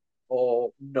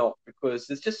or not because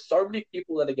there's just so many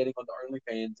people that are getting on the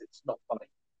OnlyFans. It's not funny.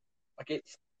 Like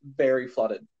it's very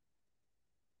flooded.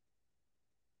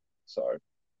 So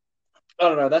I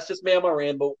don't know. That's just me on my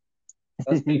ramble.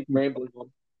 That's me rambling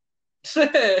on.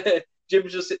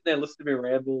 Jim's just sitting there listening to me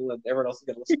ramble, and everyone else is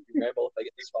going to listen to me ramble if they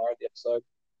get this far in the episode.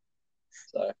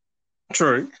 So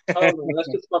true. I don't know.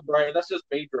 That's just my brain. That's just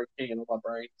me drinking in my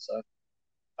brain. So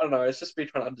I don't know. It's just me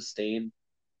trying to understand.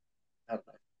 I don't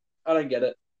know. I don't get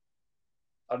it.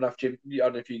 I don't know if Jim. I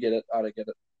don't know if you get it. I don't get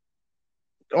it.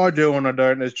 I do and I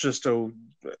don't. It's just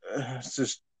Sometimes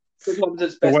it's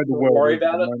the best way to the not world worry is at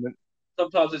about the it. moment.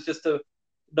 Sometimes it's just to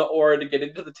not worry to get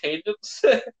into the tangents.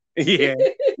 Yeah.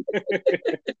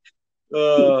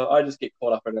 I just get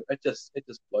caught up in it. It just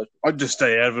blows me. I'd just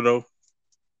stay out of it all.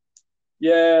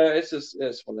 Yeah, it's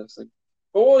one of those things.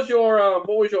 But what was your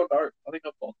note? I think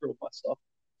I've gone through all my stuff.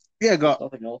 Yeah, I There's got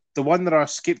nothing else. the one that I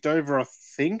skipped over, I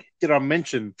think. Did I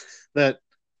mention that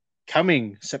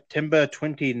coming September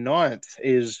 29th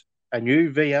is a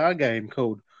new VR game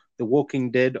called The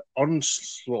Walking Dead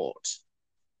Onslaught?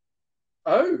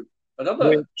 Oh, another.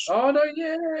 Which Oh no,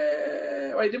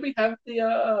 yeah. Wait, did we have we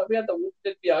had the Walking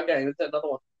Dead VR game? Is that another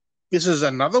one? this is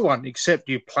another one, except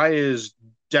you play as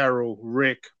Daryl,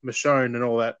 Rick, Michonne, and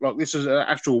all that. Like this is an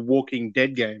actual Walking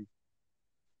Dead game,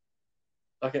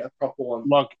 Like a proper one.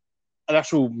 like an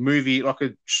actual movie, like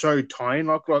a show tie-in.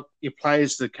 Like you play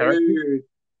as the character, Dude,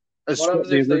 as what happens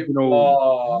the if they? original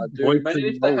Oh, dude, voices imagine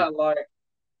if and they all. had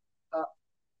uh,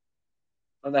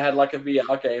 and they had like a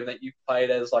VR game that you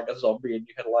played as like a zombie, and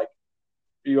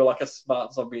you were like a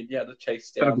smart zombie, and you had to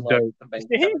chase That'd down be like dope. the main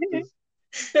characters.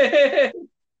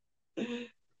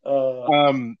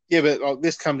 uh, Yeah, but like,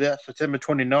 this comes out September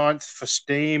 29th for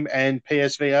Steam and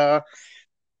PSVR.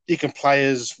 You can play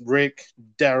as Rick,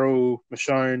 Daryl,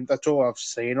 Michonne. That's all I've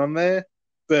seen on there.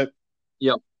 But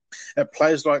yep. it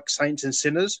plays like Saints and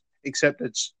Sinners, except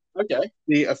it's Okay.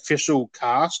 the official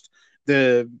cast.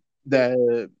 The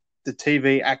the the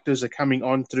TV actors are coming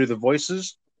on through the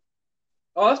voices.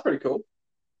 Oh, that's pretty cool.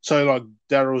 So like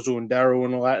Daryl's doing Daryl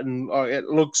and all that, and it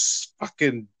looks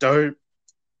fucking dope.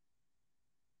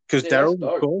 Because Yeah, that's Daryl, of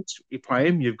dope. course, you play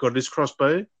him. You've got his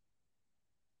crossbow.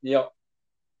 Yep.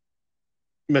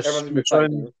 Everyone's gonna be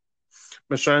playing Michonne,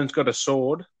 now. Michonne's got a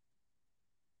sword.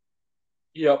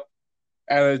 Yep.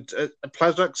 And it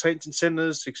plays like Saints and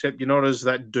Sinners, except you're not as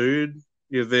that dude.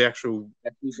 You're the actual,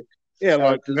 like you've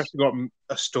Characters. actually got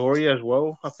a story as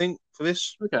well. I think for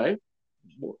this Okay.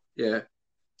 Yeah.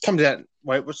 comes out.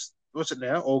 Wait, what's it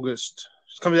now? August.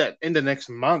 It comes out end of next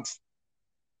month.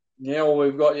 Yeah,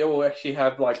 well, we'll actually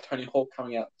have like Tony Hawk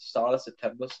coming out at the start of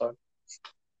September, so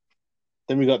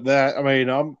Then we got that. I mean,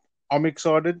 I'm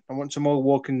excited. I want some more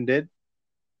Walking Dead.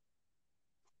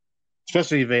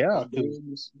 especially VR, because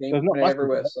Games there's not much of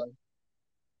everywhere. that. So,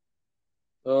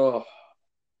 oh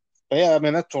But yeah, I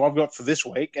mean, that's all I've got for this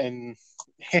week. And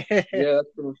yeah, that's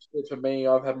pretty much it for me.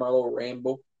 I've had my little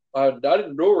ramble. I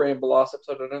didn't do a ramble last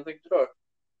episode. I don't think did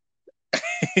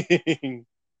I?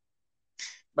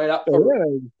 Made up but for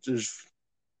it. yeah,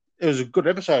 it was a good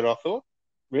episode, I thought.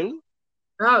 Really?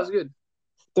 No, it was good.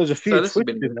 There's a few So this has twists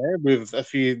been in good. there with a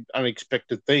few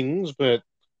unexpected things, but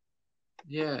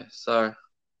Yeah. So,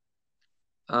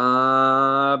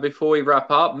 before we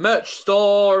wrap up, merch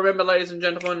store. Remember, ladies and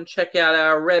gentlemen, check out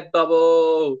our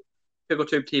Redbubble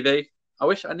PickleTube TV. I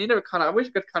wish I could kind of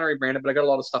rebrand it, but I got a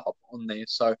lot of stuff up on there.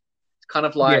 So it's kind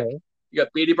of like yeah. you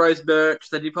got Beardy Bros merch,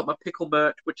 then you've got my pickle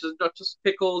merch, which is not just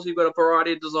pickles. You've got a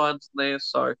variety of designs in there.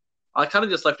 So I kind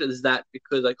of just left it as that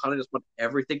because I kind of just want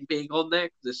everything being on there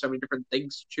because there's so many different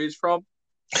things to choose from.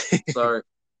 So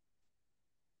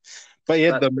But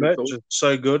yeah, that's the pretty merch cool. is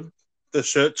so good. The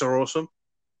shirts are awesome.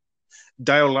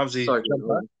 Dale loves his So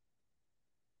jumper. good.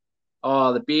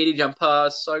 Oh, the beardy jumper,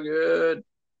 so good.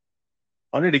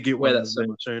 I need to get Wear one that of so them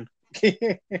much. soon.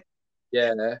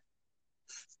 Yeah.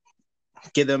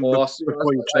 Get them Well,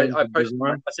 before you change the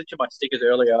design. I sent you my stickers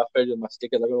earlier. I showed you my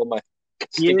stickers. I got all my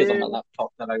stickers on Yeah. my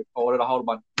laptop that I ordered a whole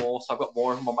bunch more. So I've got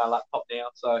more of them on my laptop now.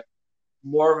 So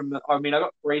more of them. I mean, I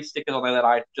got 3 stickers on there that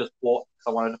I just bought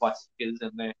because I wanted to buy stickers,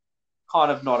 and they're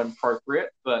kind of not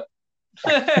appropriate, but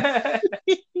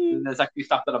there's actually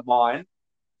stuff that are mine.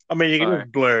 I mean, you can So,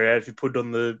 just blur it out if you put it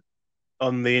on the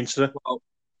Insta. well,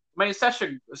 I mean,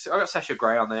 I got Sasha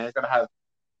Grey on there. Gotta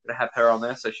have her on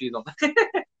there, so she's on there.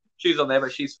 She's on there,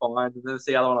 but she's fine. And then there's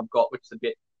the other one I've got, which is a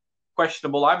bit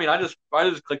questionable. I mean, I just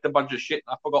clicked a bunch of shit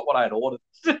and I forgot what I had ordered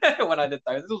when I did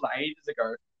those. This was ages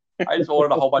ago. I just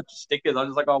ordered a whole bunch of stickers. I was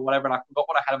just like, oh, whatever, and I forgot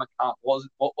what I had in my cart. What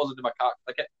wasn't in my cart?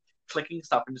 I kept clicking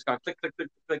stuff and just going click, click, click,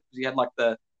 click, because you had like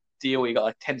the deal where you got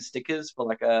like 10 stickers for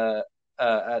like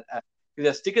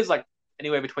there's stickers like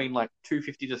anywhere between like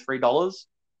 $2.50 to $3,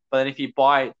 but then if you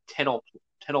buy 10 or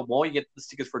more, you get the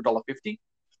stickers for $1.50.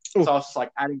 Ooh. So I was just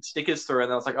like adding stickers through,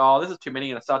 and I was like, "Oh, this is too many."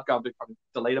 And I started going to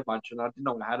delete a bunch, and I didn't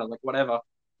know what I had. I was like, "Whatever." I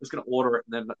was gonna order it,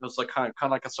 and then it was like kind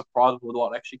of like a surprise with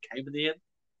what actually came in the end.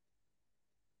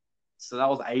 So that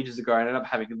was ages ago. I ended up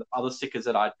having the other stickers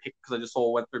that I'd picked because I just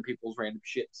all went through people's random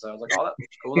shit. So I was like, "Oh, that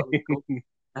looks cool. That looks cool."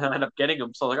 And I ended up getting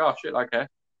them. So I was like, "Oh shit, okay."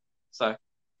 So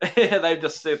they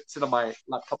just sit on my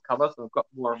laptop cover, so I've got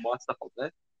more of my stuff on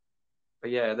there. But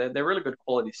yeah, they're really good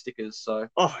quality stickers. So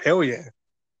Oh hell yeah!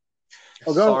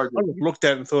 I so just good. looked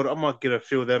at it and thought I might get a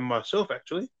few of them myself.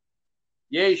 Actually,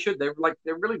 Yeah, you should. They're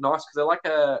really nice because they're like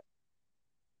a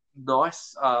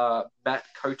nice matte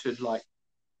coated like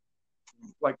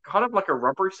kind of like a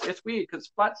rubbery. It's weird because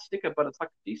it's flat sticker, but it's like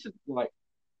decent like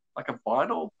a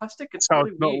vinyl plastic. It's so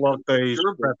really it's not weird like 'cause it's those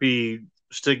durable. crappy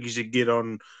stickers you get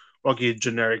on like your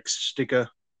generic sticker.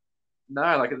 No,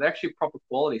 like it's actually proper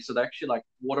quality. So they're actually like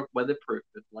weatherproof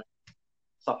and like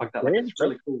stuff like that. Like Yeah, it's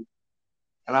really cool.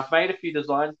 And I've made a few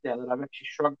designs now that I've actually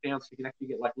shrunk down so you can actually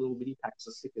get like little mini packs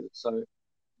of stickers. So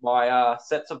my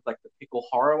sets of like the pickle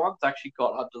horror ones actually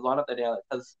got a design up there now that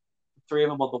has 3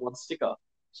 of them on the one sticker.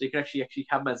 So you can actually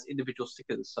have them as individual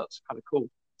stickers. So it's kind of cool.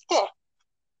 Oh,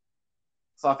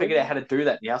 So I figured out how to do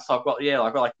that now. So I've got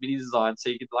like mini designs. So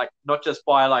you can like not just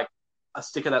buy like a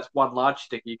sticker that's one large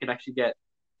sticker. You can actually get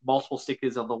multiple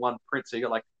stickers on the one print. So you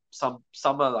got like some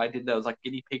that I did there was like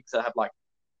guinea pigs that have like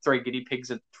 3 guinea pigs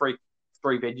and three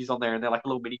veggies on there, and they're like a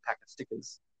little mini pack of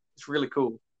stickers. It's really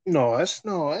cool. nice,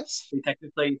 nice. You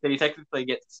technically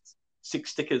get 6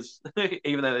 stickers,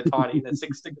 even though they're tiny. They're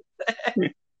 6 stickers.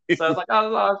 So I was like, I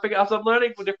don't know. I figured as I'm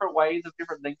learning for different ways of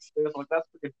different things to do, I was like, that's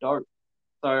freaking dope.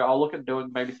 So I'll look at doing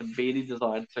maybe some beardy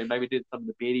design. So maybe do some of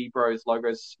the Beardy Bros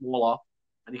logos smaller,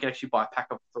 and you can actually buy a pack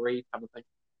of 3 kind of thing.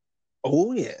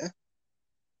 Oh yeah,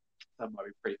 That might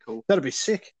be pretty cool. that'd be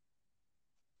sick.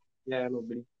 Yeah, little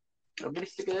mini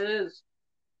stickers.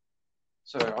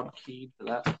 So I'm keen for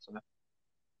that. So.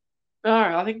 All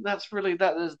right, I think that's really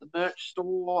that. There's the merch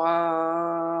store.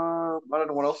 I don't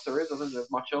know what else there is. I don't think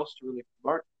there's much else to really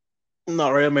promote. Not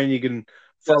really. I mean, you can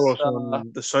follow Just us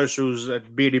on the socials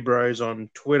at Beardy Bros on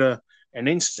Twitter and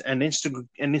Instagram.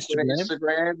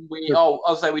 Instagram.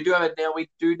 I'll say we do have it now. We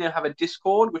do now have a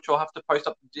Discord, which I'll have to post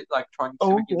up, like try and see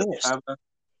if Oh we can get the yes. term.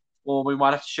 Or we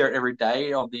might have to share it every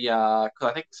day on the because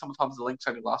I think sometimes the links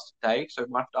only last a day, so we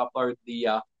might have to upload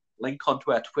the link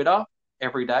onto our Twitter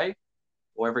every day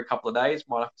or every couple of days.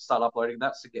 Might have to start uploading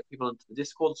that to get people into the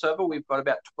Discord server. We've got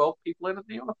about 12 people in it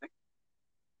now, I think.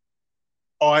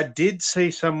 I did see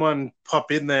someone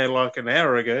pop in there like an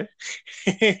hour ago.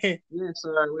 Yeah,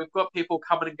 so we've got people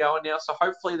coming and going now. So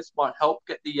hopefully this might help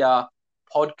get the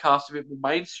podcast a bit more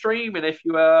mainstream. And if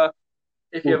you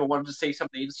if you ever wanted to see some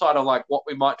of the insight on like what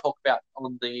we might talk about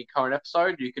on the current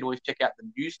episode, you can always check out the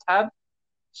news tab.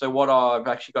 So what I've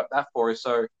actually got that for is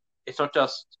so it's not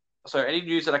just so any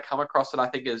news that I come across that I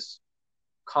think is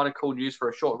kind of cool news for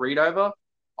a short read over,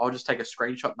 I'll just take a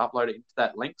screenshot and upload it into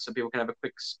that link so people can have a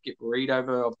quick skip read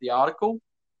over of the article.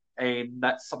 And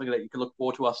that's something that you can look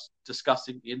forward to us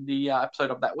discussing in the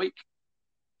episode of that week.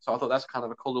 So I thought that's kind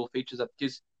of a cool little feature that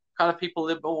gives kind of people a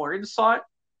little bit more insight.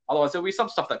 Otherwise, there'll be some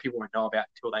stuff that people won't know about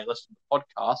until they listen to the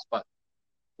podcast. But at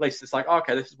least it's like, oh,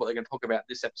 okay, this is what they're going to talk about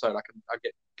this episode. I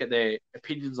get their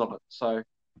opinions on it. So I'm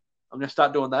going to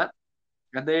start doing that.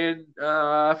 And then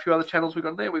a few other channels we've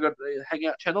got there. We've got the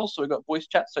Hangout channels. So we've got voice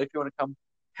chat. So if you want to come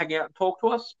hang out and talk to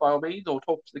us, by all means, or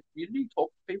talk to the community,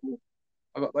 talk to people,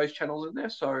 I've got those channels in there.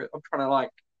 So I'm trying to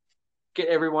like get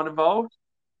everyone involved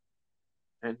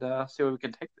and see where we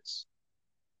can take this.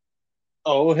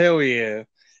 Oh, hell yeah.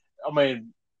 I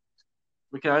mean,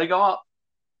 we can only go up.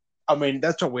 I mean,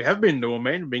 that's what we have been doing,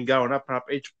 man. We've been going up and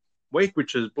up each week,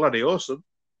 which is bloody awesome.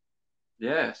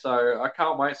 Yeah, so I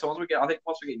can't wait. So once we get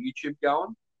YouTube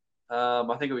going, I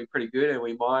think it'll be pretty good, and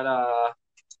we might, I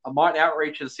might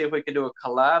outreach and see if we can do a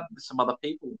collab with some other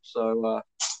people. So,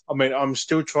 I mean, I'm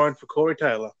still trying for Corey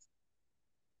Taylor.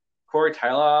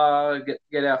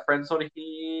 Get our friends on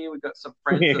here. We've got some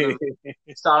friends that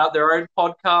have started up their own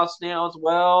podcast now as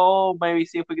well. Maybe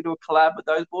see if we can do a collab with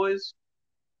those boys.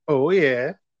 Oh yeah.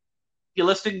 If you're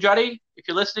listening, Juddy, if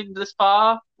you're listening this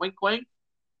far, wink, wink.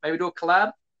 Maybe do a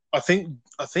collab. I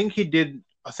think he did.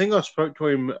 I think I spoke to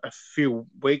him a few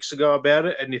weeks ago about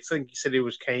it, and I think he said he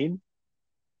was keen.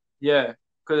 Yeah,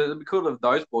 because it'd be cool to have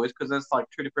those boys, because there's like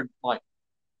two different, like,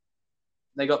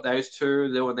 they got those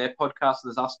two, they're on their podcast, and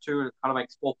there's us two, and it kind of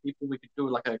makes four people. We could do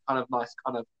like a kind of nice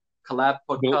kind of collab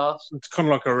podcast. It's kind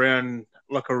of like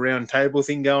a round table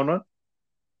thing going on.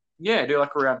 Yeah, do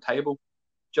like a round table.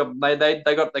 They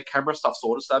got the camera stuff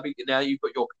sorted, so now you've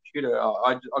got your computer.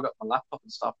 I got my laptop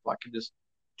and stuff. I can just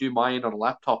do my end on a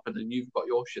laptop, and then you've got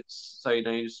your shits. So you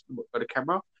just got a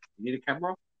camera. You need a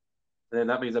camera, and then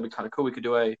that means that'd be kind of cool. We could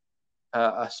do a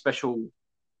special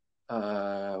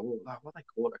what they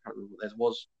call it. I can't remember what that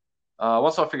was.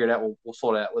 Once I figure it out, we'll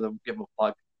sort it out with them. Give them a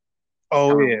plug.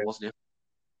 Oh yeah.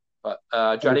 But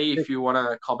Juddy, if you want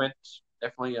to comment,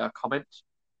 definitely comment.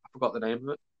 I forgot the name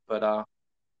of it, but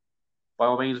by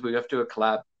all means, we have to do a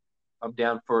collab. I'm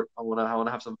down for it. I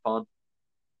wanna have some fun.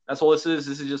 That's all this is.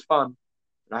 This is just fun.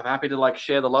 And I'm happy to like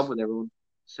share the love with everyone.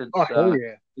 Since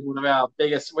he's one of our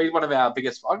biggest.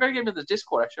 I'm gonna get him in the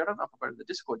Discord. Actually, I don't know if I'm going to the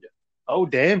Discord yet. Oh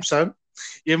damn, son!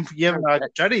 You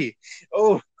have Juddy.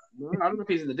 Oh, no, I don't know if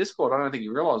he's in the Discord. I don't think he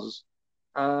realizes.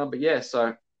 But yeah,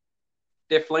 so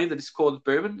definitely the Discord's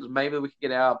booming. Maybe we can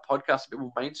get our podcast a bit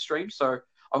more mainstream. So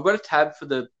I've got a tab for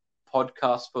the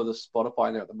podcast for the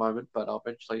Spotify there at the moment, but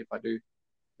eventually, if I do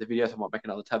the videos, I might make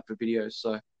another tab for videos.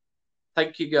 So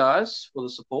thank you guys for the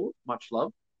support. Much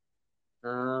love.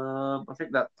 I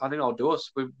think I'll do us.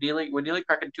 We're nearly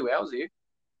cracking 2 hours here.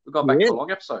 We've gone back to a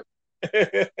long episode.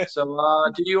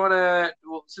 So do you want to?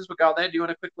 Well, since we're going there, do you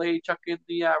want to quickly chuck in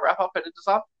the wrap up and end us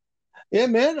up? Yeah,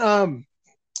 man.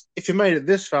 If you made it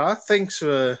this far, thanks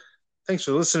for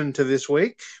listening to this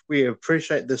week. We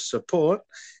appreciate the support.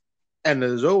 And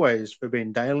as always, we've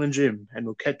been Dale and Jim, and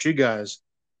we'll catch you guys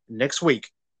next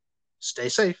week. Stay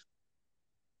safe.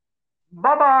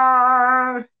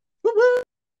 Bye-bye.